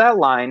follow that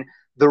line,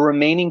 the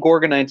remaining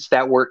Gorgonites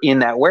that were in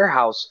that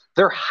warehouse,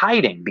 they're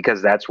hiding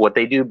because that's what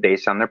they do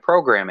based on their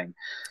programming.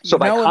 So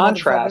by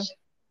contrast,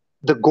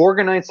 the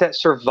Gorgonites that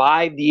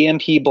survived the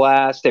EMP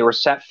blast, they were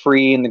set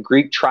free in the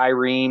Greek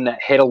trireme that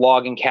hit a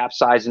log and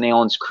capsized in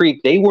Allen's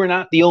Creek. They were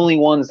not the only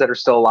ones that are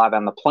still alive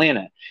on the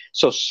planet.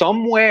 So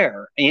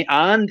somewhere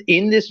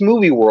in this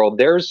movie world,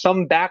 there's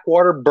some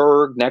backwater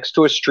burg next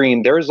to a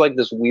stream. There's like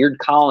this weird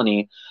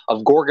colony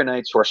of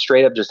Gorgonites who are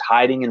straight up just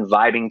hiding and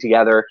vibing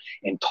together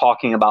and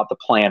talking about the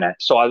planet.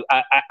 So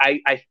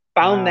I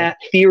found that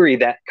theory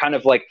that kind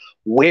of like,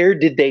 where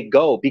did they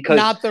go? Because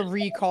not the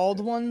recalled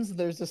ones.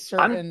 There's a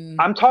certain.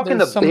 I'm talking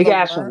the big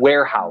ass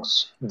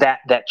warehouse that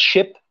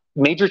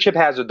Major Chip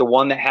Hazard, the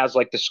one that has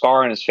like the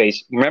scar on his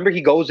face. Remember, he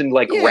goes and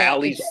like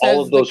rallies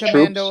all of those troops.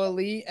 Commando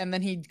Elite, and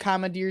then he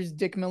commandeers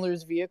Dick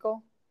Miller's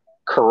vehicle.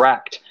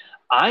 Correct.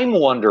 I'm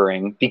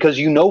wondering because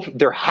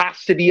there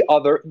has to be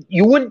other.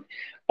 You wouldn't,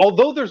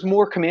 although there's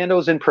more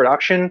commandos in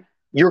production.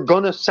 You're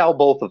going to sell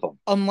both of them.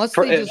 Unless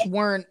they just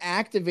weren't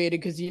activated,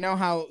 because you know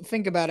how,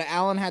 think about it,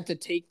 Allen had to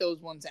take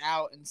those ones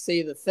out and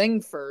say the thing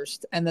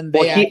first, and then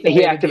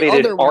he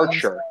activated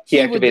Archer. He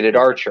activated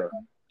Archer.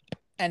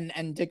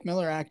 And Dick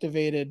Miller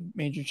activated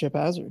Major Chip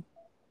Hazard.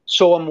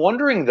 So I'm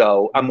wondering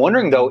though,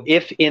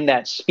 if in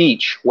that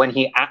speech,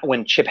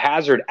 when Chip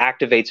Hazard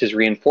activates his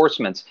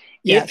reinforcements,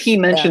 if he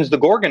mentions the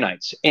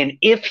Gorgonites, and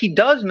if he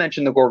does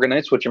mention the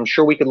Gorgonites, which I'm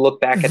sure we could look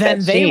back at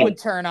that scene, then they would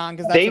turn on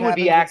because they would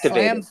be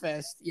activated. Slam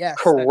Fist. Yes,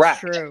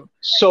 correct. That's true.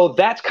 So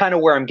that's kind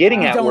of where I'm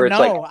getting at. Where it's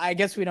like, I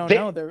guess we don't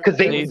know because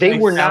they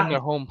were not their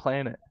home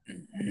planet.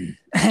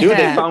 Dude,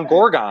 they found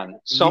Gorgon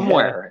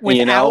somewhere.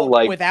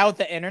 Without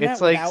the internet.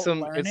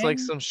 It's like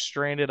some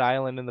stranded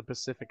island in the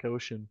Pacific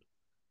Ocean.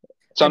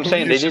 So I'm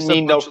saying they didn't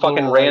need no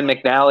fucking Rand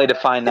McNally to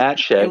find that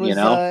shit,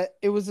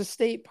 It was a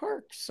state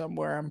park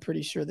somewhere. I'm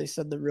pretty sure they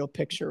said the real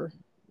picture.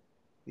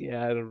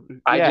 Yeah,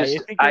 I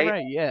think you're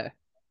right. Yeah.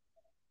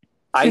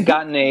 I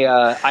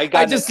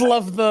just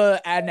love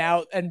the and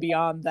out and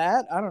beyond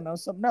that. I don't know,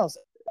 something else.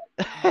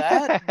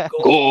 That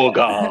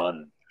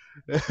Gorgon.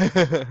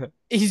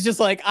 He's just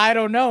like, I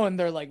don't know, and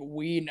they're like,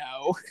 we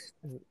know.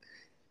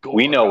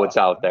 We know what's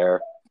out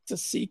there. It's a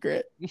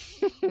secret.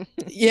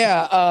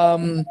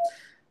 Yeah.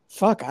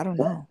 Fuck, I don't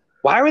know.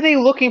 Why were they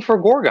looking for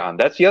Gorgon?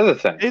 That's the other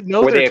thing.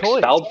 Were they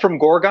expelled from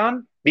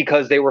Gorgon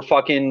because they were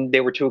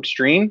too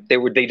extreme?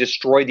 They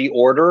destroyed the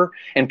order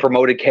and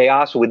promoted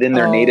chaos within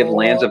their native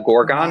lands of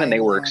Gorgon, and they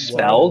were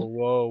expelled.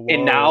 Whoa.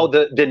 And now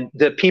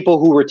the people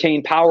who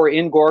retained power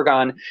in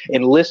Gorgon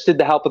enlisted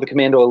the help of the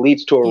Commando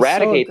Elites to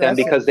eradicate them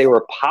because they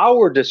were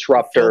power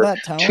disruptor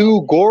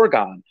to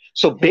Gorgon.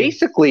 So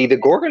basically, the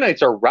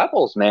Gorgonites are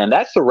rebels, man.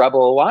 That's the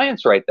Rebel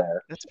Alliance right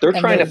there. They're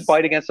trying to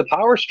fight against the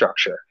power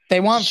structure. They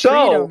want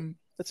freedom.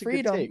 That's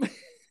freedom.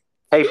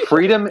 Hey,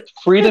 freedom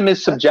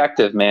is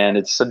subjective, man.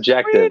 It's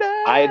subjective.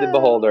 Eye of the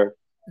beholder.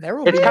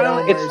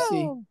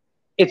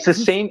 It's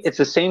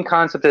the same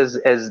concept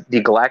as the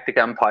Galactic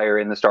Empire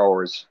in the Star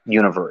Wars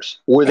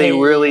universe. Were they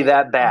really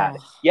that bad?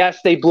 Yes,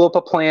 they blew up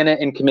a planet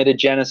and committed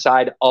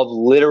genocide of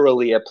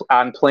literally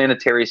on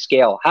planetary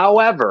scale.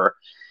 However,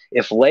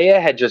 if Leia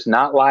had just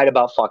not lied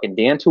about fucking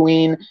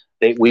Dantooine,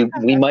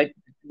 we might,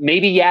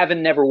 maybe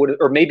Yavin never would have,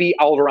 or maybe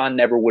Alderaan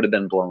never would have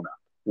been blown up.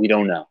 We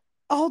don't know.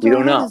 We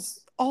don't know.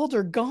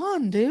 Alder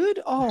gone,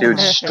 dude. Oh, dude,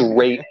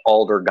 straight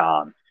Alder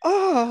gone.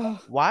 Oh,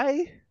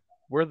 why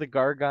were the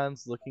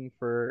Gargons looking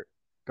for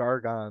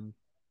Gargon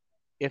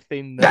if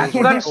they know? That's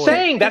what I'm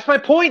saying. That's my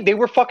point. They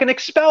were fucking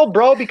expelled,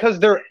 bro, because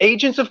they're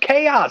agents of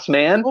chaos,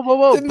 man.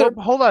 Whoa.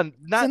 Hold on.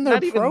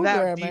 Not even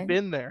that deep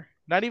in there.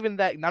 Not even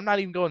that. I'm not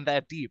even going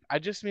that deep. I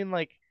just mean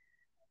like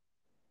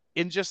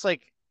in just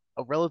like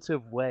a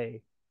relative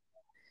way.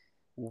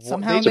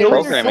 Somehow they're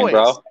programming,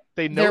 bro.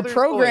 They're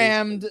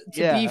programmed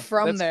to be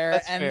from there,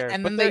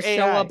 and then they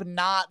show up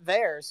not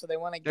there, so they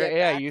want to get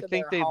back you to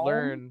think their they'd home?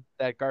 Learn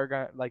that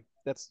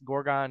that's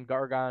Gorgon's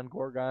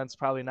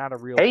probably not a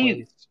real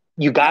place.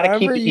 You gotta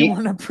keep you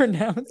want to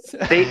pronounce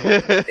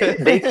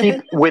it. They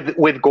keep with the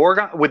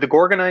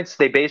Gorgonites.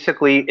 They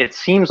basically, it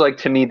seems like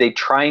to me, they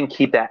try and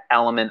keep that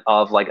element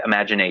of like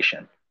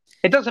imagination.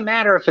 It doesn't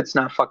matter if it's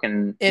not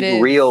fucking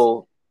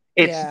real.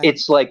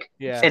 It's like,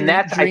 and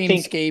that's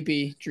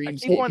dreamscapey.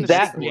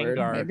 That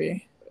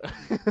maybe.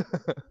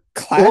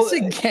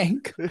 Classic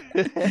Genk.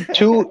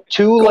 Two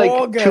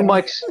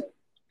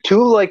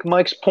To like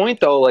Mike's point,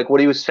 though, like what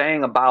he was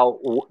saying about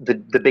the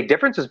big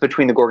differences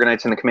between the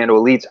Gorgonites and the Commando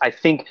Elites, I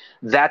think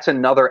that's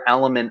another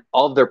element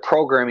of their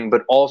programming,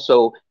 but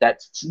also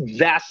that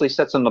vastly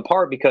sets them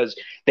apart because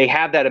they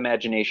have that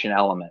imagination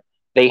element.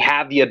 They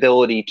have the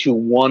ability to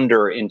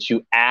wonder and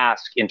to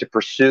ask and to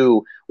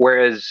pursue,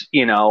 whereas,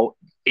 you know,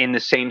 in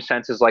the same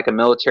sense as like a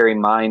military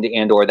mind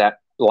and or that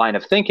line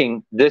of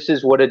thinking, this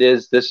is what it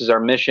is. This is our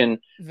mission.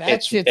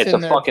 That shit's it's in a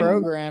their fucking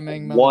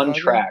programming, one motherfucker.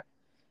 track.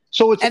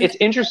 So it's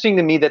interesting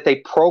to me that they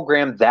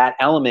programmed that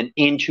element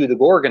into the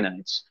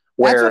Gorgonites.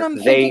 Where that's what I'm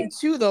thinking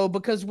too, though,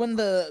 because when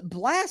the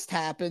blast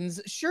happens,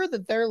 sure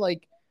that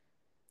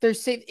they're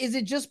safe. Is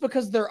it just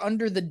because they're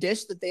under the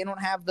dish that they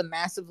don't have the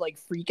massive like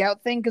freak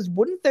out thing? Because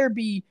wouldn't there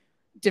be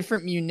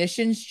different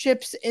munitions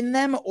chips in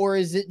them, or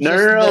is it just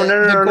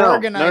the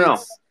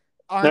Gorgonites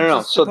aren't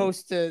just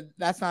supposed to?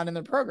 That's not in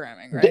their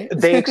programming, right?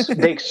 They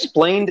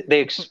explained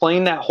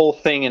that whole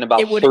thing in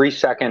about 3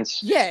 seconds.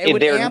 Yeah, it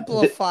would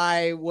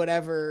amplify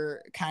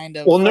whatever kind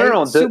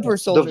of super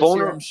soldier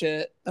serum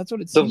shit. That's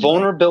what it's the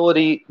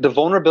vulnerability. The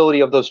vulnerability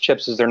of those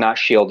chips is they're not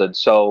shielded,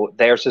 so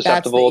they are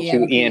susceptible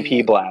to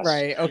EMP blasts.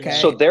 Right. Okay.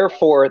 So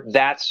therefore,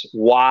 that's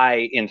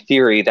why, in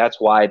theory, the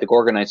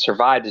Gorgonites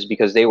survived, is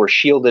because they were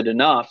shielded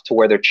enough to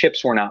where their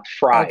chips were not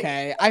fried.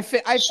 Okay.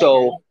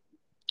 Still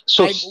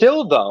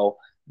though,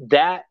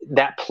 that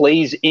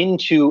plays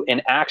into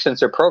and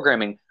accents their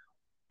programming.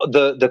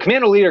 The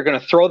commando leader are going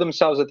to throw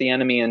themselves at the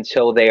enemy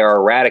until they are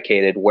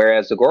eradicated,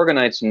 whereas the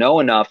Gorgonites know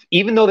enough,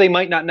 even though they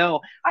might not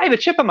know, I have a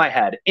chip in my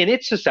head and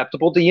it's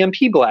susceptible to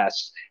EMP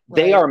blasts. Right.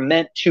 They are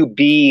meant to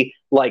be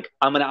like,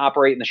 I'm going to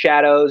operate in the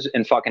shadows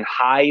and fucking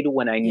hide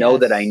when I know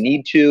that I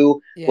need to.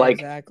 Yeah, like,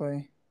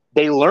 exactly.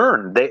 They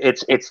learn.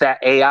 It's that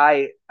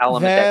AI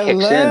element that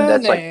kicks in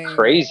that's like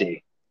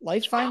crazy.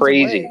 Life finds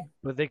crazy. a way.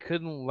 But they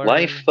couldn't learn.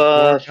 Life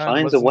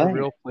finds a way. A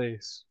real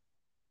place.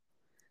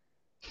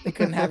 They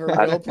couldn't have a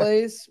real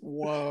place.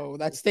 Whoa,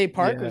 that state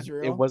park was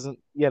real. It wasn't.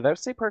 Yeah, that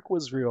state park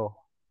was real.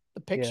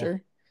 The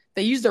picture.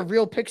 They used a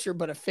real picture,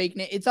 but a fake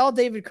name. It's all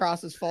David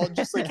Cross's fault,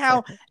 just like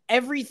how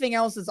everything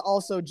else is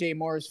also Jay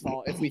Moore's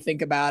fault, if we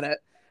think about it.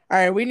 All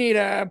right, we need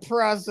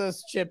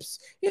process chips.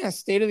 Yeah,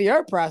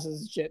 state-of-the-art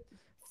process chip.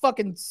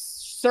 Fucking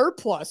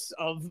surplus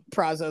of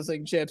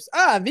processing chips.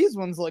 These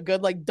ones look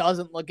good. Like,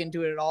 doesn't look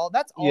into it at all.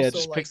 That's also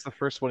just picks the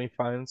first one he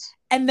finds.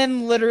 And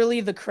then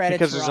literally the credits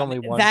because there's only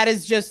one. That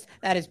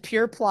is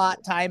pure plot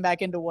tying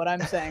back into what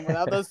I'm saying.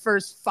 Without those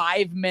first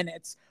 5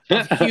 minutes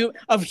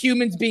of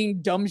humans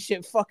being dumb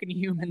shit fucking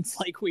humans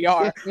like we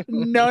are,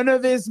 none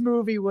of this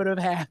movie would have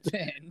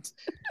happened.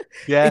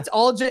 Yeah, it's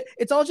all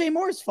Jay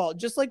Moore's fault.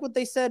 Just like what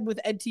they said with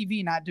Ed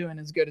TV not doing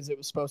as good as it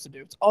was supposed to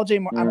do. It's all Jay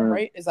Moore. Am I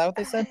right? Is that what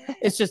they said?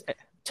 It's just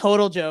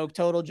total joke.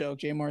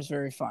 Jay Moore's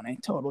very funny.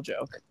 Total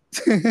joke.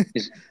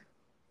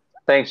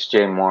 Thanks,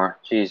 Jay Moore.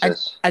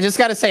 Jesus. I just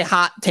got to say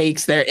hot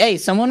takes there. Hey,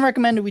 someone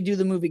recommended we do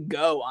the movie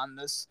Go on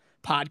this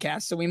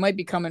podcast, so we might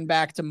be coming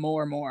back to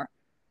more.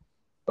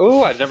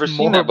 Oh, I've never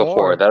seen that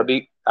before.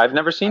 I've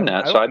never seen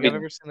that. I've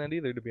never seen that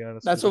either, to be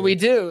honest. That's what we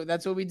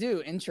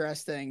do.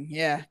 Interesting.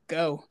 Yeah.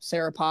 Go.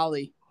 Sarah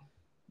Polly.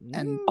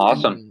 And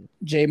awesome.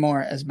 Jay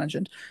Moore, as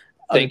mentioned.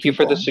 Thank you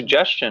for the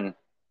suggestion,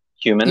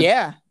 human.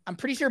 Yeah. I'm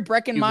pretty sure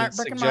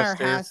Breckenmeyer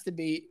has to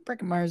be.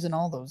 Breckenmeyer's in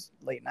all those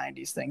late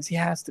 90s things. He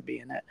has to be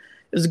in it.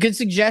 It was a good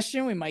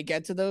suggestion. We might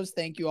get to those.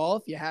 Thank you all.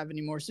 If you have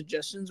any more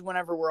suggestions,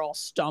 whenever we're all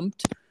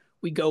stumped,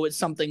 we go with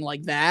something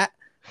like that.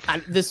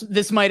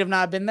 This might have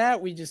not been that.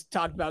 We just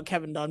talked about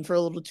Kevin Dunn for a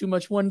little too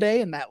much one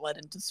day, and that led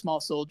into Small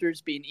Soldiers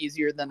being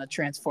easier than a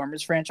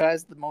Transformers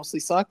franchise that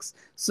mostly sucks.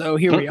 So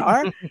here we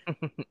are,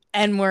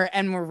 and we're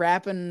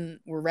wrapping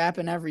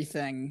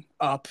everything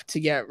up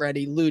to get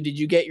ready. Lou, did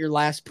you get your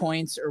last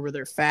points, or were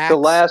there facts? The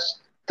last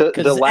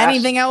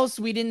anything else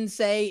we didn't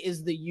say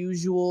is the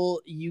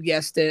usual. You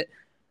guessed it.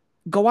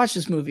 Go watch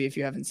this movie if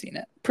you haven't seen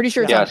it. Pretty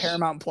sure it's on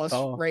Paramount Plus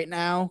right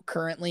now,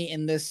 currently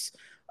in this.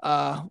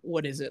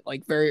 What is it,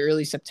 like very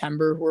early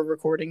September we're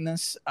recording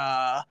this.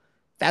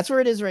 That's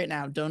where it is right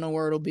now. Don't know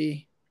where it'll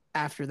be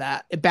after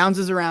that. It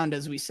bounces around,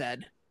 as we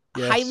said.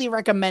 Yes. Highly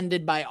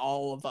recommended by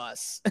all of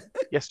us.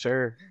 Yes,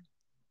 sir.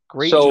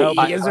 Great job.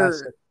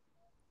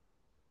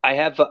 I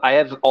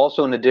have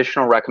also an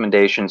additional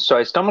recommendation. So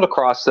I stumbled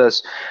across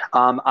this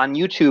on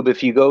YouTube.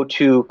 If you go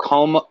to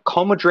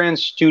Comadran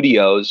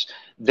Studios,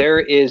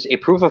 there is a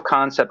proof of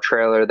concept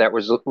trailer that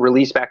was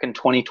released back in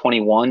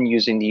 2021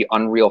 using the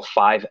Unreal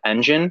 5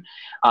 engine.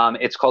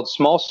 It's called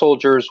Small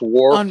Soldiers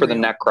War for the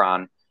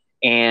Necron.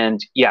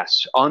 And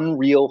yes,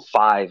 Unreal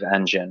 5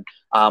 engine,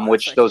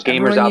 which those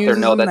gamers out there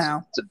know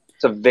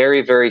it's a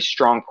very, very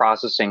strong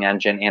processing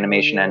engine,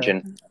 animation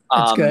engine.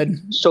 It's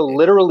good. So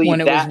literally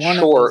that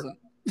short...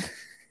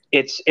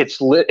 It's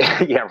lit.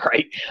 Yeah,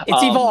 right.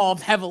 It's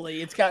evolved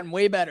heavily. It's gotten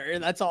way better.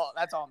 That's all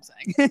I'm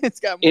saying. It's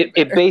gotten way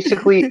better. It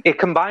basically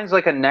combines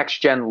like a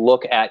next gen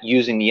look at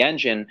using the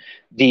engine,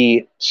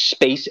 the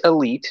Space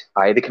Elite,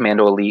 the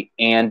Commando Elite,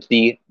 and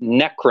the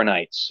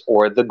Necronites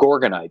or the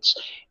Gorgonites.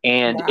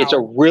 And it's a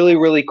really,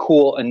 really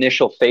cool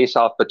initial face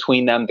off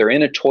between them. They're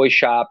in a toy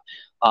shop.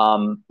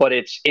 but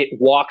it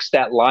walks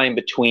that line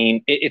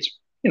between it's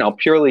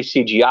purely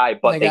CGI,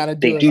 but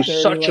they do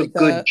such a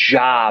good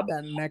job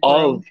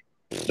of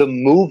the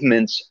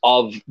movements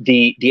of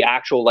the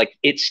actual, like,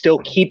 it still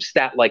keeps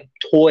that like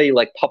toy,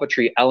 like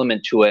puppetry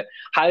element to it.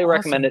 Highly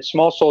recommend it.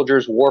 Small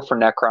Soldiers, War for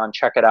Necron.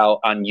 Check it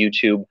out on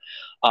YouTube.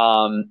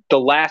 The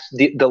last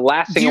thing I wanted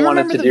to do. Do you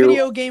remember the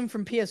video game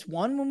from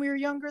PS1 when we were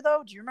younger,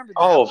 though? Do you remember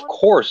that? Oh, of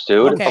course,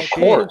 dude. Okay, of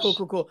course.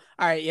 Cool.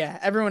 All right, yeah.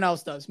 Everyone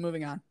else does.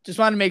 Moving on. Just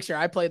wanted to make sure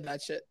I played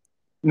that shit.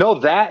 No,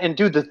 that, and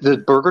dude, the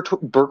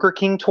Burger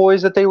King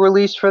toys that they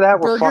released for that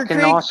were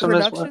fucking awesome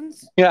as well.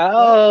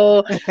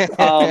 Yeah,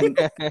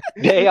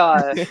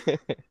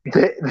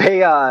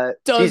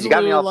 geez, you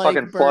got me all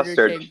fucking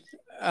flustered.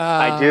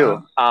 I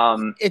do.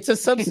 It's a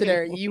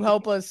subsidiary. You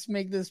help us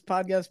make this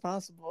podcast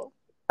possible.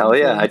 Hell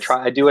yeah,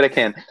 I do what I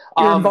can.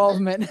 Your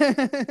involvement.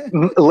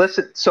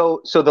 Listen, so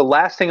the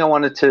last thing I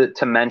wanted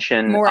to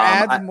mention. More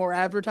ads, more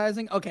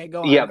advertising. Okay,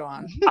 go on. Yeah, go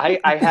on. I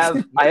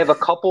have a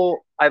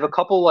couple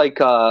like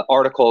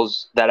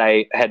articles that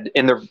I had,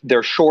 and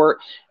they're short,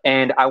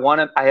 and I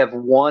have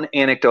one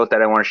anecdote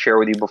that I want to share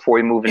with you before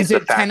we move into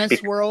the facts. Is it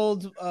Tennis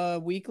World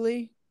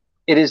Weekly?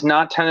 It is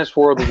not Tennis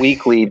World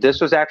Weekly.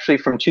 This was actually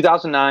from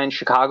 2009,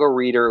 Chicago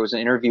Reader. It was an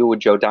interview with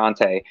Joe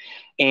Dante,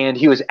 and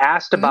he was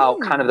asked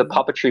about kind of the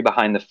puppetry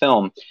behind the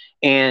film.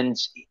 And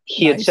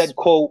he had said,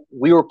 quote,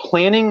 "We were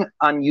planning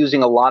on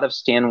using a lot of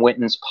Stan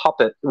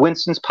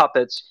Winston's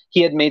puppets.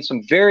 He had made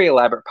some very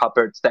elaborate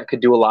puppets that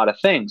could do a lot of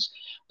things.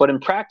 But in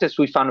practice,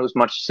 we found it was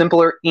much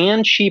simpler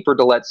and cheaper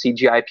to let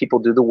CGI people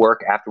do the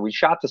work after we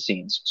shot the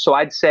scenes. So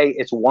I'd say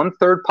it's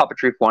 1/3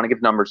 puppetry, if you want to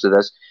give numbers to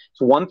this.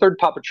 It's 1/3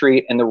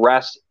 puppetry and the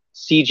rest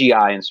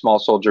CGI and Small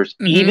Soldiers,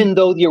 even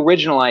though the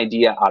original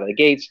idea out of the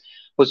gates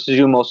was to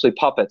do mostly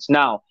puppets.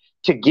 Now,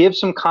 to give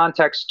some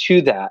context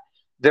to that,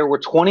 there were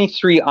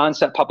 23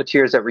 on-set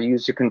puppeteers that were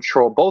used to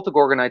control both the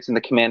Gorgonites and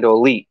the Commando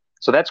Elite.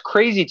 So that's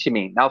crazy to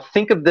me. Now,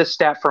 think of this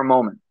stat for a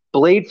moment.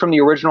 Blade from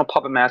the original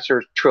Puppet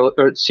Master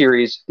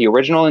series, the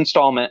original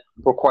installment,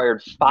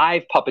 required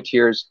 5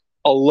 puppeteers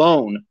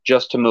alone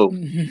just to move.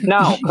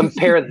 Now,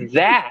 compare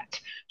that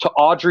to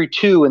Audrey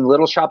 2 in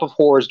Little Shop of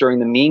Horrors during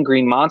the Mean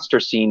Green Monster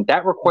scene.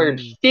 That required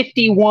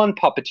 51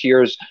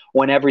 puppeteers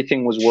when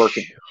everything was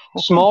working.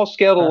 Small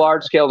scale to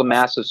large scale to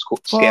massive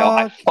scale.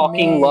 I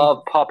fucking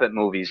love puppet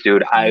movies,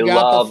 dude. I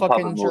love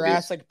puppet movies. You got the fucking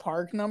Jurassic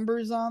Park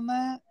numbers on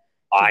that?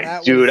 I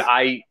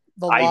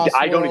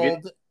don't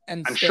even...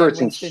 And I'm sure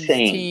it's insane.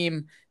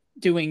 Team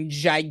doing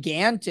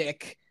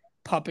gigantic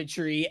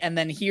puppetry, and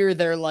then here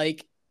they're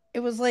like, it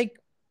was like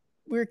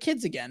we were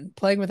kids again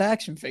playing with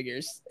action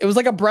figures. It was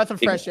like a breath of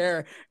fresh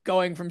air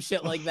going from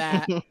shit like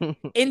that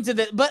into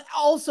the. But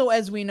also,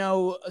 as we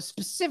know,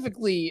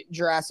 specifically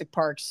Jurassic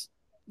Park's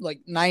like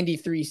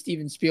 '93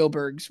 Steven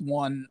Spielberg's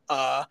one,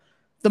 the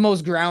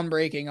most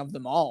groundbreaking of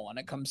them all when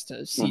it comes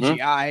to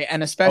CGI,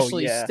 and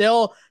especially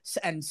still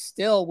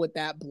with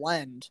that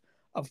blend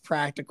of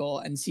practical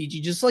and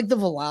CG, just like the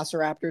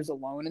Velociraptors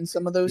alone in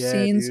some of those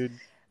scenes. Dude.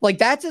 Like,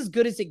 that's as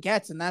good as it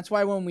gets. And that's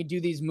why when we do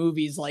these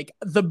movies, like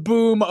the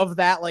boom of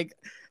that, like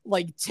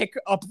tick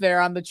up there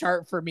on the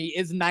chart for me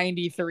is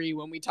 93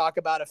 when we talk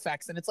about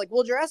effects. And it's like,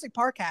 well, Jurassic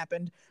Park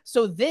happened,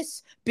 so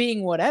this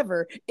being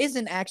whatever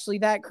isn't actually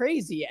that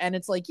crazy. And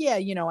it's like, yeah,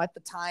 at the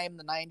time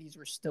the 90s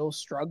were still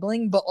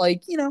struggling, but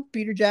like,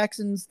 Peter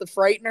Jackson's The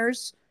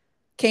Frighteners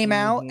came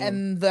out,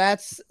 and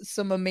that's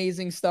some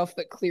amazing stuff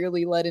that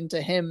clearly led into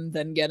him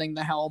then getting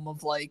the helm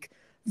of like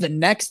the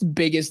next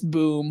biggest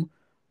boom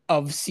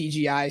of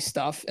CGI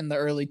stuff in the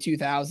early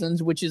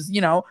 2000s, which is,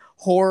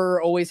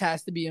 horror always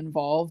has to be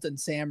involved, and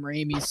Sam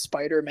Raimi's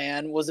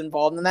Spider-Man was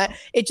involved in that.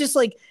 It's just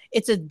like,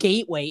 it's a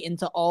gateway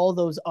into all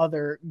those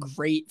other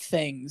great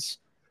things,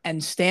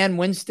 and Stan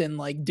Winston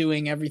like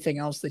doing everything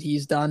else that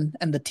he's done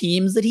and the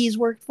teams that he's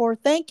worked for.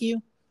 Thank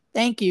you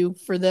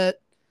for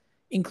that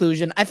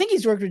inclusion. I think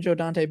he's worked with Joe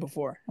Dante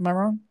before. Am I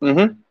wrong?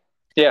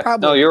 Yeah.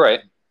 Probably. No, you're right.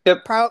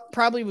 Yep.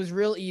 Probably was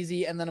real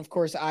easy. And then, of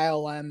course,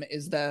 ILM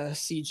is the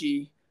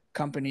CG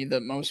company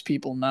that most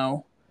people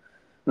know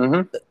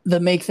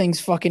that make things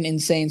fucking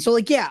insane. So,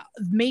 like, yeah,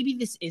 maybe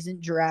this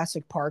isn't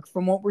Jurassic Park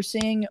from what we're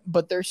seeing,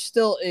 but there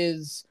still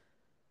is,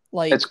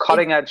 like... It's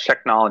cutting-edge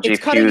technology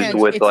fused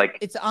with,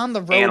 it's on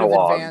the road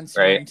analog, of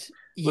advancement. Right?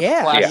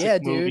 Yeah,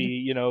 dude.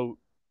 Movie,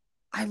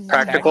 I love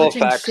practical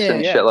effects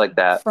and shit like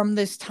that from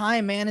this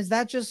time, man. Is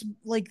that just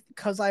like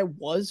because I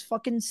was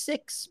fucking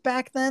 6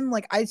 back then?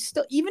 Like, I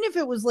still, even if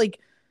it was like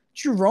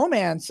True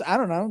Romance, I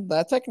don't know.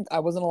 I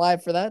wasn't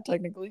alive for that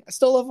technically. I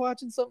still love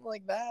watching something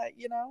like that.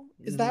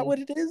 Is that what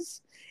it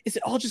is? Is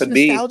it all just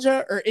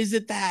nostalgia, or is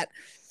it that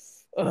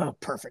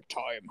perfect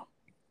time?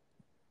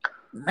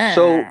 Man.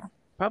 So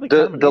probably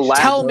the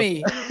last. Tell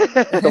me.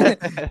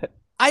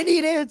 I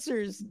need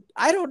answers.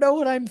 I don't know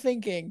what I'm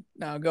thinking.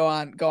 No, go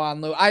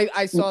on, Lou.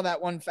 I saw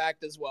that one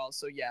fact as well.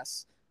 So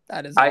yes,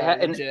 that is.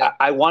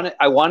 I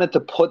wanted to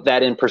put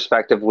that in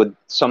perspective with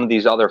some of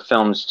these other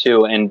films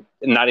too, and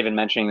not even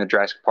mentioning the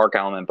Jurassic Park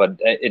element, but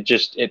it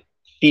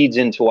feeds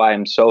into why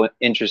I'm so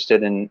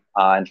interested in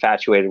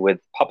infatuated with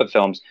puppet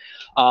films.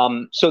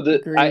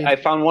 I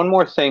found one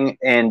more thing,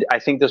 and I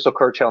think this will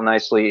curtail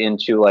nicely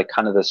into like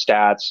kind of the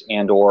stats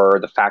and or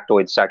the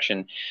factoid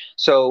section.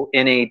 So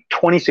in a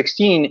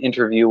 2016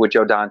 interview with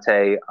Joe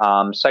Dante,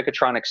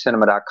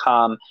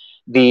 psychotroniccinema.com,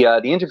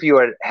 the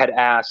interviewer had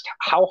asked,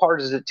 how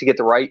hard is it to get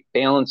the right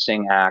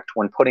balancing act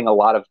when putting a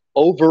lot of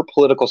overt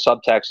political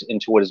subtext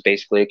into what is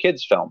basically a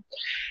kid's film?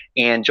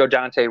 And Joe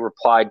Dante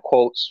replied,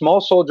 quote, Small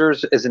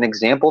Soldiers is an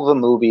example of a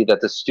movie that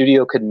the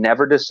studio could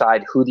never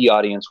decide who the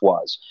audience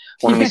was.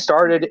 When we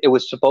started, it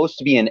was supposed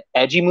to be an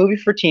edgy movie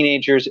for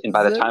teenagers, and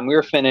by the time we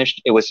were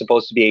finished, it was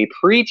supposed to be a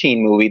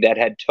preteen movie that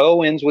had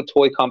toe-ins with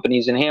toy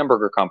companies and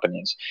hamburger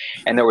companies.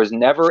 And there was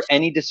never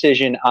any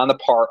decision on the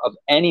part of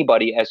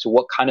anybody as to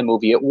what kind of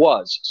movie it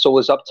was. So it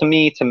was up to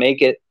me to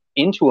make it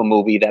into a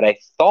movie that I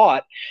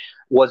thought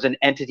was an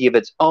entity of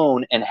its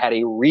own and had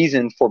a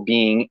reason for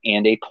being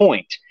and a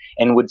point,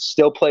 and would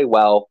still play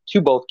well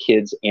to both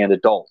kids and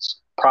adults.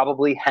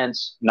 Probably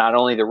hence not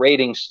only the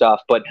rating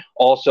stuff, but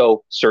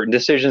also certain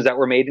decisions that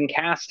were made in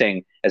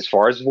casting as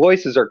far as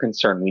voices are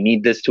concerned. We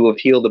need this to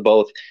appeal to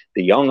both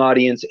the young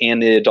audience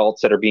and the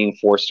adults that are being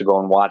forced to go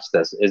and watch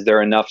this. Is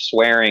there enough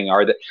swearing?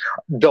 Are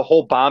the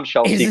whole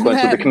bombshell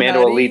sequence with the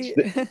Commando Elites?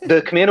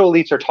 The Commando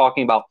Elites are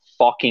talking about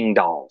fucking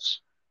dolls,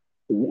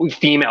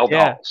 female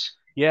dolls.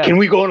 Yeah. Can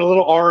we go in a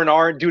little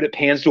R&R and dude, it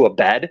pans to a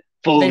bed?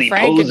 Fully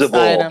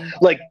posable.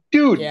 Like,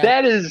 dude,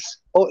 that is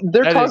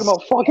they're talking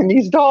about fucking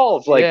these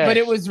dolls. Like, but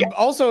it was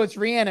also it's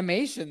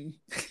reanimation.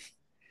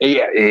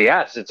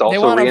 Yes, it's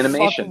also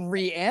reanimation.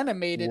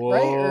 Reanimated,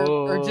 right?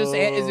 Or just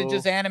is it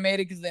just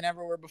animated because they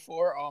never were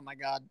before? Oh my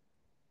god.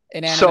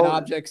 Inanimate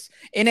objects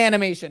in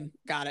animation.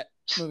 Got it.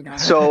 Moving on.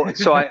 So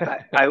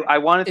I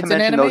wanted to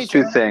mention those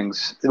two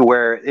things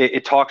where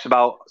it talks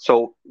about,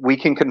 so we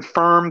can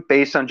confirm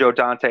based on Joe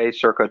Dante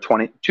circa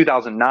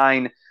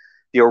 2009,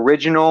 the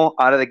original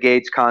out of the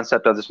gates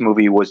concept of this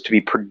movie was to be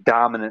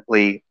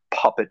predominantly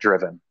puppet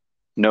driven,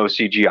 no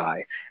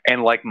CGI.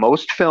 And like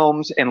most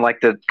films and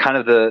like the kind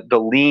of the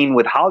lean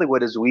with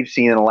Hollywood as we've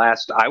seen in the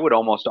last, I would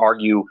almost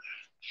argue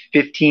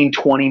 15,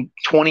 20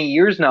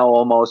 years now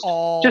almost,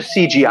 just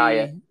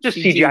CGI it. Just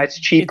CGI, it's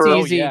cheaper.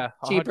 It's easy.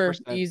 Cheaper,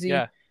 easy.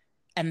 Yeah.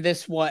 And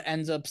this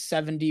ends up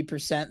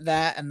 70%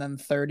 that and then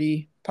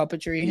 30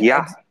 puppetry.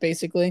 Yeah.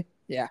 Basically.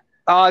 Yeah.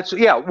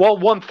 Well,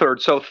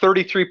 1/3, so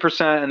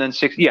 33%, and then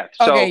 60. Yeah.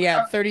 So, okay,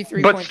 yeah,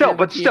 33. But still,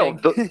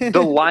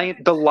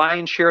 the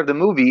lion's share of the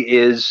movie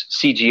is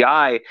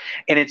CGI,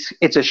 and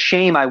it's a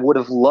shame. I would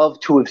have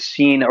loved to have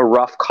seen a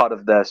rough cut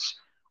of this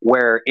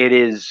where it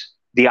is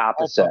the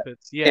opposite.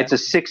 It's a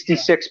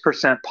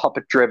 66%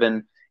 puppet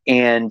driven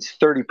and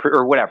 30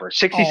 or whatever,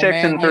 66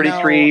 and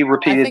 33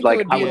 repeated.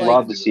 Like, I would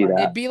love to see that.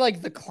 It'd be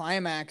like the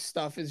climax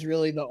stuff is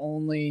really the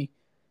only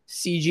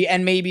CG,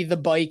 and maybe the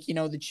bike,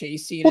 the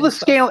chase scene. Well, it's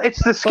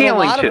the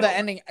scaling too. Of the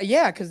ending,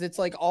 because it's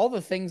like all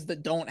the things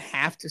that don't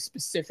have to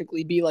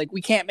specifically be like,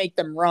 we can't make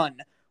them run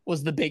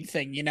was the big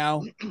thing,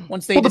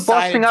 Once they the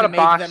busting out of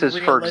boxes,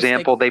 for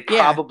example, they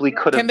probably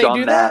could have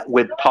done that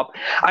with pup.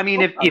 I mean,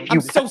 if you,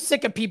 I'm so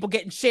sick of people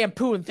getting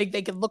shampoo and think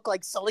they can look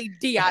like Celine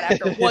Dion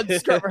after one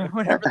skirt or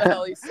whatever the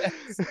hell he says.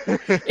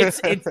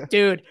 It's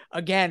dude.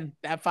 Again,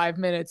 that 5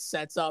 minutes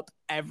sets up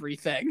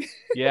everything.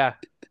 Yeah.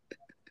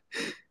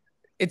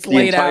 It's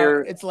laid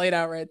out. It's laid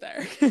out right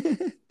there.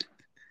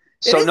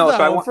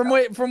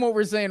 From what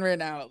we're saying right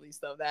now, at least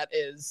though, that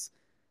is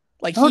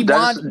like he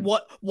wants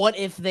what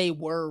if they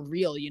were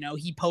real?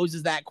 He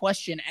poses that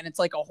question, and it's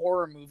like a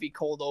horror movie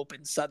cold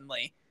open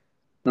suddenly,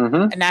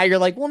 and now you're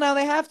like, well, now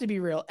they have to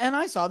be real. And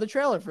I saw the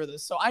trailer for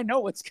this, so I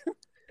know what's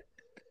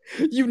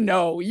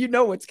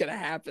what's gonna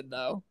happen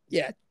though.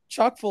 Yeah,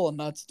 chock full of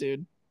nuts,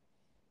 dude.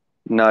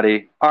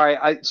 Nutty. All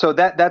right, so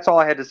that's all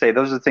I had to say.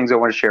 Those are the things I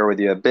want to share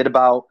with you. A bit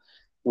about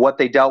what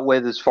they dealt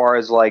with as far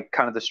as like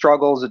kind of the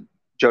struggles that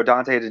Joe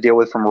Dante had to deal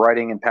with from a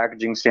writing and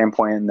packaging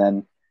standpoint, and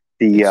then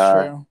the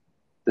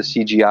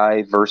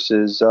CGI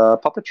versus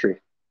puppetry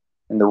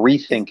and the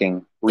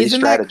rethinking,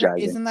 re-strategizing.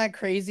 Isn't that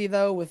crazy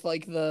though? With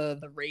like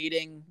the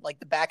rating, like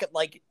the back at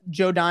like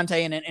Joe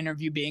Dante in an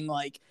interview being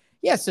like,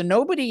 yeah, so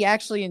nobody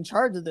actually in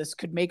charge of this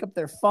could make up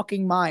their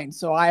fucking mind,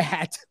 so I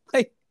had to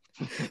like.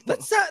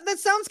 that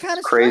sounds kind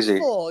of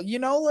stressful,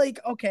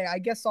 Like, okay, I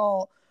guess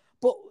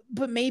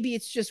But maybe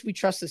it's just we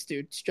trust this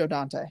dude. It's Joe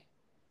Dante.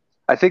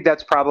 I think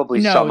that's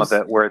probably some of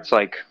it where it's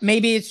like...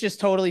 Maybe it's just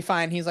totally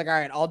fine. He's like, all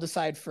right, I'll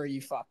decide for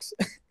you fucks.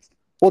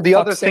 Well, the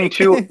other thing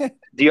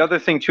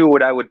too,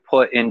 what I would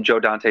put in Joe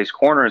Dante's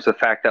corner is the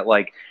fact that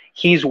like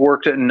he's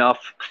worked enough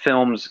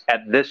films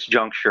at this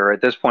juncture,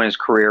 at this point in his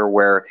career,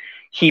 where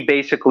he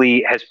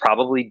basically has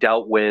probably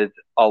dealt with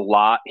a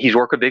lot. He's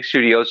worked with big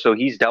studios, so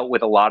he's dealt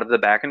with a lot of the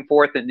back and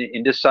forth and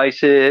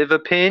indecisive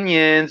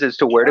opinions as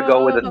to where to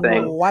go with a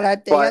thing.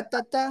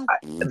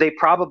 But they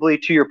probably,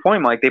 to your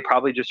point, Mike, they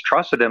probably just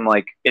trusted him.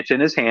 Like, it's in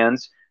his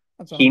hands.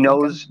 He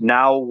knows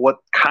now what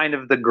kind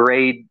of the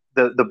grade,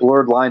 the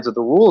blurred lines of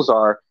the rules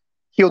are.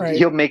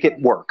 He'll make it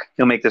work.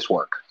 He'll make this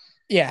work.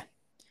 Yeah,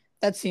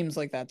 that seems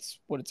like that's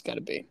what it's got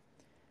to be.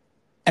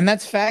 And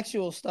that's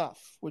factual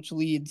stuff, which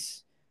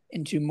leads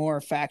into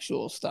more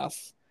factual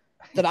stuff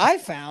that I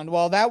found.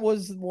 While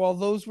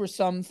those were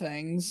some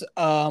things,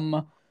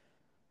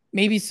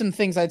 maybe some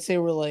things I'd say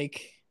were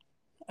like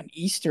an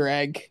Easter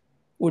egg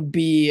would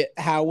be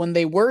how when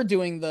they were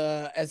doing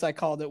the, as I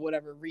called it,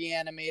 whatever,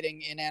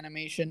 reanimating in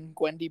animation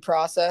Gwendy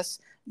process,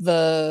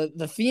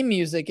 the theme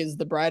music is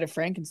The Bride of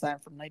Frankenstein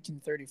from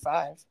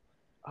 1935.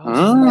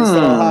 Nice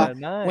little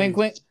nice.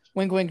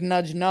 wink, wink,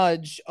 nudge,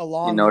 nudge,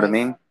 along You know what I with,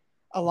 mean?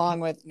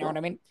 you know what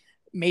I mean?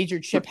 Major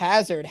Chip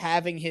Hazard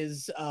having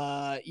his,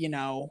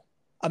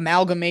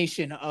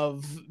 amalgamation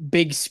of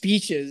big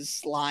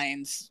speeches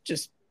lines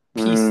just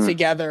pieced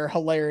together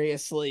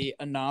hilariously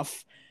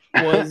enough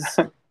was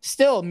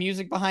still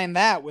music behind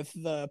that with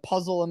the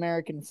puzzle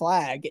American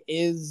flag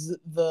is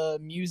the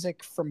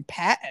music from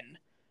Patton,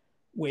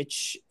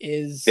 which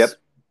is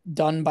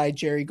done by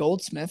Jerry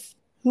Goldsmith,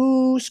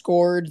 who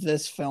scored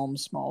this film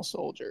Small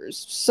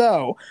Soldiers.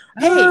 So,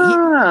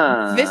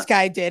 hey, this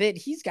guy did it.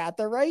 He's got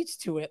the rights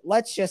to it.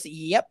 Let's just,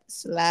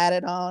 slide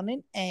it on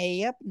in.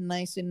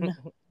 Nice and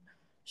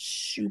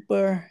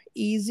super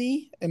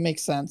easy. It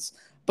makes sense.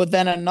 But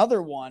then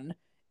another one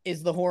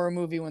is the horror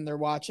movie when they're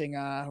watching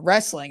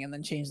wrestling and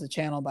then change the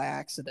channel by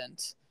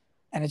accident.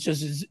 And it's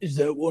just, is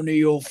that one of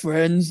your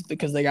friends?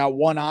 Because they got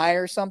one eye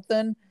or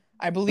something.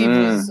 I believe it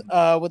was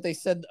what they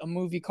said, a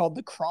movie called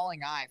The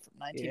Crawling Eye from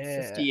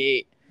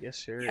 1958. Yes,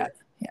 sir. Yeah,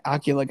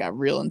 Acula got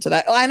real into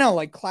that. I know,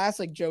 like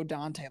classic Joe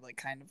Dante, like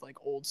kind of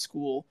like old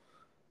school,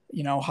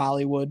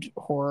 Hollywood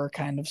horror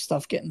kind of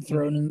stuff getting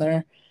thrown in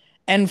there.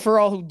 And for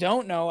all who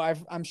don't know,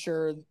 I'm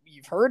sure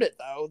you've heard it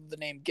though. The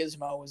name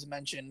Gizmo was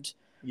mentioned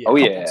a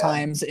couple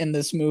times in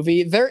this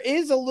movie. There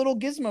is a little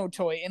Gizmo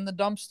toy in the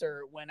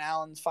dumpster when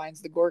Alan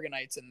finds the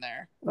Gorgonites in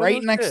there,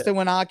 right next to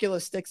when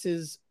Oculus sticks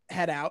his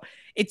head out.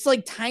 It's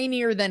like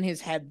tinier than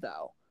his head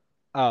though.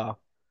 Oh.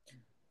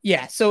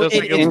 Yeah, so it's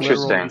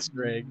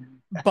interesting.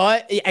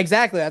 But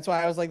exactly, that's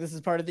why I was like, this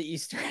is part of the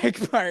Easter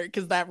egg part,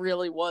 because that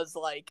really was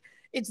like,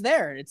 it's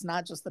there. It's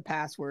not just the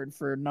password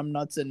for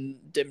numbnuts and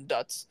dim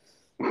duts.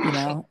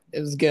 It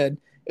was good.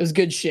 It was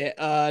good shit.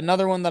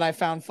 Another one that I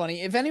found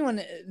funny. If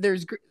anyone,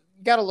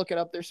 got to look it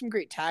up. There's some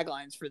great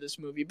taglines for this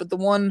movie, but the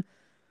one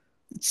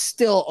that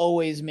still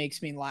always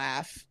makes me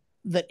laugh,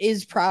 that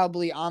is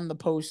probably on the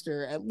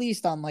poster, at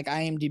least on like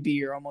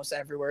IMDb or almost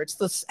everywhere. It's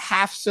the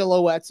half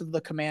silhouettes of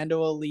the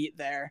Commando Elite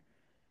there.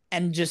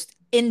 And just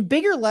in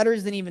bigger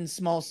letters than even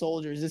Small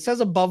Soldiers, it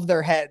says above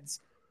their heads,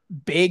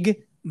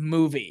 big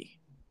movie.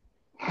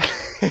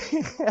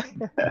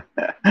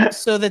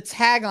 So the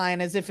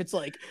tagline, as if it's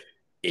like,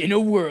 in a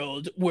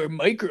world where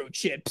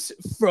microchips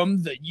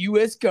from the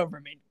U.S.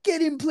 government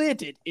get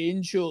implanted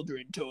in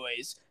children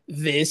toys,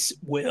 this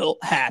will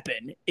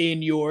happen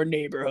in your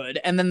neighborhood.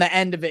 And then the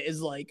end of it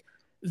is like,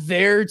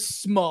 they're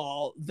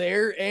small,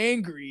 they're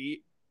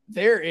angry,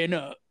 they're in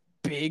a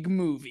big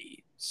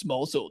movie,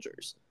 Small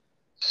Soldiers.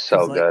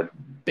 So good.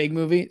 Big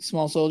movie,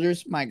 Small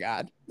Soldiers. My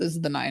God, this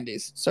is the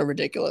 90s. So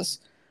ridiculous.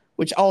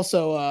 Which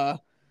also,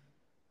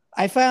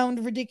 I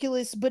found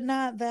ridiculous, but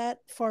not that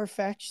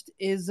far-fetched,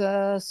 is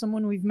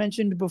someone we've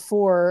mentioned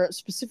before,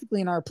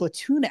 specifically in our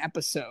Platoon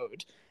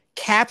episode.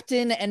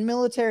 Captain and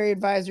military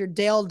advisor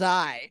Dale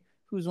Dye,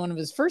 whose one of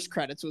his first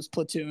credits was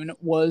Platoon,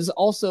 was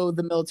also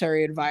the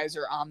military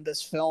advisor on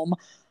this film.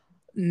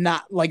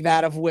 Not like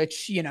that of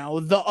which,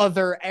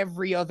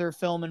 every other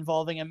film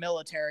involving a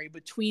military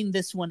between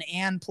this one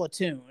and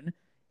Platoon.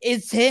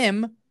 It's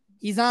him.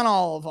 He's on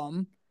all of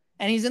them.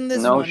 And he's in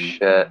this one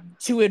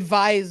to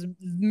advise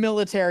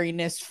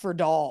militariness for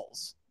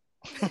dolls.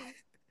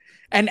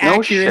 and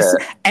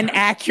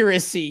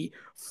accuracy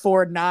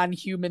for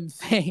non-human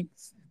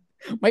things.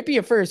 Might be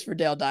a first for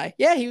Dale Dye.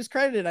 Yeah, he was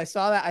credited. I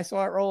saw that. I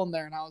saw it rolling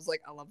there, and I was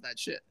like, I love that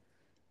shit.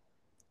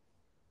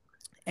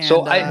 And,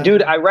 so,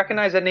 I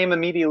recognize that name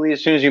immediately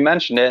as soon as you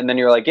mentioned it, and then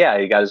you're like, yeah,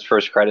 he got his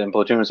first credit in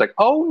Platoon. It's like,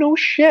 oh, no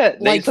shit.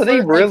 They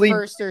really... Like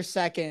first or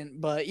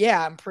second, but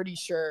yeah, I'm pretty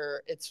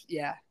sure it's,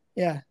 yeah.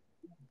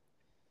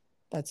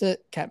 That's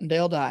it. Captain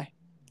Dale Dye,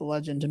 the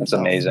legend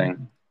himself. That's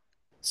amazing.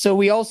 So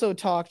we also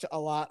talked a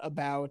lot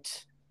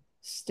about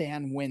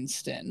Stan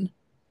Winston,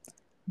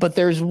 but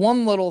there's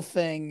one little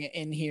thing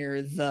in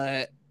here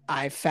that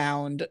I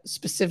found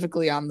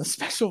specifically on the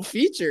special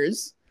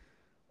features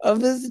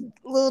of this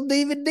little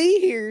DVD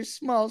here,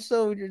 Small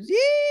Soldiers.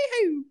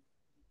 Yee-hoo!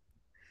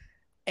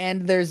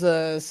 And there's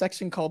a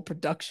section called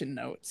Production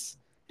Notes,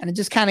 and it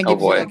just kind of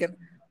gives you like an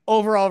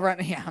overall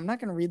run. Yeah, I'm not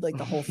gonna read like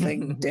the whole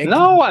thing, Dick.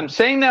 No, I'm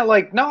saying that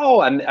like,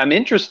 no, I'm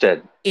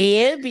interested.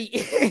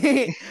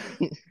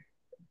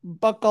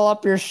 Buckle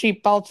up your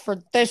seatbelts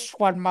for this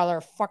one,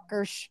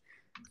 motherfuckers.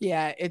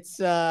 Yeah, it's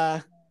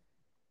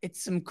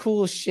some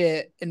cool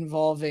shit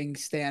involving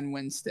Stan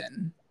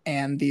Winston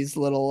and these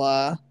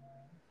little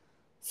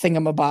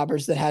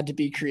thingamabobbers that had to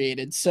be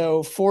created.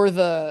 So for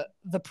the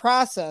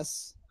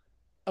process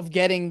of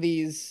getting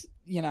these,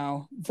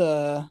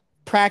 the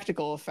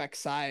practical effects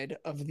side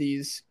of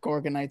these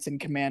Gorgonites and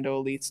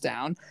Commando Elites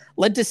down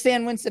led to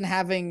Stan Winston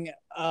having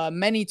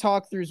many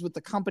talk-throughs with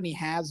the company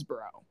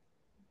Hasbro.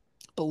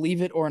 I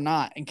believe it or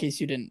not, in case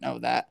you didn't know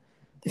that.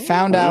 They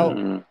found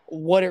out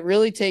what it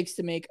really takes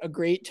to make a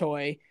great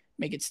toy,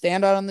 make it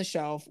stand out on the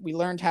shelf. We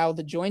learned how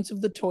the joints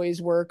of the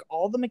toys work,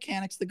 all the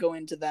mechanics that go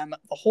into them.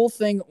 The whole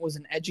thing was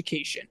an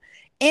education.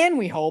 And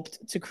we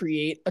hoped to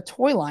create a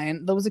toy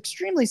line that was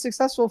extremely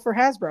successful for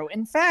Hasbro.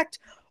 In fact,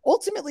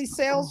 ultimately,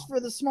 sales for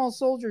the Small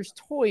Soldiers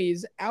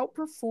toys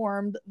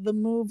outperformed the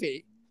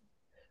movie.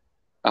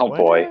 Oh,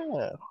 boy.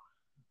 Wow.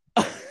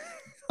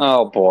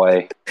 Oh,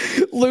 boy.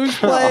 Lou's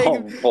playing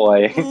Oh,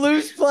 boy.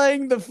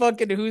 the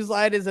fucking Whose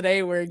Line Is It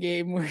Anywhere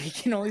game where he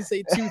can only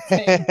say two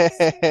things.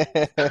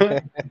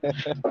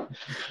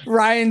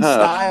 Ryan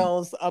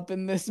Stiles up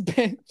in this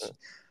bitch.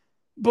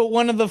 But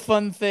one of the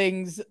fun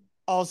things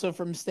also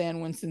from Stan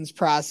Winston's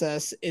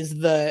process is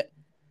that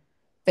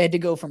they had to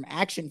go from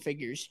action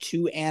figures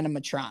to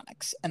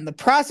animatronics. And the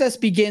process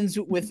begins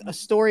with a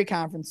story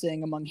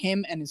conferencing among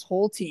him and his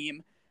whole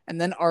team, and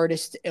then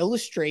artists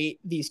illustrate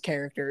these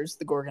characters,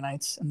 the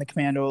Gorgonites and the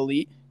Commando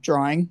Elite,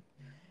 drawing.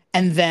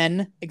 And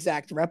then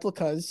exact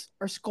replicas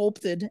are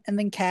sculpted and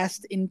then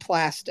cast in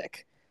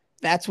plastic.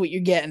 That's what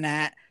you're getting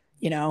at.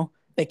 You know,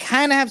 they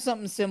kind of have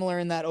something similar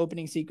in that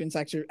opening sequence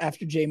after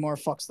Jay Moore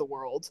fucks the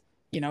world.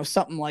 You know,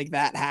 something like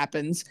that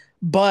happens.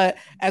 But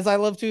as I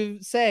love to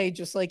say,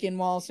 just like in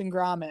Wallace and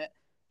Gromit,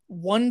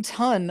 1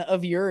 ton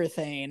of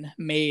urethane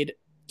made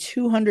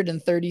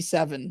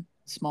 237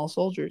 small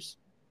soldiers.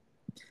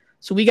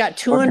 So we got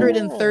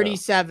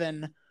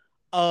 237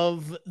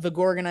 of the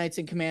Gorgonites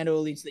and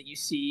Commando Elites that you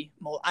see.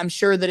 I'm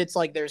sure that it's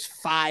like there's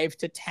 5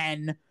 to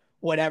 10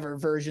 whatever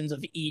versions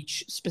of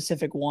each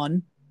specific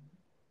one.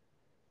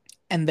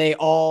 And they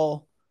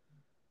all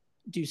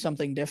do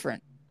something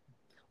different.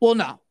 Well,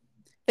 no.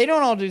 They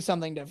don't all do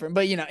something different,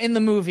 but you know, in the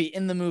movie,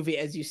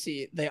 as you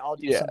see, they all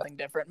do something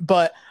different.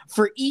 But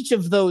for each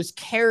of those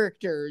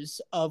characters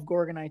of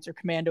Gorgonites or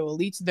Commando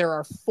Elites, there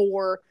are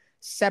 4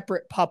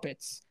 separate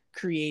puppets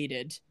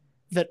created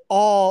that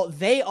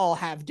they all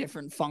have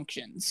different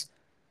functions,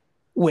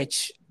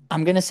 which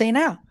I'm going to say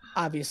now,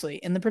 obviously,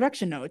 in the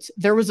production notes.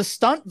 There was a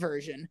stunt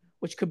version,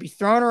 which could be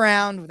thrown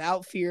around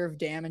without fear of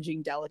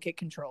damaging delicate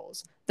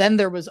controls. Then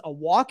there was a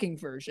walking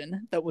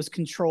version that was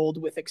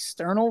controlled with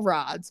external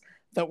rods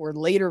that were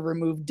later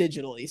removed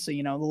digitally. So,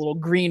 you know, the little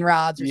green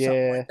rods or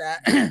something like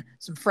that.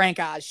 Some Frank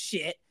Oz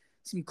shit,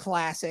 some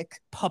classic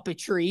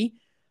puppetry.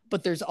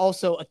 But there's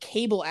also a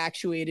cable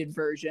actuated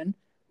version,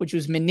 which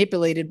was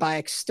manipulated by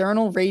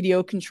external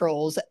radio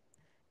controls,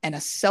 and a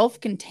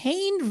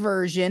self-contained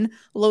version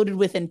loaded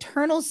with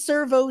internal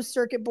servo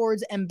circuit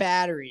boards and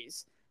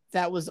batteries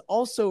that was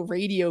also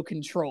radio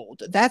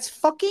controlled. That's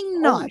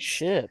fucking nuts. Holy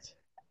shit.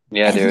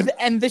 Yeah, dude.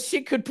 And the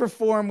shit could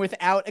perform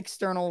without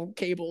external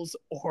cables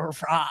or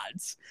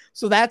rods.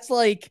 So that's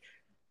the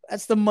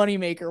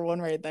moneymaker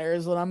one right there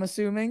is what I'm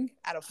assuming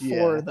out of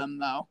 4 of them,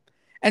 though.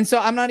 And so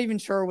I'm not even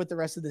sure what the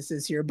rest of this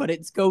is here, but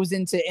it goes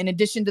into, in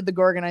addition to the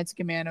Gorgonites and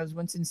Commandos,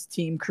 Winston's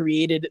team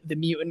created the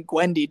mutant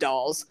Gwendy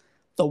dolls,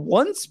 the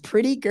once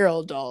pretty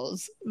girl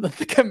dolls that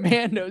the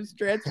Commandos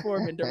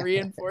transform into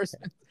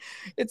reinforcements.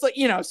 It's like,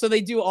 you know, so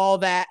they do all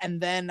that, and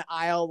then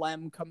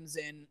ILM comes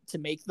in to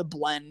make the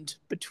blend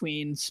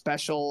between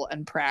special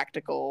and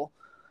practical.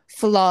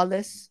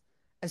 Flawless,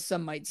 as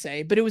some might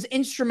say. But it was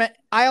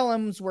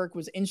ILM's work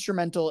was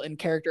instrumental in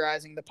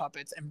characterizing the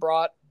puppets and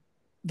brought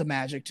the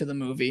magic to the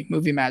movie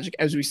magic,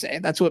 as we say.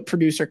 That's what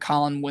producer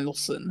Colin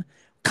Wilson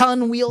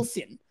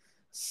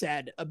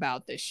said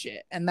about this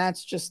shit. And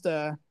that's just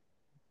on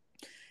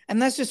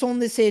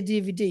this here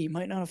DVD. You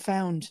might not have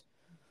found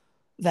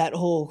that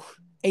whole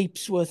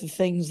ape's worth of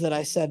things that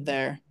I said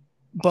there.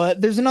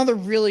 But there's another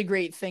really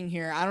great thing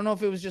here. I don't know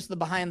if it was just the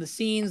behind the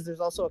scenes.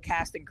 There's also a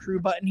cast and crew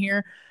button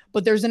here.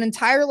 But there's an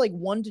entire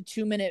 1 to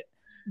 2 minute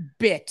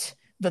bit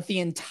that the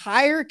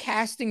entire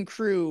cast and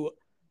crew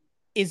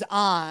is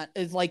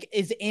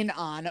in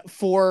on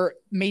for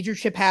Major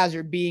Chip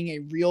Hazard being a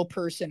real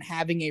person,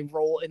 having a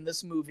role in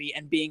this movie,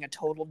 and being a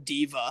total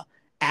diva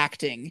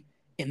acting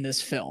in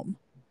this film.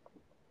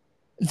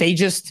 They're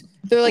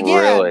like,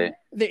 really?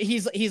 Yeah,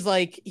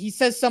 he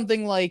says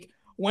something like,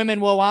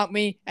 women will want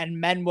me and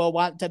men will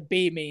want to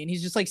be me. And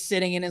he's just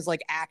sitting in his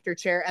actor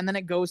chair. And then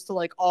it goes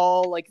to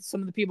all some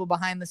of the people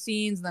behind the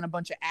scenes, and then a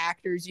bunch of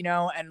actors, you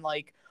know, and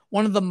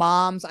one of the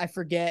moms, I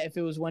forget if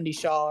it was Wendy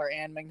Shaw or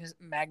Ann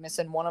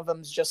Magnuson. One of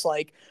them's just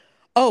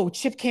oh,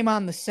 Chip came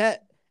on the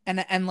set,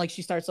 and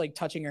she starts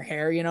touching her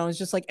hair, you know. It's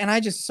just and I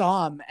just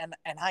saw him,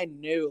 and I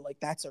knew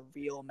that's a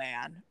real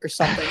man or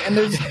something. And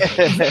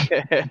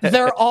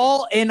they're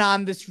all in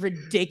on this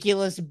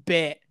ridiculous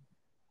bit,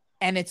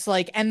 and it's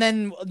and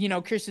then you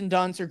know, Kirsten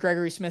Dunst or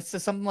Gregory Smith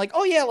says something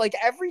oh yeah,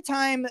 every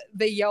time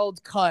they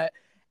yelled cut,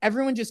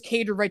 everyone just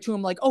catered right to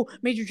him, oh,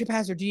 Major Chip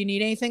Hazard, do you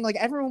need anything?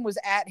 Everyone was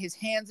at his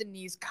hands and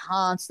knees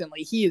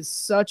constantly. He is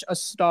such a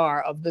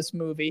star of this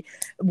movie.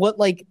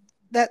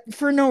 That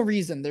for no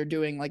reason they're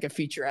doing a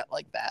featurette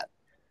like that.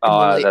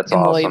 That's awesome.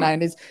 In the late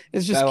 90s.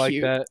 It's just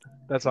cute. That.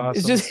 That's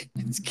awesome.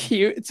 It's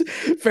cute.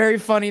 It's very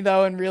funny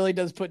though, and really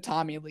does put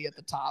Tommy Lee at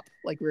the top,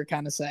 like we were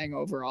kind of saying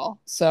overall.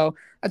 So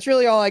that's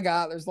really all I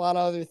got. There's a lot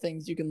of other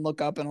things you can look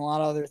up, and a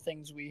lot of other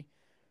things we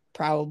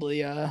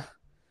probably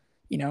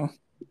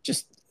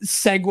just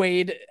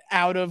segued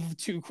out of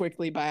too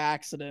quickly by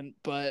accident,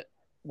 but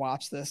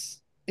watch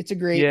this. It's a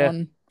great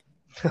one.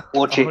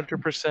 Watch it.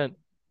 100%.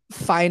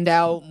 Find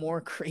out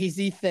more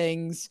crazy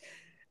things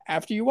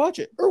after you watch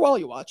it or while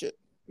you watch it.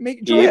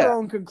 Draw your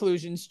own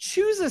conclusions.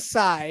 Choose a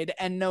side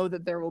and know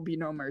that there will be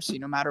no mercy,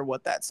 no matter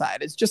what that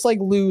side is. Just like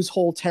Lou's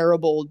whole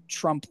terrible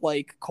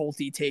Trump-like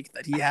culty take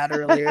that he had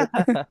earlier.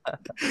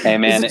 Hey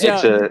man, it's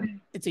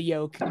a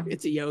yoke.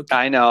 It's a yoke.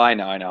 I know.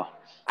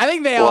 I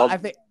think they all.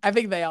 I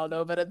think they all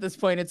know. But at this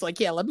point, it's like,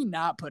 let me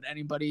not put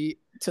anybody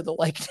to the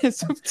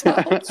likeness of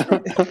Donald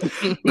Trump,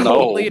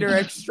 No. leader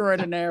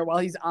extraordinaire, while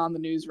he's on the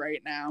news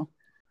right now.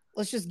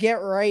 Let's just get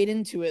right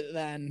into it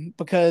then,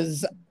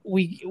 because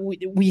we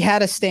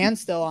had a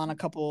standstill on a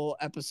couple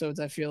episodes,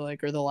 I feel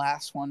like, or the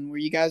last one, where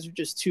you guys are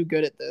just too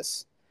good at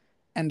this,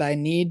 and I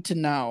need to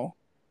know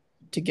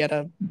to get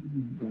a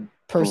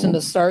person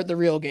to start the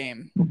real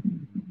game.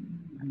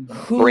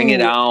 Bring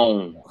it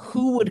on.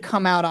 Who would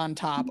come out on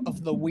top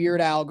of the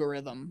weird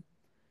algorithm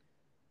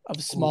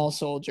of Small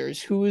Soldiers?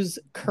 Who is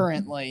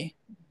currently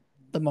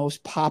the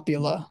most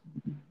popular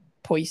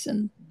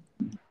person?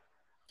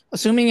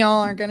 Assuming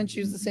y'all aren't going to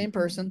choose the same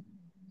person.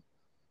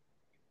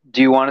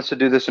 Do you want us to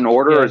do this in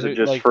order, or is it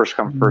just first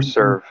come, first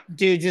serve?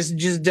 Dude,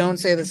 just don't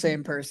say the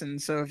same person.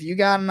 So if you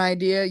got an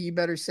idea, you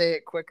better say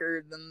it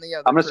quicker than the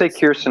other. I'm going to say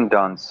Kirsten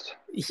Dunst.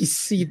 He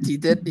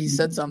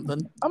said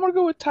something. I'm going to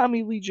go with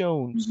Tommy Lee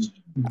Jones.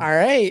 All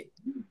right.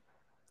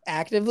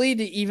 Actively,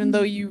 even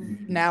though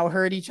you've now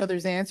heard each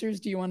other's answers,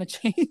 do you want to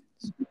change?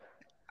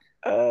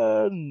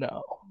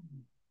 No.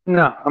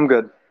 No, I'm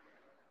good.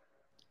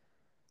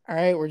 All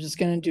right, we're just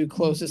going to do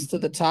closest to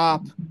the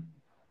top,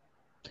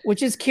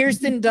 which is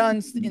Kirsten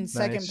Dunst in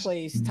second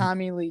place,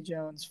 Tommy Lee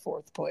Jones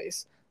fourth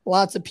place.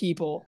 Lots of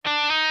people.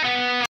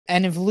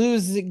 And if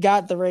Lou's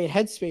got the right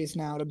headspace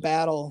now to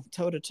battle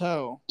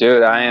toe-to-toe.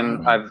 Dude,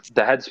 the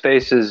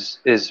headspace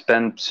is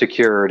been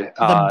secured.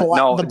 I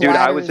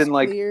was in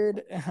like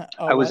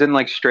I was in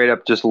like straight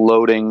up just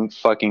loading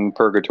fucking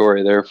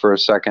purgatory there for a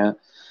second.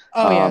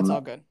 Oh yeah, it's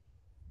all good.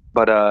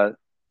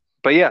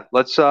 But yeah,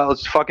 let's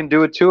fucking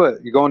do it to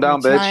it. You're going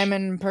down, bitch. Time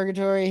in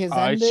purgatory has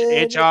ended.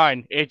 It's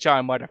on,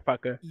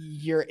 motherfucker.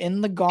 You're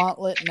in the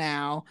gauntlet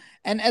now,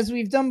 and as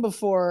we've done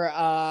before,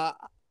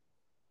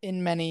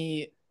 in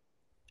many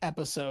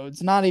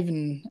episodes, not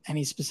even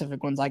any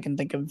specific ones I can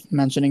think of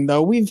mentioning,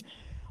 though we've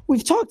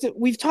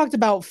talked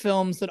about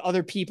films that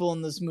other people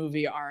in this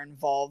movie are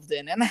involved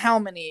in, and how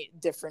many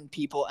different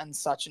people and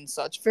such.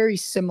 Very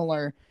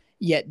similar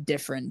yet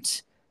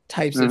different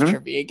types of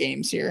trivia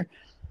games here.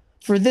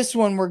 For this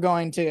one, we're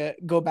going to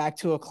go back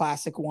to a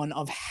classic one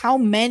of how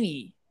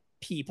many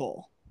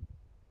people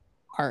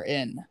are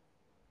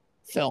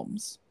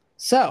films.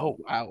 So,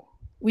 wow.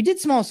 We did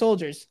Small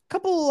Soldiers.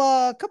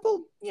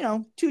 Couple,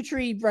 two,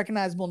 three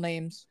recognizable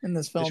names in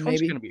this film. This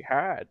maybe one's gonna be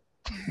hard.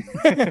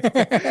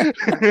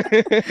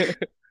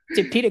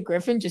 Did Peter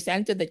Griffin just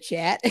enter the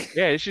chat?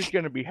 Yeah, it's just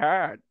gonna be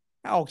hard.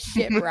 Oh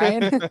shit,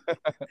 Brian.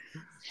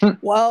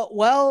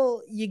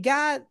 Well, you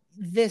got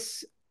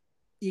this.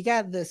 You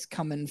got this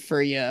coming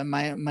for you,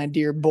 my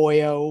dear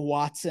boyo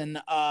Watson.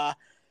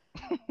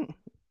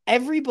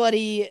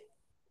 Everyone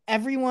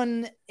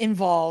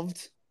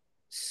involved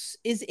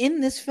is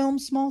in this film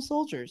Small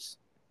Soldiers.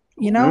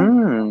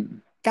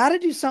 Got to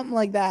do something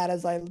like that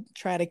as I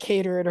try to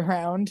cater it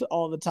around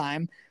all the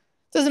time.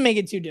 Doesn't make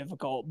it too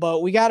difficult,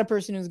 but we got a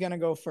person who's going to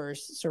go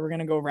first, so we're going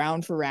to go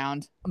round for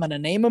round. I'm going to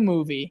name a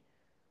movie.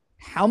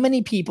 How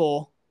many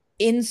people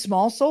in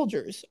Small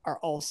Soldiers are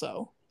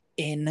also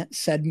in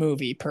said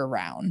movie per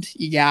round?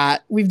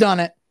 We've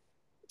done it.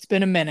 It's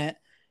been a minute.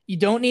 You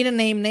don't need to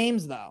name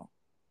names, though.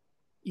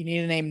 You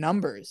need to name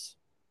numbers.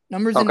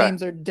 Numbers and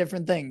names are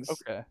different things.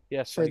 Okay.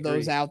 Yes. For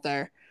those out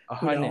there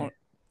who don't.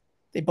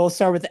 They both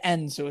start with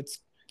N, so it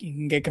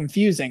can get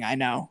confusing, I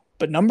know.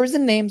 But numbers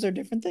and names are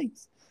different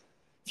things.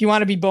 If you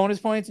want to be bonus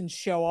points and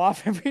show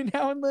off every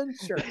now and then,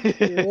 sure.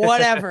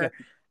 Whatever.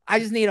 I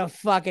just need a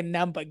fucking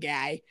number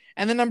guy.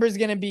 And the number is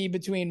going to be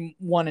between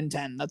 1 and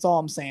 10. That's all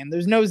I'm saying.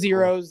 There's no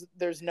zeros.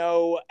 There's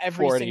no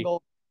every 40.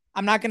 single.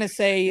 I'm not going to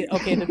say,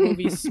 okay, the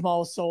movie's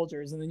Small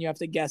Soldiers, and then you have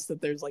to guess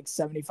that there's like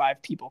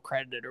 75 people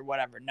credited or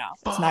whatever. No,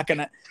 it's not going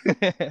to.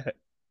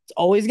 It's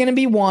always going to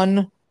be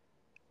 1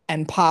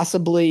 and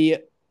possibly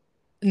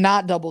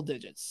not double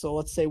digits. So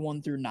let's say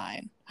 1 through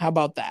 9. How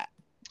about that?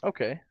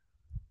 Okay.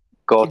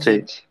 Go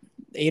Tates.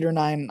 8 or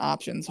 9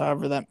 options,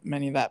 however that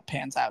many that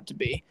pans out to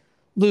be.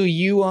 Lou,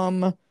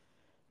 you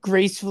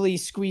gracefully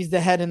squeezed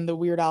ahead in the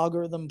weird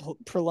algorithm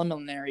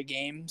preliminary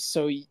game.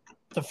 So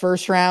the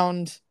first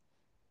round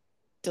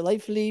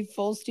delightfully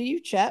falls to you,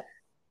 chap.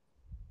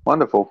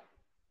 Wonderful.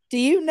 Do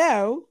you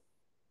know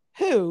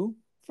who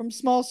from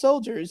Small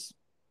Soldiers,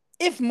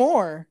 if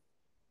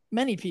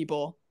many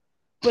people,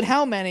 but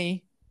how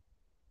many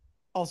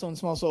also in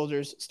Small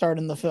Soldiers starred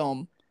in the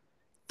film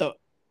that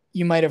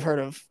you might have heard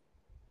of,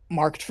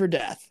 Marked for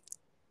Death?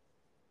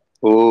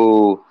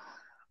 Ooh.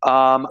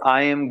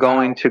 I am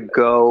going to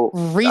go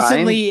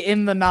recently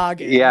in the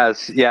noggin.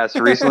 Yes,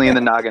 recently in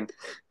the noggin.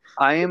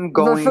 I am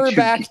going refer to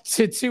back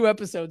to 2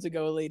 episodes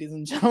ago, ladies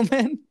and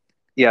gentlemen.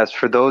 Yes,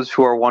 for those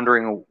who are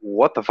wondering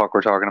what the fuck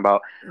we're talking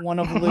about, One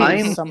of I'm-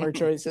 Lou's summer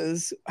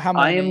choices. How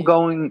I many? am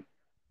going.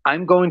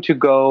 I'm going to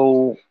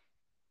go.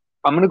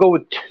 I'm going to go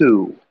with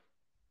 2.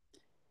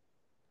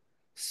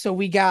 So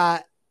we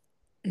got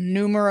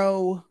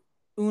numero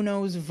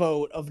uno's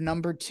vote of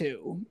number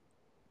 2.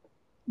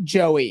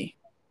 Joey.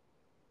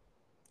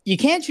 You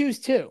can't choose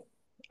 2.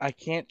 I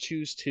can't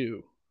choose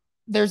 2.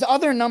 There's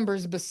other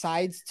numbers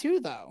besides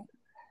 2, though.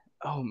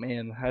 Oh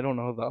man, I don't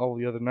know all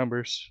the other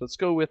numbers. Let's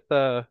go with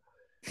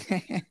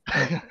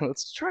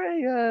let's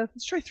try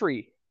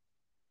 3.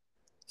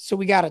 So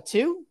we got a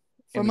 2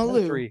 from a And we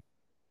got Lou 3.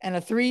 and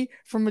a 3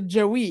 from a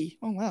Joey.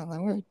 Oh wow,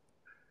 that worked.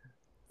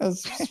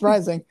 That's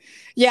surprising.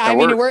 Yeah, That I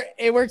mean works.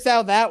 it works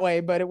out that way,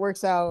 but it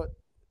works out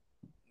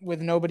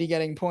with nobody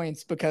getting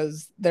points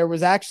because there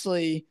was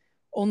actually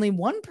only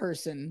one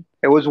person.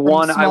 It was from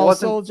one. I Small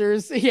wasn't.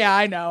 Soldiers. Yeah,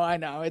 I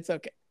know. It's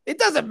okay. It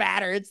doesn't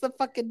matter. It's the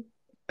fucking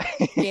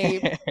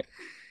game.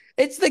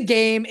 It's the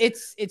game.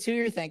 It's who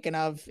you're thinking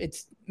of.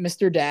 It's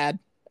Mr. Dad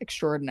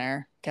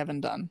Extraordinaire,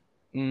 Kevin Dunn.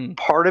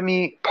 Part of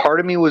me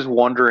was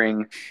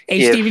wondering.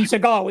 Hey, if, Steven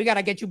Seagal, we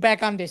gotta get you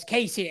back on this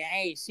case here.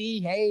 Hey, see,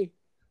 hey.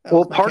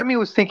 Well, part of me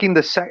was thinking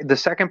the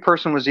second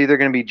person was either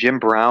going to be Jim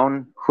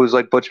Brown, who's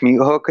like Butch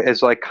Meathook,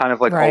 as like kind of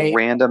like Right. a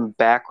random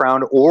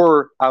background,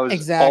 or I was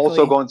Exactly.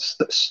 also going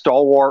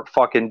stalwart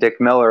fucking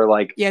Dick Miller.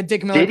 Like, Yeah,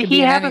 Dick Miller. did could he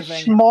be in have anything.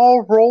 a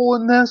small role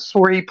in this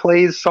where he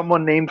plays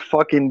someone named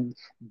fucking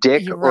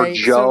Dick You're or right.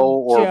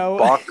 Joe So, or Joe-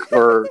 Buck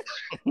or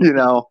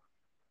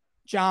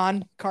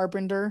John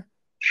Carpenter,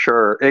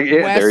 Sure.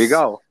 Wes- There you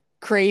go.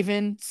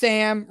 Craven,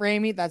 Sam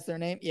Raimi. That's their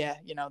name. Yeah,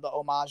 the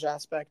homage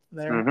aspect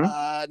there.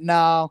 Mhm.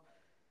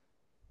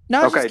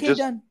 No, it's Okay, just K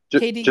Dunn.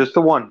 Just, KD. just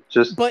the one.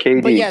 Just But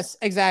KD. yes,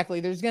 exactly.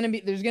 There's gonna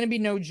be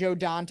no Joe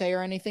Dante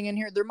or anything in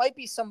here. There might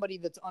be somebody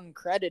that's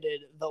uncredited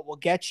that will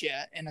get you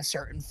in a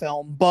certain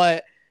film,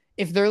 but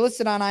if they're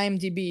listed on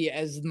IMDb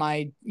as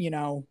my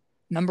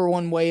number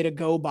one way to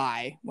go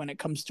by when it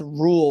comes to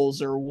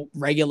rules or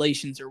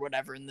regulations or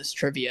whatever in this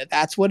trivia,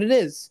 that's what it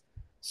is.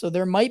 So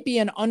there might be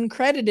an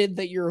uncredited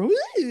that you're,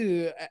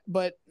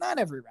 but not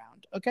every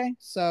round. Okay,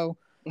 so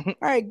all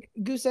right,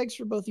 goose eggs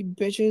for both you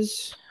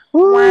bitches.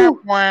 Woo!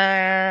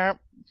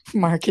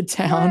 Mark it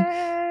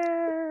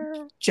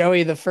down.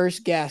 Joey, the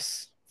first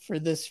guess for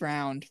this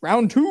round.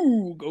 Round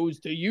 2 goes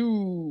to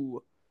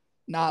you,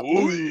 not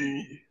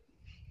Lou.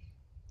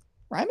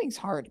 Rhyming's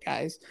hard,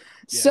 guys.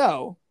 Yeah.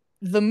 So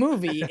the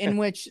movie in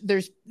which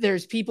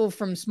there's people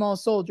from Small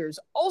Soldiers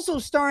also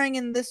starring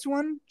in this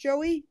one,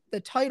 Joey.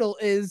 The title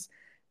is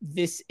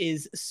This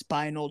Is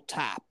Spinal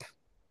Tap.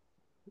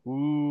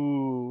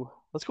 Ooh,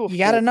 let's go. You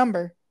got a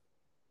number.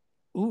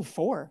 Ooh,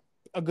 4.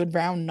 A good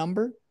round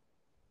number.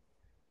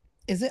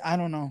 Is it? I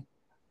don't know.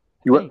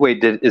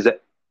 Wait,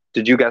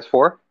 did you guess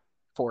 4?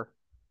 4.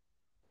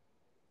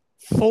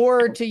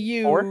 4 to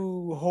you.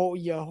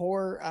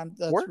 4?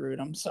 That's 4? rude.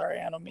 I'm sorry.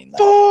 I don't mean that.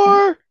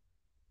 4.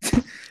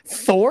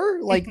 Thor,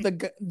 like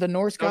the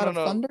Norse god of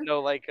thunder.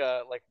 No, like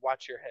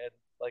watch your head.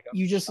 Like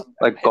You just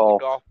like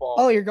golf. golf ball.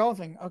 Oh, you're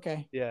golfing.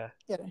 Okay. Yeah.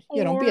 Yeah.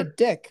 Don't be a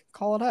dick.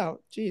 Call it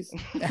out. Jeez.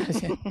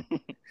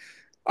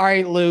 All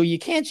right, Lou. You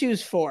can't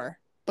choose 4,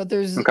 but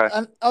there's Okay.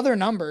 Other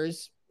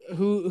numbers.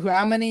 Who?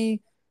 How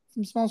many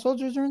from Small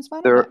Soldiers are in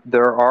Spinal Tap?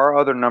 There are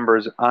other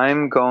numbers.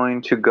 I'm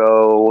going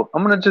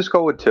to just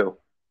go with 2.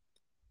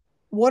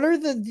 What are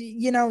the?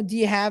 Do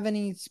you have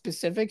any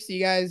specifics? You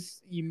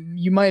guys,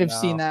 you might have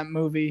seen No. that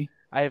movie.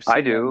 I have seen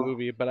I that do.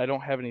 movie, but I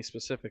don't have any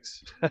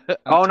specifics.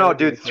 Oh no,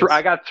 dude!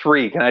 I got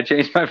 3. Can I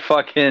change my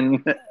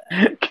fucking?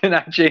 Can I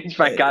change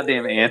my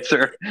goddamn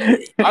answer?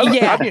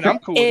 Yeah, I mean, I'm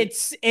cool. It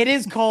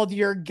is called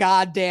your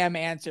goddamn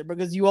answer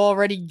because you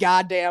already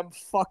goddamn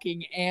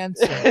fucking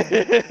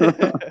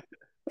answered.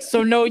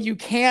 So no, you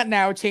can't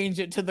now change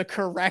it to the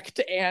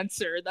correct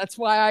answer. That's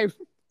why I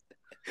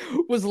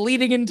was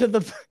leading into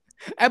the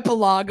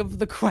epilogue of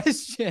the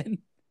question.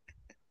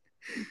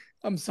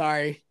 I'm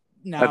sorry.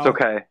 No, That's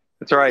okay.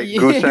 It's all right.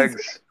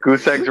 Yes.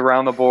 Goose eggs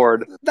around the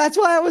board. That's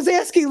why I was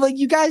asking. Like,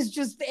 you guys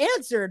just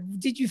answered.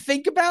 Did you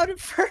think about it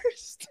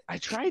first? I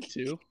tried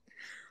to.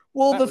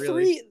 Well, Not the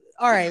really. 3.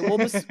 All right. Well,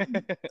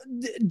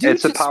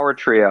 It's a power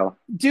trio.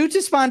 Due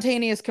to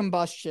spontaneous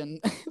combustion,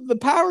 the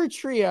power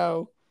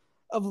trio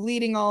of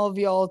leading all of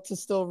y'all to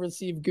still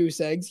receive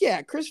goose eggs.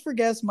 Yeah, Christopher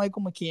Guest,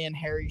 Michael McKean,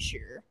 Harry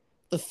Shearer.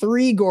 The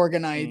 3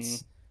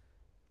 Gorgonites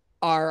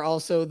are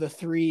also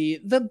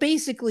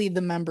basically the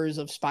members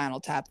of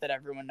Spinal Tap that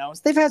everyone knows.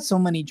 They've had so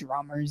many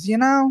drummers,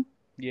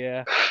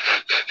 Yeah.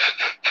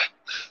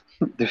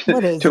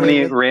 What is Too many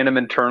it? random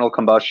internal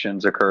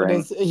combustions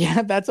occurring.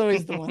 Yeah, that's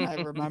always the one I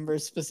remember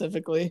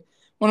specifically.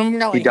 One of them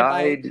got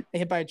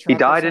hit by a truck. He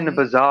died or in a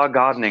something. bizarre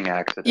gardening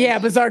accident. Yeah,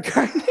 bizarre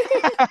gardening.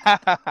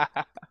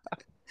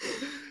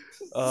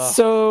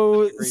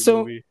 Great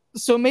movie.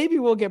 So maybe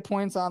we'll get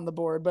points on the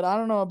board, but I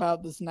don't know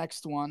about this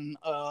next one.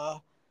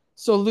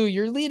 So Lou,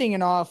 you're leading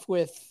it off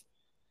with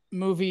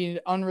movie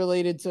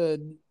unrelated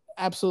to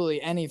absolutely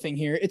anything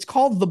here. It's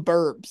called The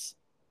Burbs.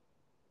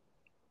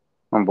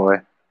 Oh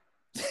boy.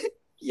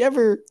 You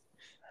ever?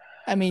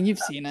 I mean, you've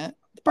seen it.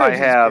 The I Burbs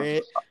have.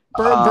 is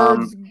great. Um,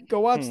 Burbs, go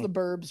watch The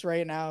Burbs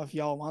right now if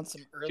y'all want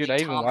some early Dude, I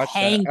even Tom watched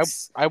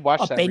Hanks that. I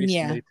watched up that in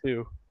ya. recently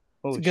too. It's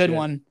Holy a good shit.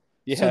 one.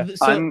 Yeah.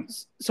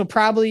 So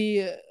probably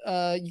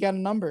you got a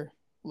number,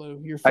 Lou.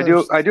 You're I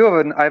first.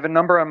 I have a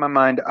number on my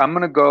mind. I'm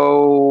gonna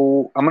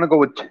go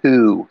with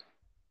 2.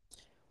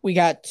 We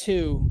got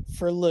 2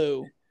 for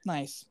Lou.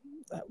 Nice.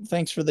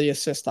 Thanks for the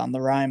assist on the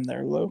rhyme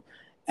there, Lou.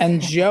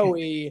 And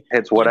Joey,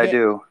 It's what I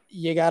do.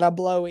 You got a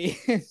blowy.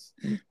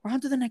 We're on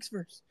to the next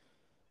verse.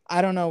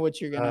 I don't know what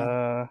you're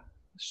gonna.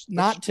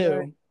 Not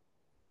 2.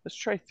 Let's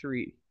try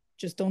 3.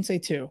 Just don't say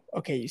 2.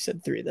 Okay, you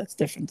said 3. That's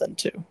different than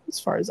 2, as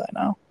far as I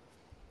know.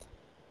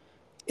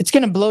 It's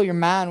gonna blow your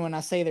mind when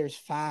I say there's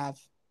 5.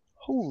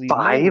 Holy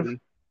 5?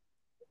 moly.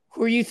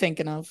 Who are you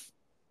thinking of,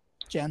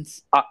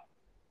 gents?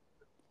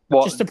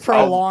 Well, Just to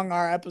prolong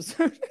our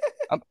episode.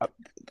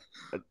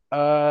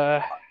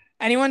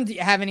 Anyone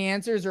have any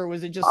answers, or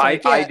was it just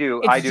like I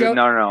do.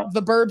 No.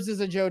 The Burbs is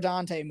a Joe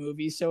Dante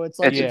movie, so it's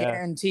like a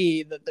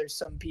guarantee that there's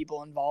some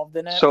people involved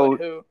in it.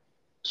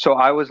 So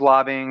I was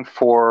lobbying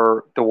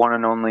for the one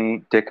and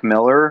only Dick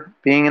Miller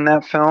being in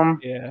that film.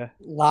 Yeah.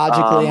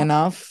 Logically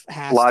enough.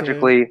 I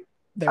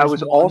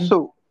was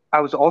also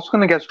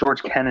going to guess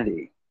George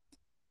Kennedy.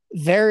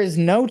 There is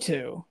no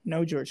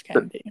George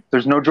Kennedy.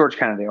 There's no George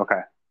Kennedy. Okay.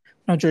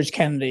 No George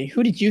Kennedy.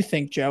 Who did you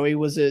think, Joey?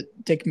 Was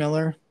it Dick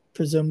Miller,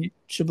 presumably?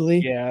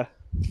 Yeah.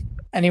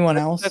 Anyone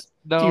else?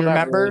 No, do you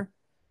remember? Really.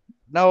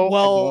 No.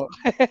 Well,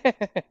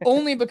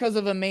 only because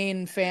of a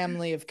main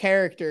family of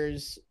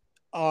characters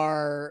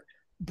are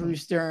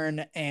Bruce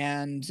Dern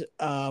and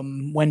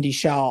Wendy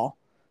Shaw.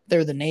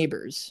 They're the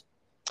neighbors.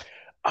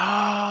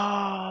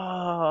 Fucking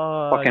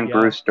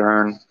Bruce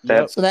Dern.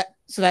 So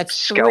that's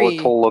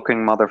skeletal looking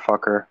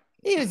motherfucker.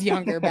 He was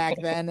younger back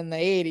then in the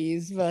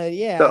 80s, but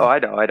yeah. Oh, I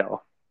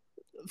know.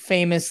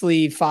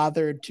 Famously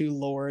fathered to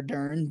Laura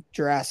Dern,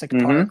 Jurassic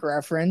Park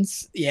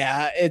reference.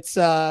 Yeah, it's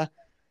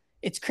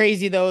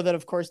crazy though that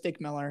of course Dick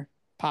Miller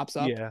pops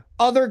up. Yeah.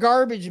 Other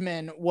garbage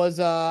men was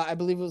I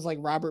believe it was like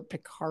Robert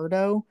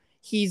Picardo.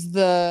 He's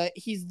the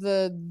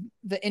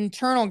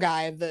internal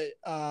guy that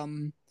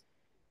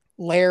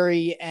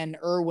Larry and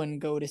Irwin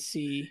go to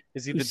see.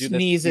 Is he the dude that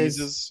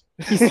sneezes?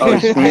 He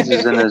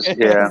sneezes in his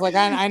I was like,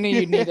 I knew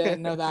you'd need to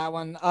know that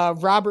one.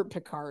 Robert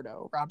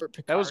Picardo.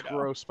 That was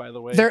gross, by the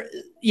way.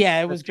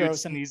 It was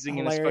gross. Sneezing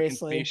in his fucking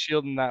face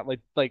shield and that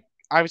like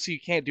obviously you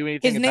can't do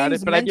anything about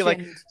it. But mentioned... I'd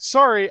be like,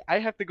 sorry, I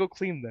have to go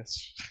clean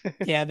this.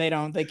 Yeah, they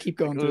don't. They keep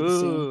going through the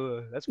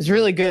scene. It's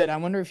really good. I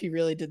wonder if he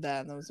really did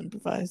that and that was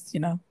improvised.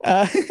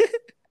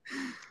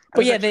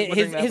 But yeah,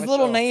 his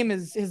little name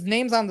his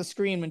name's on the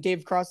screen when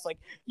Dave Cross is like,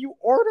 you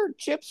ordered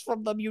chips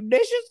from the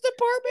munitions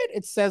department.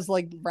 It says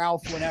like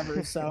Ralph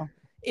whatever. So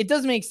it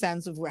does make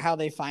sense of how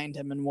they find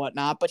him and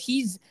whatnot. But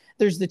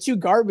there's the 2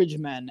 garbage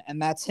men,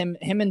 and that's him.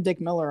 Him and Dick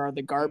Miller are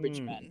the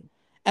garbage men.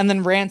 And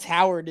then Rance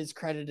Howard is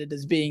credited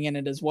as being in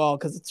it as well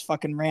because it's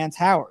fucking Rance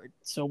Howard.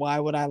 So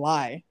why would I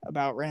lie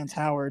about Rance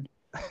Howard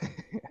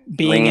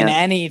being in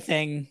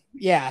anything?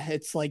 Yeah,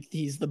 it's like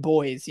he's the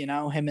boys,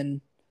 him and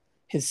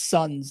his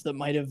sons that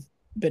might have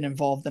been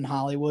involved in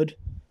Hollywood.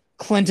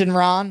 Clinton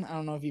Ron. I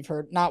don't know if you've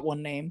heard. Not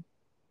one name.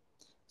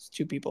 It's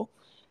 2 people.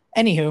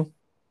 Anywho.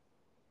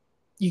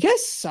 You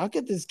guys suck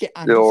at this game.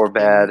 We're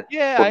bad.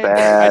 Yeah, we're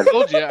bad.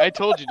 I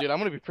told you, dude. I'm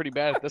going to be pretty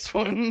bad at this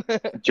one.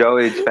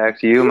 Joey, it's back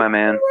to you, my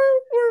man.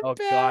 We're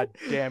bad. God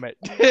damn it.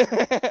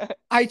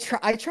 I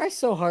try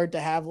so hard to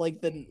have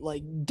like the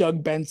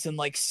Doug Benson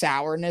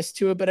sourness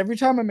to it, but every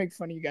time I make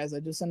fun of you guys,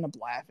 I just end up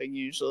laughing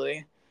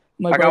usually.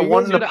 I got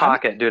one in the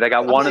pocket, dude. I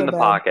got one in the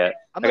pocket.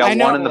 I got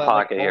one in the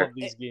pocket here.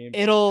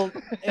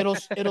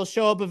 It'll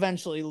show up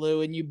eventually,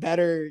 Lou, and you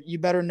better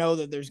know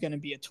that there's going to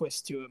be a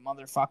twist to it,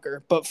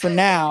 motherfucker. But for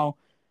now,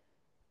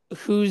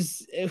 who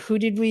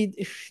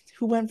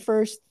went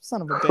first?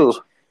 Son of a bitch.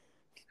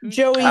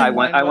 Joey. I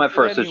went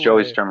first. It's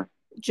Joey's turn.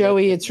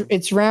 Joey,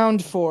 it's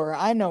round 4.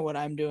 I know what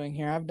I'm doing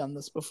here. I've done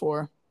this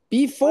before.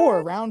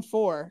 B4, round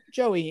 4.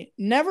 Joey,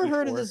 never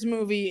heard of this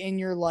movie in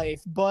your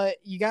life, but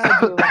you got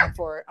to do a round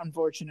for it,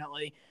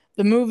 unfortunately.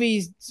 The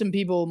movie, some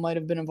people might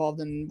have been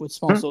involved in with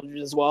Small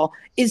Soldiers as well,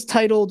 is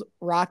titled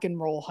Rock and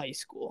Roll High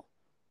School.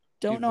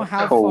 Don't know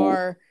how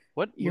far.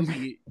 What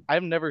movie?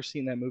 I've never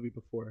seen that movie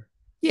before.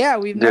 Yeah,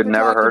 we've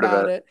never heard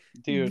about of it.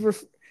 Dude.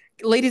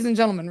 Ladies and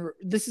gentlemen,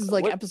 this is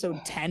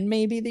episode 10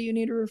 maybe that you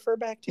need to refer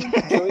back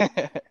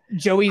to.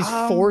 Joey's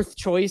 4th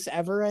choice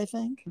ever, I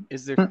think.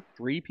 Is there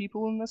 3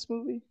 people in this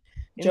movie?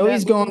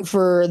 Joey's going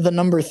for the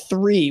number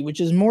 3,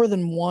 which is more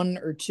than 1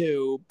 or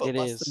 2, but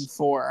less than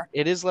 4.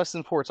 It is less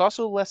than 4. It's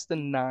also less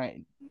than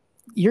 9.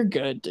 You're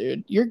good,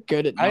 dude. You're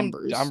good at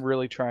numbers. I'm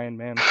really trying,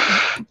 man.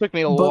 It took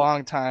me a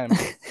long time.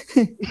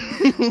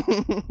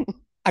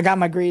 I got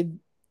my grade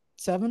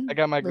 7. I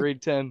got my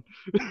grade 10.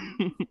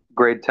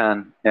 Grade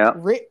 10. Yeah.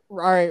 All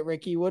right,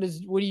 Ricky. What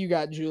do you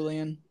got,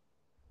 Julian?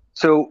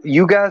 So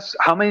you guys,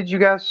 how many did you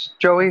guess,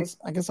 Joey?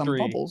 I guess I'm 3.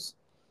 Bubbles.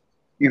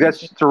 You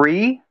guys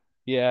 3?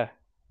 Yeah.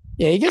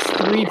 Yeah, he gets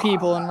 3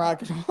 people in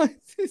Rocket.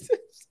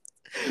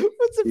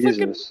 What's a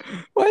fucking? Jesus.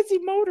 Why is he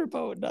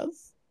motorboating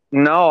us?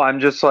 No, I'm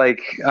just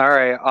like, all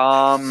right.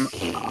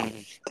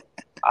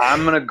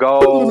 I'm gonna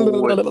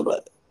go with.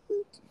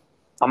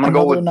 I'm gonna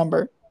go Another with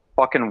number.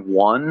 fucking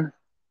 1.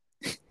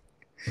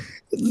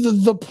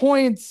 The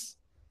points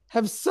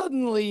have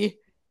suddenly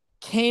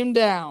came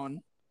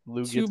down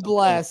Lou to gets a point,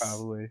 bless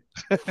probably.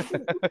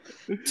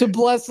 to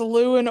bless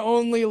Lou and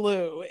only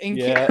Lou, and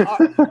Yeah.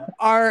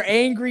 our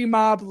angry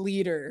mob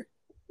leader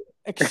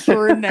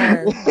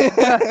extraordinaire,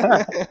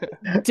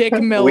 Dick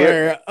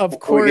Miller, of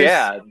course.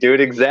 Yeah, dude,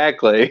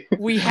 exactly.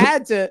 We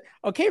had to.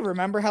 Okay,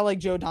 remember how like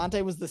Joe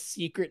Dante was the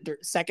secret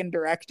second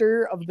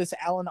director of this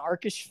Alan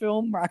Arkish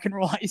film, Rock and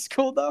Roll High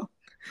School, though?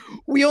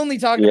 We only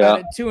talked about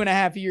it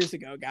 2.5 years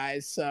ago,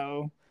 guys.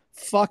 So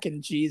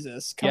fucking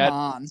Jesus, come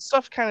on.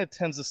 Stuff kind of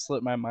tends to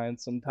slip my mind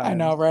sometimes. I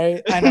know,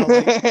 right? I know.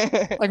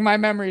 Like my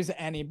memory's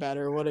any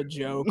better. What a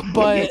joke.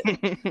 But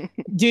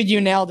dude, you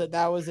nailed it.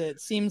 That was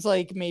it. Seems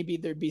like maybe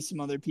there'd be some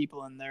other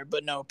people in there,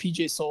 but no.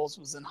 PJ Souls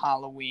was in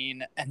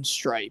Halloween and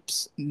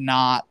Stripes,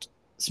 not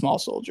Small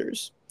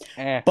Soldiers.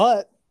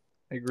 But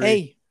I agree.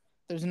 Hey,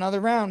 there's another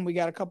round. We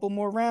got a couple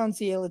more rounds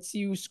here. Let's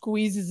see who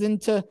squeezes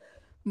into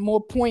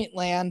more point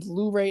land.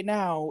 Lou right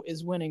now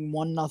is winning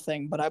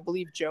 1-0, but I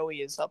believe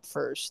Joey is up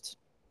first.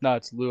 No,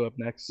 it's Lou up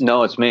next.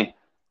 No, it's me.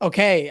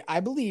 Okay,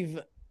 I believe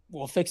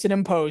we'll fix it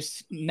in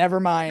post. Never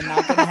mind,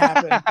 not gonna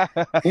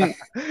happen.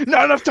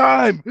 Not enough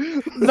time.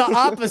 The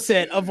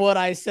opposite of what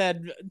I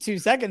said 2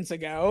 seconds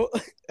ago.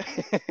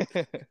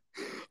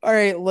 All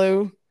right,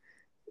 Lou.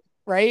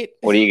 Right?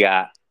 What do you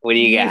got? What do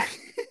you got?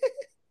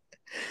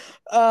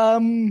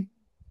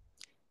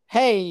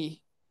 Hey,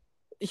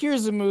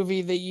 here's a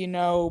movie that you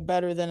know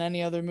better than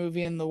any other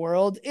movie in the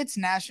world. It's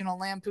National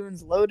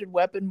Lampoon's Loaded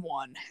Weapon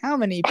 1. How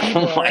many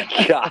people Oh my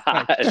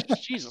god.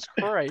 Jesus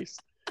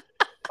Christ.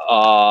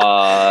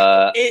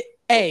 I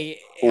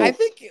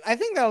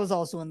think that was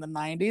also in the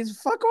 90s.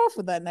 Fuck off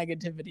with that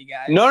negativity,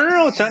 guys.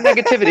 No, it's not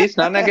negativity. It's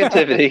not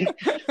negativity.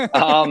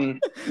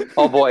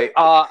 Oh boy.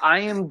 I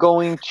am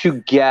going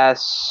to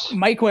guess.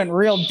 Mike went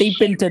real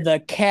deep into the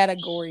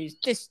categories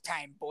this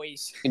time,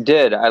 boys. He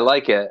did. I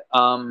like it.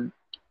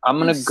 I'm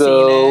gonna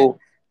go.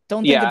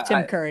 Don't think of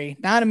Tim Curry,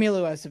 not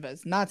Emilio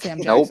Estevez, not Sam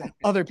Jackson. Nope.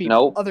 Other people.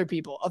 Nope. Other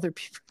people.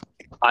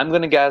 I'm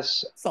gonna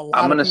guess. It's a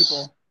lot of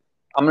people.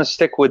 I'm gonna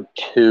stick with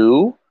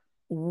 2.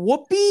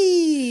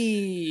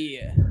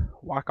 Whoopee!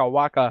 Waka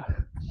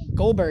waka.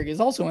 Goldberg is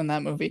also in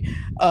that movie.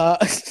 All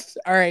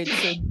right.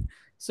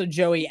 So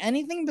Joey,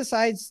 anything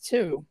besides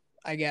 2,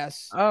 I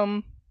guess.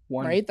 1.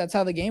 Right? That's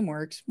how the game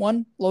works.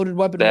 1 Loaded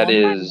Weapon. That 1.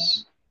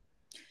 is.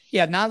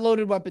 Yeah, not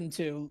Loaded Weapon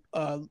 2.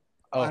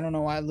 I don't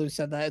know why Lou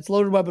said that. It's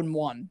Loaded Weapon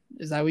 1.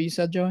 Is that what you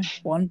said, Joey?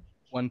 1.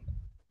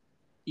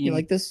 You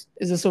like this?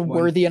 Is this a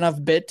worthy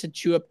enough bit to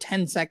chew up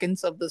 10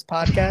 seconds of this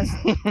podcast?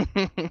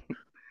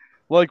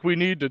 Like we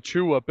need to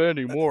chew up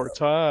any more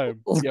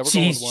time. Yeah,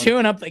 Jeez,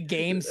 chewing up the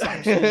game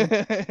section.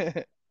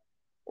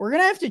 We're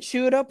gonna have to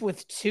chew it up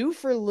with 2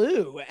 for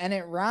Lou, and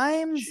it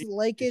rhymes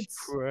like it's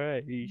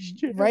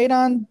right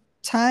on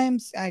time.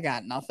 I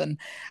got nothing.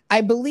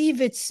 I believe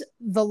it's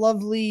the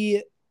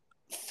lovely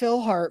Phil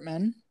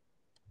Hartman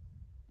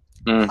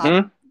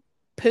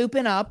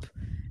pooping up,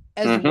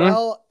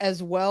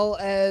 as well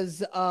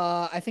as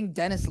I think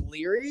Dennis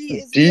Leary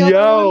is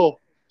Dio.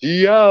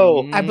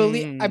 I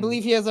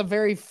believe he has a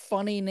very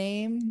funny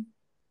name.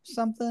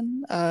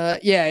 Something. I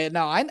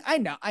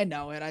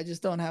know it. I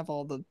just don't have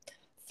all the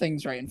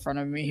things right in front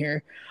of me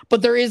here.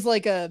 But there's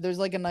like a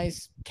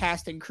nice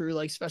cast and crew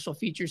like special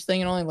features thing.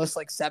 It only lists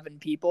like 7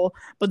 people.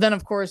 But then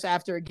of course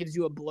after it gives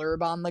you a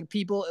blurb on like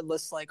people, it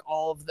lists like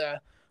all of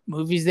the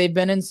movies they've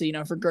been in. So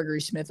for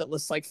Gregory Smith it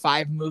lists like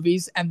 5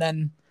 movies, and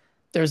then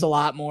there's a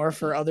lot more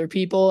for other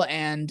people,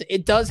 and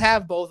it does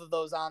have both of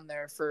those on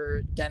there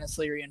for Dennis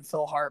Leary and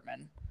Phil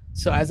Hartman.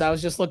 So as I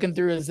was just looking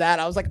through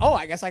I was like, oh,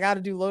 I guess I got to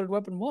do Loaded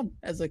Weapon 1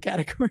 as a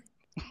category.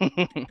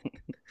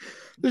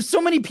 There's so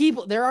many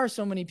people. There are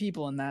so many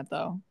people in that,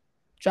 though.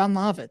 John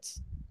Lovitz.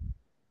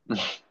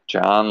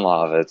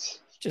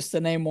 Just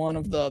to name one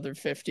of the other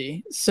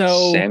 50.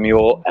 So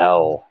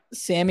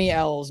Sammy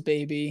L's,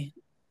 baby.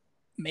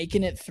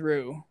 Making it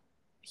through.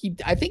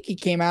 I think he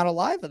came out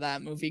alive of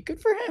that movie. Good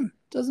for him.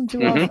 Doesn't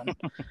too often.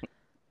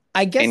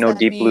 I guess ain't no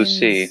deep blue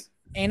sea.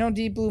 Ain't no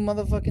deep blue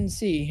motherfucking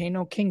sea. Ain't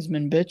no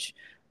Kingsman, bitch.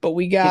 But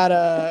we got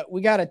a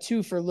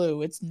 2 for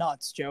Lou. It's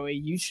nuts, Joey.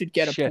 You should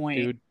get a point.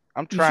 Dude.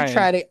 I'm trying. You should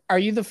try to. Are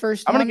you the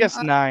first? I'm gonna guess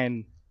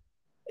 9.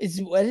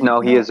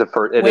 No, he is a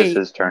first. It is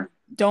his turn.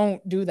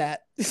 Don't do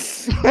that.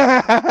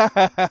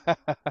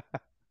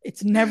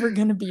 It's never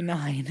gonna be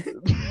 9.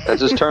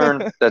 That's his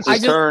turn.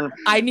 Turn.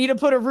 I need to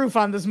put a roof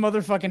on this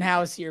motherfucking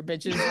house here,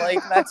 bitches. Like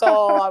that's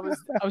all. I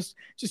was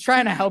just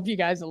trying to help you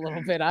guys a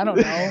little bit. I don't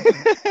know.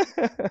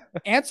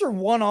 Answer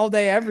 1 all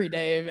day, every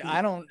day.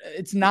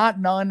 It's not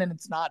none and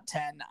it's not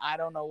 10. I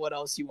don't know what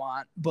else you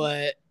want.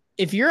 But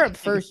if you're up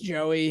first,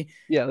 Joey.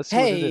 Yeah. Let's see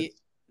what it is.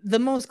 The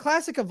most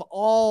classic of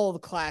all the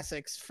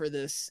classics for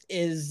this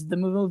is the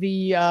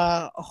movie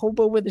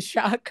Hobo with a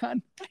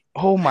Shotgun.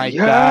 Oh my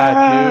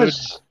god, dude.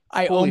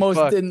 I Holy almost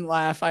fuck. didn't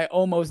laugh.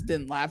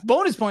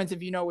 Bonus points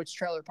if you know which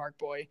Trailer Park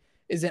Boy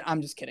isn't.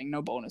 I'm just kidding.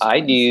 No bonus points. I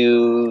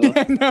do.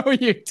 No,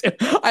 you do.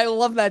 I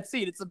love that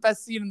scene. It's the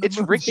best scene in the It's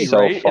movie. Ricky, So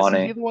right? funny.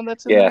 Isn't he the one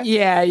that's in Yeah.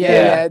 there?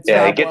 Yeah. It's He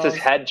Rob gets his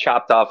Wells. head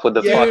chopped off with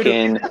the Dude, fucking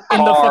in the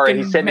car. fucking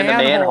He's sitting in the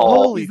manhole.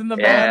 manhole. He's in the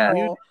Yeah.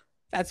 manhole.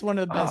 That's one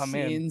of the best Oh,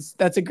 man. scenes.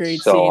 That's a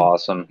great So scene.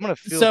 awesome. I'm gonna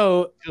feel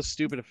So,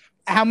 stupid if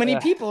how many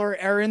people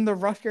are in the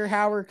Rutger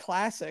Hauer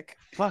Classic?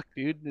 fuck,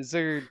 dude. Is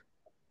there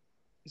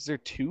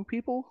 2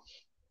 people?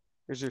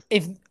 Or is there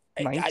If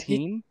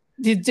 19?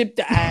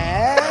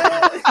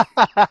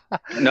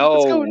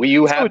 No,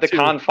 you let's go have the 2.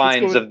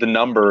 confines Let's go- of the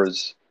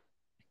numbers.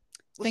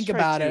 Let's Think try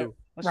about 2. it.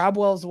 Let's- Rob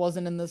Wells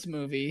wasn't in this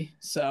movie,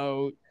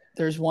 so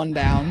there's one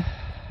down.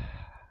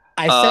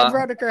 I said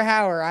Rutger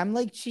Hauer. I'm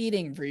like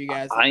cheating for you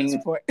guys at this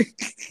point.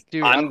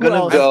 Dude, I'm I'm gonna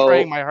else? go.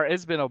 trying my heart.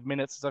 It's been a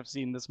minute since I've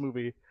seen this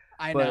movie.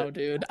 I But- know,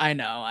 dude. I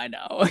know.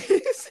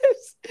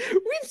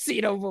 We've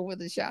seen Over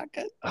with a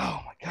Shotgun. Oh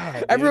my god.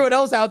 dude. Everyone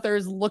else out there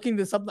is looking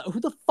this up. Who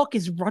the fuck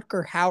is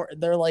Rutger Hauer?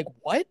 They're like,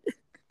 what?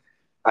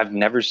 I've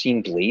never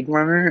seen Blade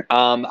Runner.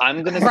 I'm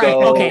gonna Right.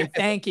 go. Okay.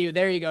 Thank you.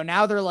 There you go.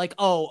 Now they're like,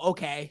 oh,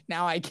 okay.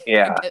 Now I get.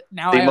 Yeah.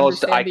 Now The I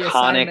most understand the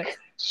assignment.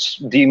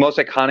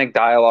 iconic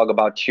dialogue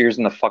about Tears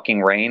in the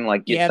fucking rain.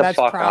 Like, get the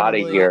fuck out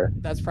of here.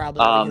 That's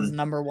probably his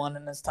number one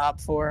in his top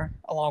 4,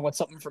 along with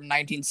something from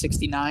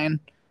 1969.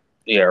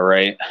 Yeah,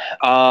 right.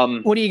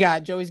 What do you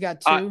got? Joey's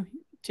got 2.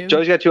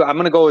 Joey's got 2. I'm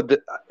gonna go with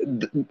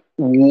the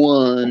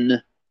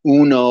one.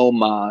 Uno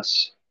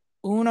mas.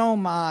 Uno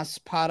más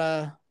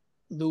para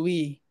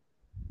Luis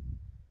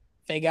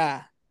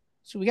Vega.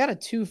 So we got a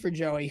 2 for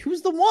Joey.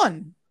 Who's the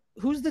 1?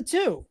 Who's the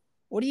 2?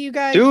 What do you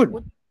guys? Dude.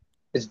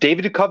 It's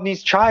David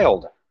Duchovny's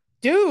child.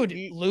 Dude,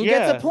 Lou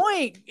Yeah. gets a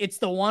point. It's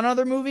the one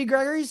other movie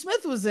Gregory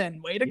Smith was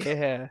in. Way to go.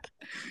 Yeah.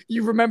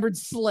 You remembered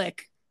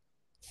Slick.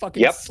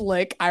 Fucking Yep.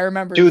 Slick. I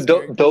remember. Dude, his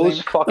character's those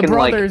name. fucking The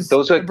brothers,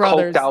 those are the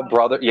brothers. coked out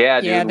brother.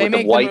 Yeah, Yeah, dude, they with the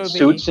make the white movie.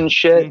 suits and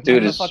shit. Mhm. Dude,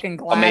 And the is fucking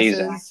glasses.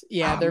 amazing.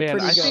 Yeah, Oh, they're man,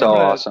 pretty I good. think So I'm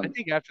gonna- awesome. I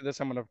think after this,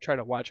 I'm gonna try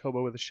to watch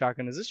Hobo with a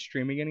Shotgun. Is this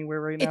streaming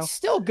anywhere right now? It's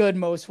still good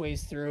most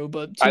ways through,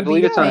 but I Tubi,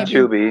 believe it's on maybe.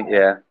 Tubi.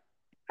 Yeah.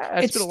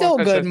 It's been a long still time since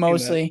I've good seen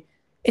mostly.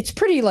 It's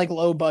pretty like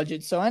low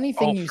budget, so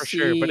anything Oh, you for see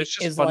sure, but it's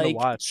just is fun to like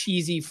watch.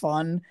 cheesy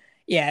fun.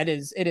 Yeah, it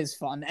is. It is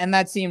fun, and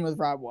that scene with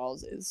Rob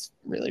Wells is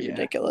really Yeah.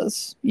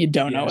 ridiculous. You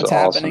don't know Yeah. what's It's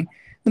awesome. happening.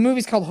 The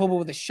movie's called Hobo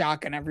with a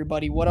Shotgun.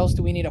 Everybody, what else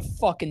do we need to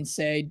fucking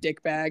say,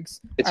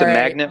 dickbags? It's All a right.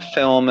 Magnet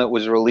film. It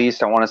was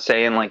released, I want to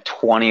say, in like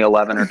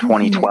 2011 or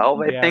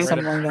 2012, I Yeah, think.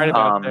 Something like right that.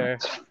 about there.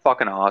 It's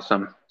fucking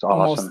awesome. It's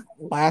Almost awesome.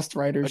 last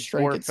writer's A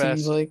strike. gore It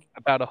seems fest. like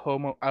About a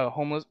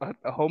homeless.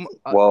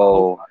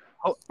 Whoa.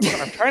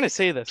 I'm trying to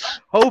say this.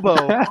 Hobo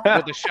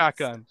with a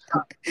shotgun.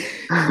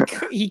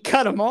 he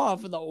cut him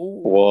off with a.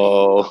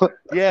 Whoa.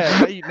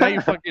 Yeah, now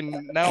you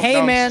fucking now. Hey, now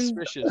I'm man.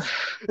 suspicious.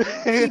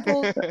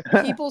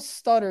 People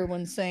stutter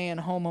when saying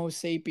Homo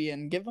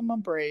sapien. Give them a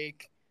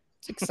break.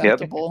 It's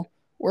acceptable.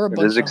 We're a It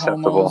bunch is of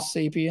acceptable. Homo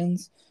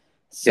sapiens.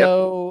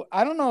 So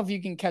I don't know if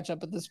you can catch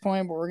up at this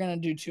point, but we're gonna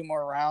do 2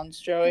 more rounds,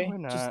 Joey. Why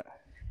not? Just-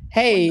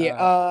 hey,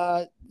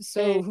 Why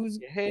so Hey, who's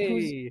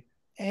hey?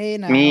 hey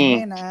now? Me.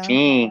 Hey now.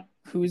 Me.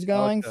 Who's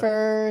going Okay.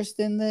 first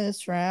in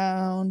this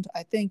round?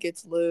 I think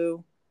it's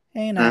Lou.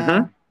 Hey now.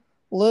 Mhm.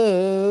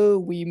 Lou,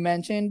 we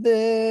mentioned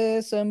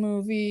this a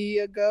movie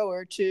ago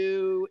or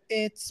 2.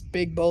 It's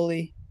Big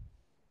Bully.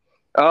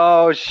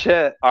 Oh,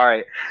 shit. All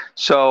right.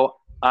 So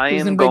I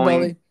Who's am in Big going.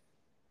 Bully?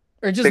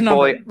 Or just Big number.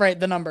 Bully. Right,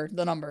 the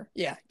number.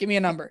 Yeah, give me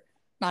a number.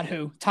 Not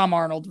who. Tom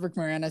Arnold, Rick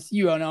Moranis.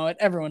 You don't know it.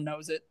 Everyone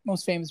knows it.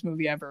 Most famous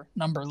movie ever.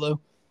 Number, Lou.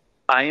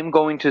 I am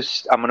going to.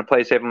 I'm going to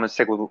play safe. I'm going to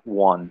stick with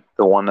 1,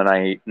 the one that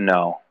I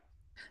know.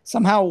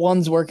 Somehow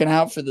 1's working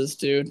out for this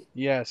dude.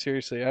 Yeah,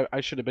 seriously,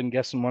 I should have been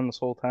guessing 1 this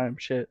whole time.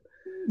 Shit.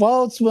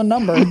 Well, it's a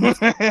number. You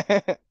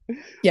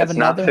have It's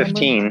not another number?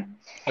 15.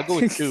 I'll go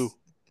with 2.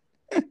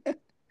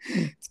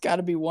 It's got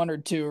to be 1 or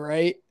 2,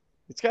 right?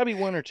 It's gotta be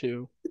 1 or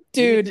 2.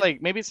 Dude,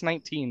 Maybe it's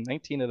 19.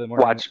 19 of them are.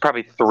 Watch,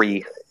 probably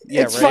 3.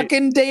 Yeah, it's right.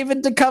 fucking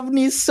David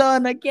Duchovny's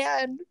son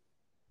again.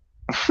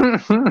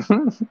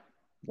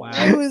 Wow.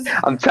 Who is-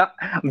 I'm How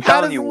telling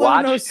does you, Lou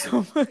watch, know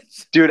so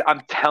much? dude.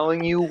 I'm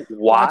telling you,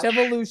 Watch watch.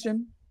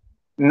 Evolution.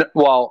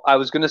 Well, I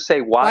was gonna say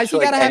Why watch does he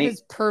like gotta have any.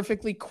 his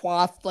perfectly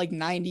coiffed like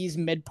 90s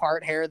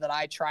mid-part hair that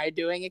I tried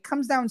doing? It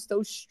comes down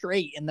so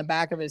straight in the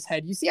back of his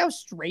head. You see how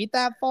straight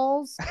that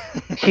falls?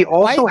 He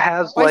also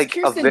has Why like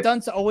is Kirsten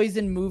Dunst always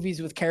in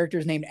movies with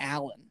characters named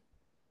Alan?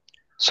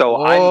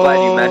 So I'm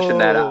glad you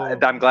mentioned that. Whoa.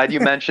 I'm glad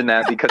you mentioned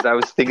that because I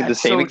was thinking the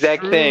That's same so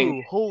exact true.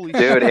 thing, Holy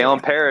dude. shit. Alan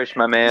Parrish,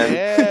 my man.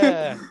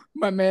 Yeah.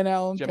 My man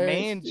Alan Parrish.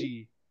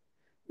 Jumanji.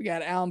 We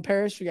got Alan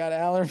Parrish. We got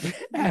Alan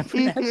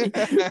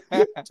Abernathy.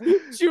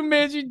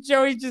 Jumanji.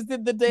 Joey just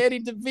did the Danny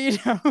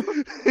DeVito.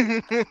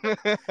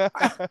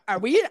 Are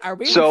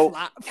we So-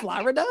 in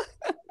Florida?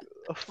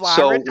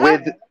 So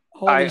with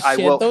Holy I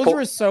shit! will Those fo-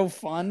 were so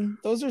fun.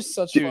 Those are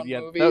such Dude, fun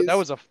yeah, movies. that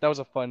was a fun. Those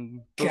were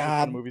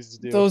God, fun movies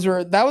to do.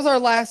 that was our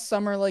last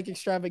summer like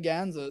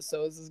extravaganza.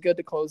 So this is good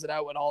to close it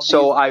out with all.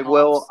 so these I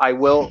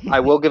will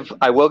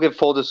one-offs. give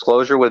full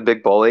disclosure with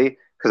Big Bully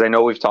because I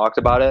know we've talked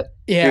about it.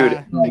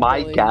 Yeah, Dude,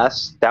 my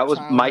guess, that was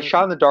my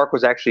shot in the dark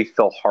was actually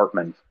Phil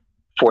Hartman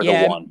for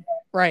the one.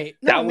 Right.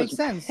 No, that makes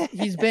sense.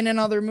 He's been in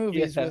other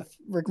movies with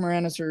Rick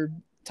Moranis or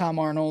Tom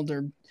Arnold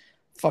or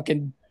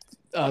fucking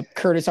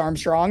Curtis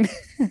Armstrong.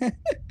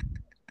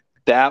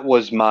 That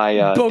was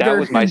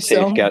my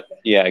safe get.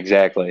 Yeah,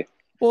 exactly.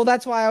 Well,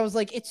 that's why I was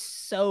like, it's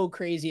so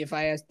crazy if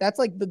I asked. That's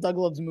like the Doug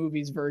Loves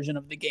Movies version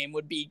of the game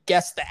would be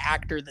guess the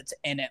actor that's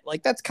in it.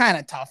 Like, that's kind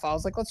of tough. I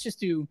was like, let's just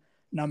do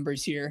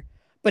numbers here.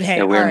 But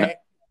hey, all right.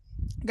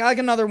 Got like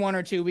another one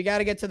or two. We got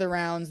to get to the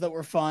rounds that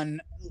were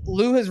fun.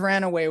 Lou has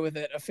ran away with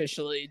it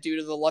officially due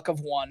to the luck of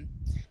one.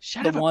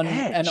 The one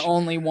and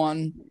only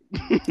one.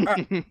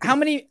 How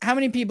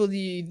many people do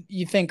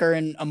you think are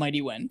in A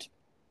Mighty Wind?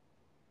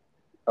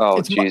 Oh,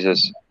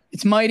 Jesus.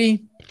 It's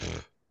Mighty.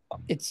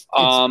 It's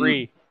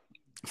free.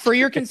 For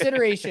your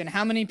consideration,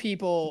 how many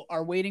people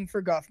are waiting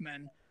for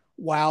Guffman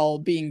while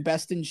being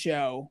best in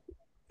show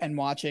and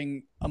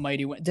watching A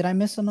Mighty Wind? Did I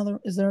miss another?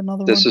 Is there another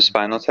one? This is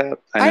Spinal Tap.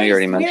 I know you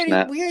already mentioned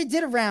that. We already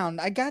did a round.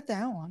 I got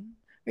that one.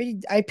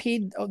 I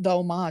paid the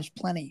homage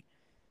plenty.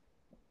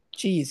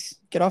 Jeez,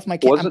 get off my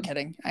kid. I'm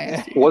kidding.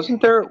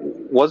 Wasn't there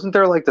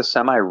like the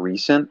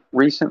semi-recent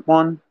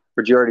one?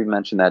 Or did you already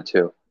mention that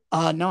too?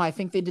 No, I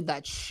think they did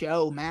that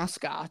show.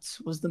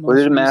 Mascots was the most.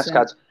 Was it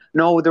Mascots?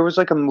 No, there was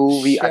like a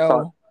movie. Show. I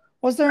thought.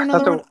 Was there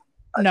another one?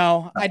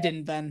 No, I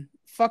didn't then.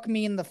 Fuck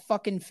me in the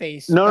fucking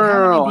face. No.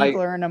 How many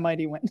people are in A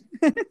Mighty Wind?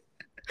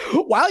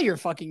 While you're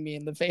fucking me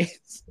in the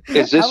face.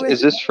 Is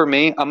this for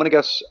me? I'm gonna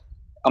guess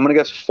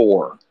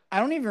 4. I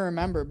don't even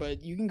remember,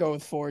 but you can go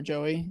with 4,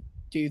 Joey.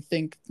 Do you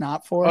think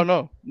not 4? Oh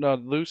no,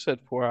 Lou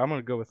said 4. I'm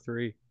gonna go with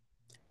 3.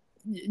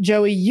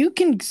 Joey, you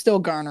can still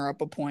garner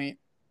up a point.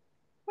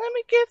 Let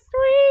me get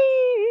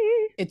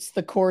 3. It's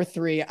the core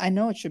 3. I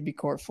know it should be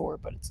core 4,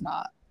 but it's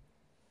not.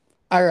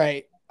 All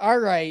right.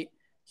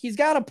 He's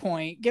got a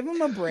point. Give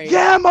him a break.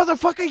 Yeah,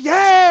 motherfucker.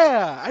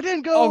 Yeah. I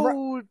didn't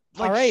go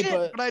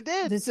shit, but I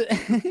did. This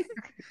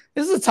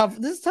is a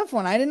tough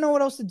one. I didn't know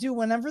what else to do.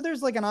 Whenever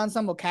there's like an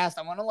ensemble cast,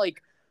 I want to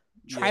like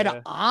try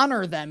to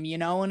honor them, you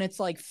know? And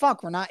it's like,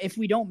 fuck, if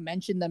we don't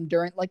mention them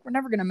during, like, we're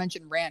never going to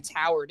mention Rance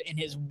Howard in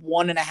his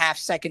 1.5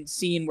 second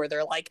scene where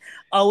they're like,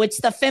 oh, it's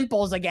the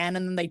Fimples again.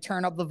 And then they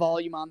turn up the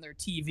volume on their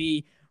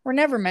TV. We're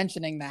never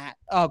mentioning that.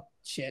 Oh,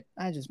 shit.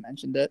 I just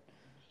mentioned it.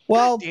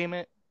 Well, God damn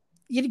it.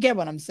 You get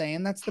what I'm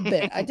saying. That's the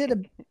bit. I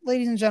did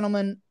ladies and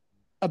gentlemen,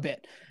 a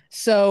bit.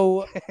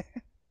 So,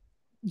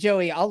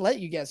 Joey, I'll let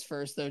you guess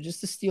first, though,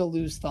 just to steal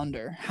Lou's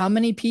thunder. How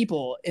many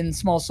people in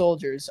Small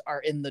Soldiers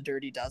are in the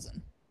Dirty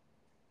Dozen?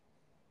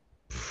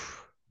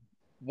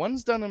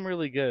 One's done him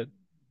really good,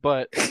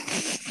 but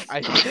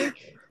I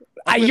think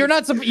you're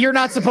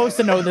not supposed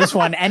to know this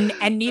one, and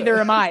neither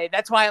am I.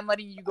 That's why I'm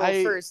letting you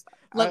go first.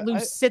 Let Lou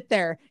sit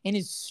there in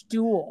his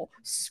stool,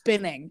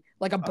 spinning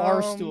like a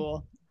bar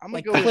stool. I'm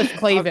like Cliff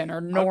Clavin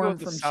or Norm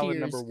from Cheers.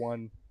 Number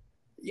 1.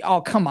 Oh,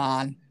 come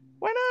on.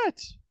 Why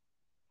not?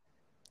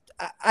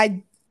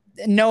 I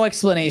no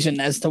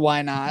explanation as to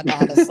why not,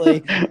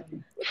 honestly.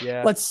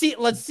 Yeah. Let's see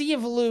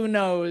if Lou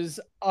knows.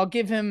 I'll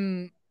give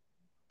him.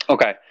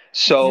 Okay.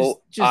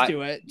 So just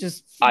do it.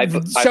 Just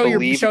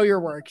show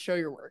your work.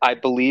 I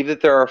believe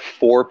that there are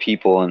 4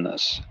 people in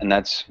this, and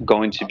that's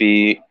going to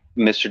be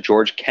Mr.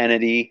 George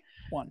Kennedy,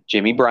 1,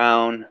 Jimmy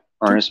Brown,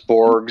 Ernest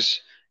Borgs,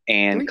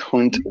 and 3,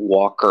 Clint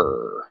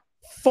Walker.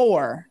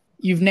 4.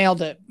 You've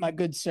nailed it, my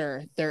good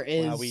sir. There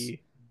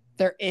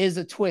is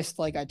a twist,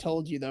 like I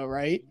told you, though,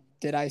 right?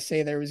 Did I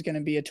say there was going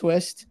to be a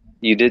twist?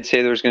 You did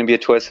say there was going to be a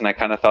twist, and I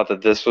kind of thought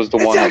that this was the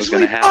one that was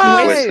going to have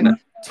a twist in it.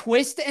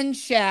 Twist and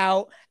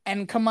shout,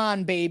 and come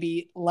on,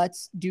 baby,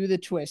 let's do the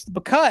twist.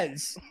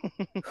 Because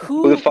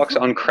who the fuck's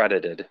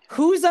uncredited?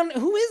 Who is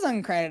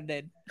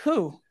uncredited?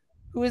 Who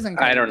is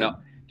uncredited? I don't know,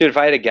 dude. If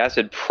I had to guess,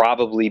 it'd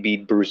probably be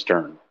Bruce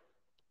Dern.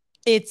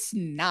 It's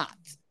not.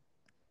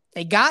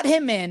 They got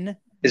him in.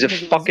 Is it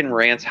fucking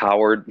Rance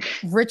Howard?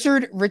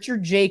 Richard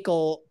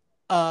Jekyll.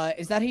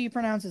 Is that how you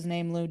pronounce his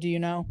name, Lou? Do you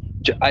know?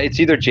 It's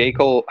either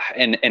Jekyll,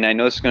 and I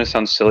know this is going to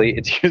sound silly.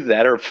 It's either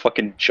that or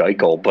fucking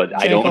Jekyll, but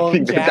I don't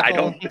think that. I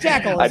don't.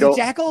 Jackal. Is it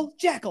Jackal?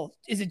 Jackal.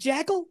 Is it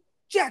Jackal?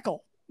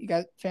 Jackal. You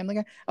got Family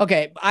Guy?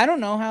 Okay, I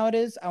don't know how it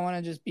is. I want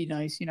to just be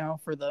nice,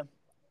 for the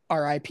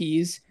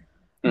RIPs.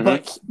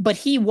 Mm-hmm. But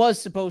he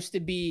was supposed to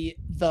be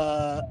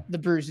the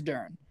Bruce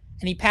Dern.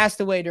 And he passed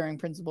away during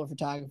principal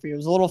photography. It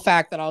was a little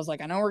fact that I was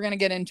like, I know we're going to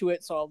get into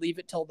it, so I'll leave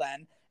it till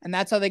then. And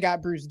that's how they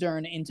got Bruce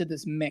Dern into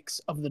this mix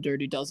of the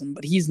Dirty Dozen.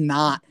 But he's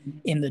not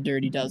in the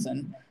Dirty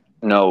Dozen.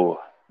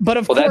 No. But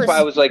of course, that's why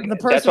I was like, the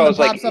person that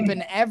pops up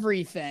in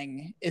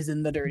everything is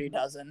in the Dirty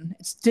Dozen.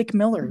 It's Dick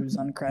Miller who's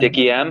uncredited.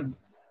 Dickie M?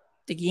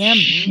 Dickie M.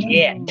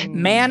 Shit.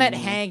 Man at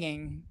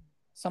Hanging.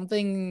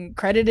 Something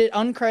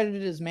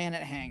uncredited is Man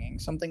at Hanging.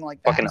 Something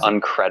like that. Fucking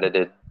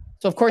uncredited.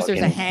 So, of course, there's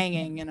a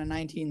hanging in a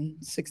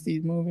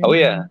 1960s movie. Oh,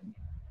 yeah.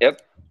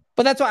 Yep.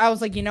 But that's why I was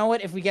like, you know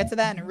what? If we get to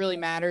that and it really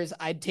matters,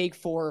 I'd take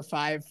 4 or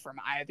 5 from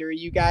either of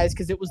you guys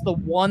because it was the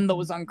one that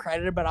was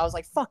uncredited. But I was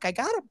like, fuck, I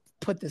got to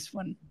put this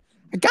one.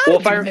 I gotta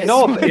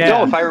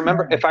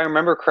If I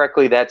remember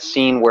correctly, that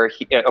scene where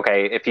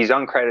if he's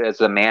uncredited as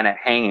the man at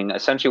hanging,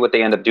 essentially what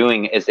they end up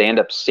doing is they end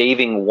up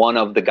saving one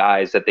of the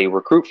guys that they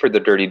recruit for the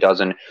Dirty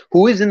Dozen,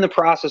 who is in the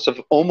process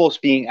of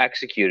almost being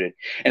executed.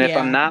 And if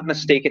I'm not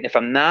mistaken,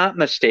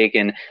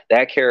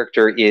 that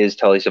character is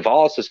Telly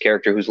Savalas'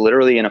 character, who's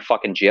literally in a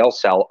fucking jail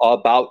cell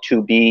about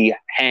to be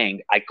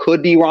hanged. I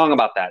could be wrong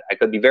about that. I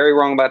could be very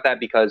wrong about that,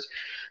 because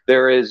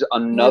there is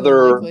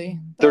another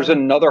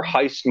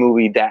heist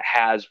movie that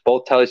has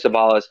both Telly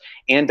Savalas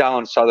and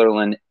Donald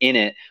Sutherland in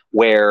it,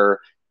 where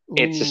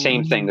it's the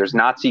same thing. There's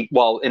Nazi.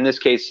 Well, in this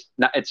case,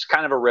 it's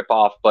kind of a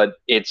ripoff, but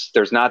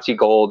there's Nazi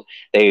gold.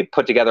 They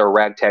put together a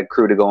ragtag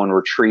crew to go and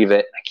retrieve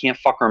it. I can't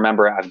fucking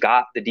remember. I've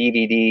got the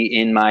DVD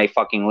in my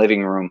fucking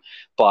living room,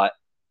 but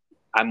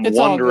I'm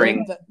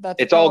wondering.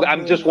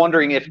 I'm just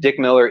wondering if Dick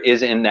Miller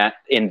is in that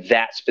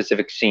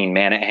specific scene,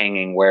 Man at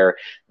Hanging, where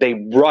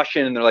they rush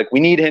in and they're like,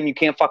 "We need him. You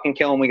can't fucking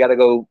kill him. We got to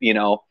go."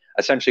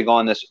 Essentially go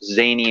on this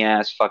zany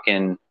ass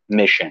fucking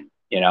mission.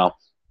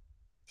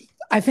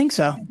 I think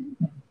so.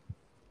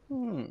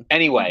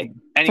 Anyway,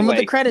 from what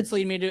the credits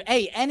lead me to.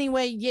 Hey,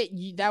 anyway,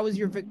 that was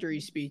your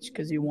victory speech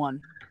because you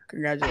won.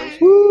 Congratulations.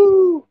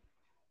 Woo!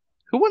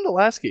 Who won the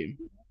last game?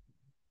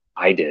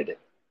 I did.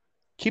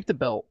 Keep the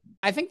belt.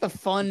 I think the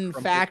fun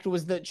fact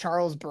was that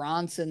Charles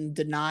Bronson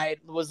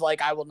was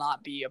like, I will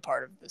not be a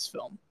part of this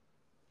film.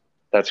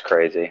 That's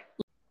crazy.